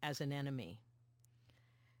them as an enemy.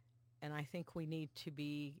 And I think we need to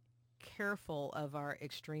be careful of our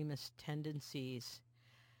extremist tendencies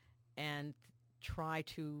and try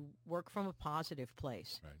to work from a positive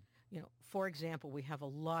place. Right. For example, we have a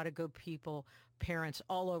lot of good people, parents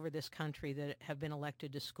all over this country that have been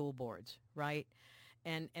elected to school boards, right?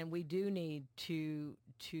 And we do need to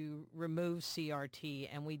remove CRT,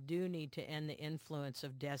 and we do need to end the influence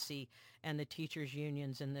of DESE and the teachers'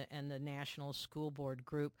 unions and the National School Board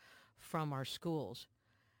group from our schools.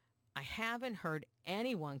 I haven't heard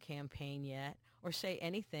anyone campaign yet or say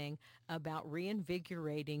anything about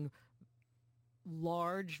reinvigorating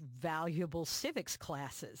large, valuable civics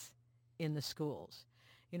classes in the schools.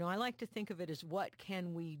 I like to think of it as what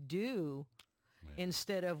can we do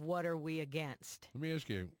instead of what are we against. Let me ask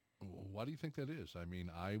you, why do you think that is? I mean,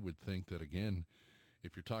 I would think that, again,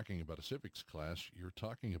 if you're talking about a civics class, you're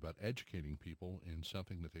talking about educating people in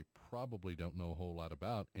something that they probably don't know a whole lot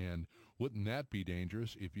about. And wouldn't that be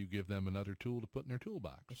dangerous if you give them another tool to put in their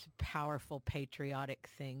toolbox? It's a powerful, patriotic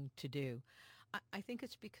thing to do. I think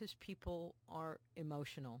it's because people are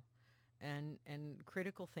emotional, and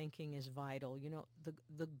critical thinking is vital.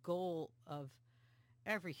 The goal of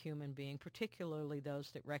every human being, particularly those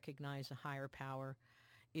that recognize a higher power,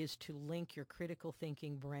 is to link your critical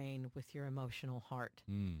thinking brain with your emotional heart.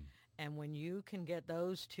 And when you can get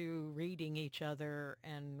those two reading each other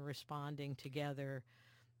and responding together,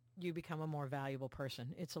 you become a more valuable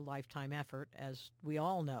person. It's a lifetime effort, as we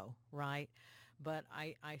all know, right? But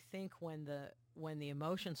I think when the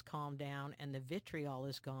emotions calm down and the vitriol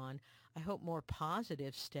is gone, I hope more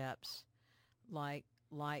positive steps like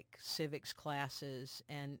civics classes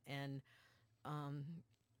and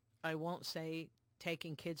I won't say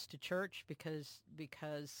taking kids to church because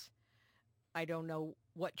I don't know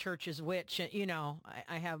what church is which. You know,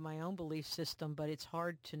 I have my own belief system, but it's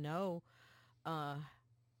hard to know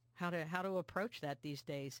how to approach that these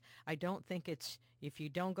days. I don't think it's if you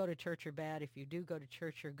don't go to church you're bad, if you do go to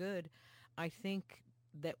church you're good. I think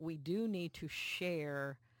that we do need to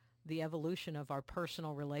share the evolution of our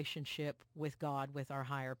personal relationship with God, with our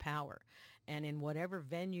higher power. And in whatever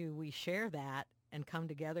venue we share that and come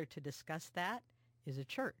together to discuss that is a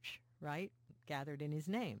church, right? Gathered in his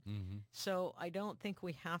name. So I don't think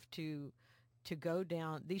we have to go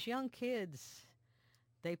down. These young kids,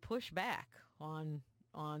 they push back on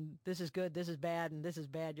this is good, this is bad, and this is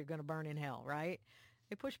bad, you're going to burn in hell, right?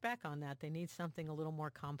 They push back on that. They need something a little more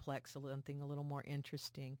complex, something a little more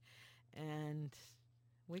interesting. And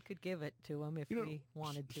we could give it to them if we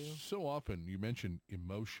wanted to. So often you mention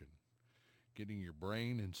emotion, getting your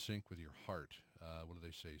brain in sync with your heart. What do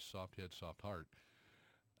they say? Soft head, soft heart.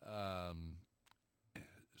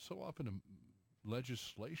 So often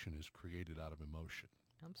legislation is created out of emotion.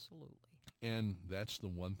 Absolutely. And that's the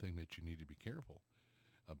one thing that you need to be careful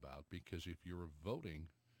about, because if you're voting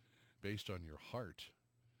based on your heart,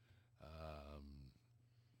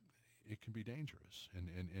 it can be dangerous.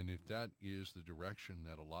 And if that is the direction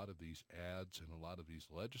that a lot of these ads and a lot of these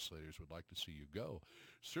legislators would like to see you go,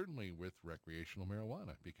 certainly with recreational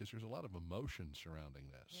marijuana, because there's a lot of emotion surrounding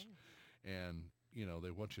this. Yeah. And, you know,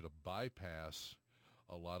 they want you to bypass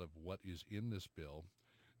a lot of what is in this bill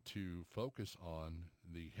to focus on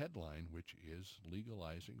the headline, which is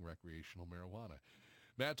legalizing recreational marijuana.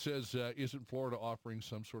 Matt says, isn't Florida offering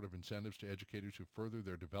some sort of incentives to educators who further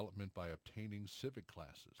their development by obtaining civic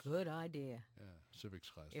classes? Good idea. Yeah,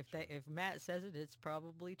 civics classes. If Matt says it, it's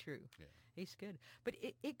probably true. Yeah. He's good. But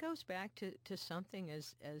it goes back to something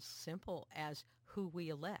as simple as who we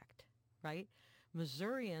elect, right?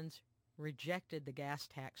 Missourians rejected the gas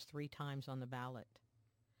tax 3 times on the ballot.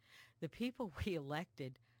 The people we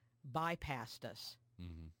elected bypassed us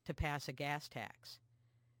to pass a gas tax.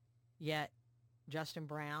 Yet Justin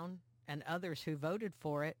Brown and others who voted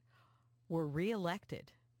for it were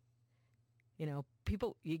reelected. You know,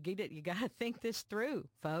 people, you got to think this through,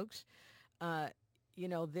 folks. You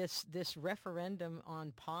know, this referendum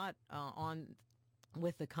on pot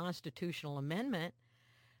with the constitutional amendment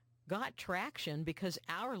got traction because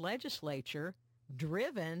our legislature,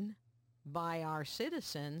 driven by our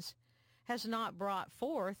citizens, has not brought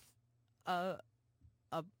forth a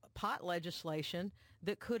pot legislation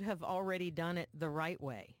that could have already done it the right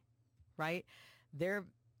way, right? They're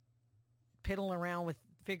piddling around with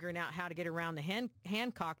figuring out how to get around the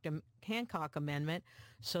Hancock Amendment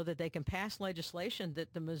so that they can pass legislation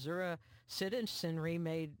that the Missouri citizenry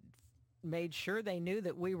made sure they knew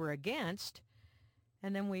that we were against,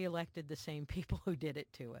 and then we elected the same people who did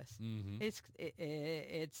it to us.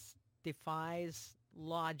 It's defies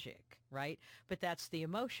logic, right? But that's the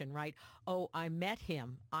emotion, right? Oh, I met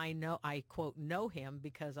him. I quote, know him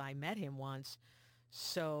because I met him once,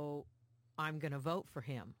 so I'm going to vote for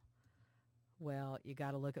him. Well, you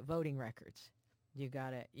got to look at voting records. You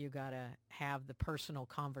got to have the personal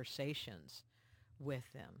conversations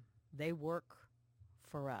with them. They work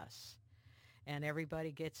for us. And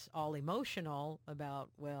everybody gets all emotional about,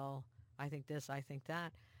 well, I think this, I think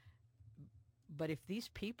that. But if these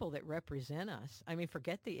people that represent us, I mean,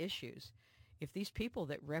 forget the issues. If these people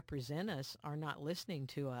that represent us are not listening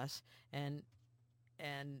to us and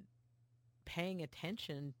paying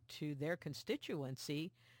attention to their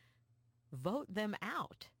constituency, vote them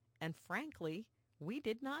out. And frankly, we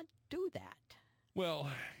did not do that. Well,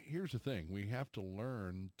 here's the thing. We have to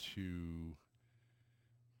learn to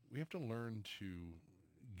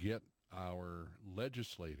get our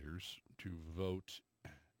legislators to vote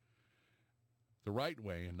the right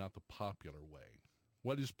way and not the popular way.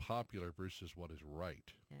 What is popular versus what is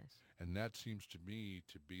right? Yes. And that seems to me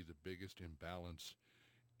to be the biggest imbalance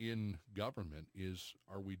in government is,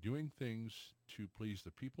 are we doing things to please the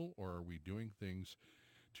people, or are we doing things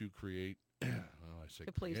to create,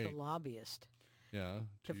 to please the lobbyist? Yeah.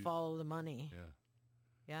 To follow the money.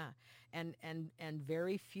 Yeah. Yeah. And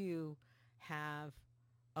very few have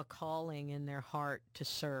a calling in their heart to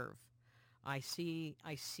serve. I see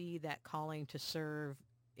that calling to serve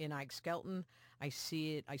in Ike Skelton. I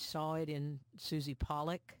saw it in Susie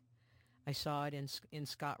Pollock. I saw it in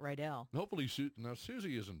Scott Rydell. Hopefully, now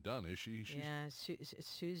Susie isn't done, is she?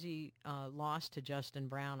 Susie lost to Justin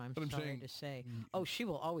Brown. I'm sorry to say. Oh, she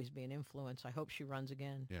will always be an influence. I hope she runs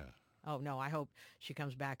again. Yeah. Oh no, I hope she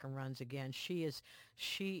comes back and runs again. She is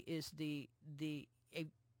a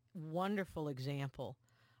wonderful example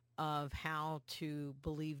of how to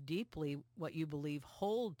believe deeply what you believe,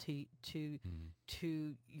 hold to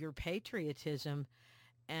your patriotism,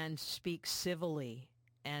 and speak civilly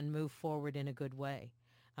and move forward in a good way.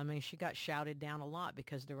 I mean, she got shouted down a lot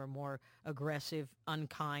because there were more aggressive,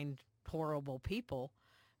 unkind, horrible people,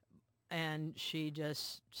 and she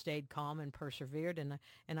just stayed calm and persevered, and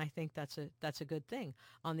I think that's a good thing.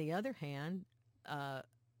 On the other hand,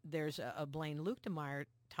 there's a Blaine Luetkemeyer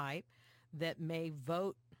type that may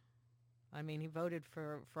vote. I mean, he voted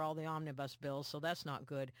for all the omnibus bills, so that's not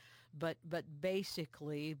good. But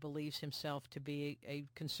basically believes himself to be a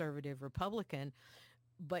conservative Republican.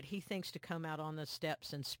 But he thinks to come out on the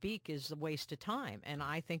steps and speak is a waste of time. And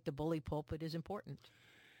I think the bully pulpit is important.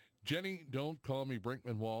 Jennie, don't call me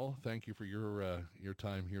Brinkman-Wall. Thank you for your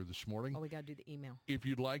time here this morning. Oh, we got to do the email. If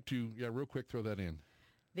you'd like to, real quick, throw that in.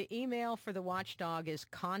 The email for the Watchdawg is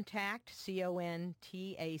contact,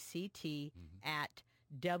 CONTACT, at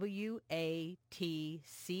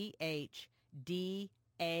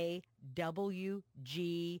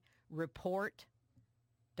WATCHDAWG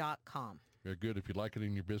report.com. Very good. If you'd like it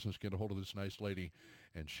in your business, get a hold of this nice lady,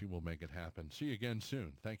 and she will make it happen. See you again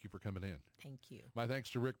soon. Thank you for coming in. Thank you. My thanks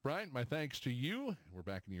to Rick Bryant. My thanks to you. We're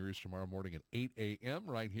back in your ears tomorrow morning at 8 a.m.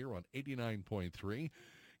 right here on 89.3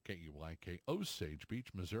 KUYK, Osage Beach,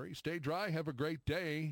 Missouri. Stay dry. Have a great day.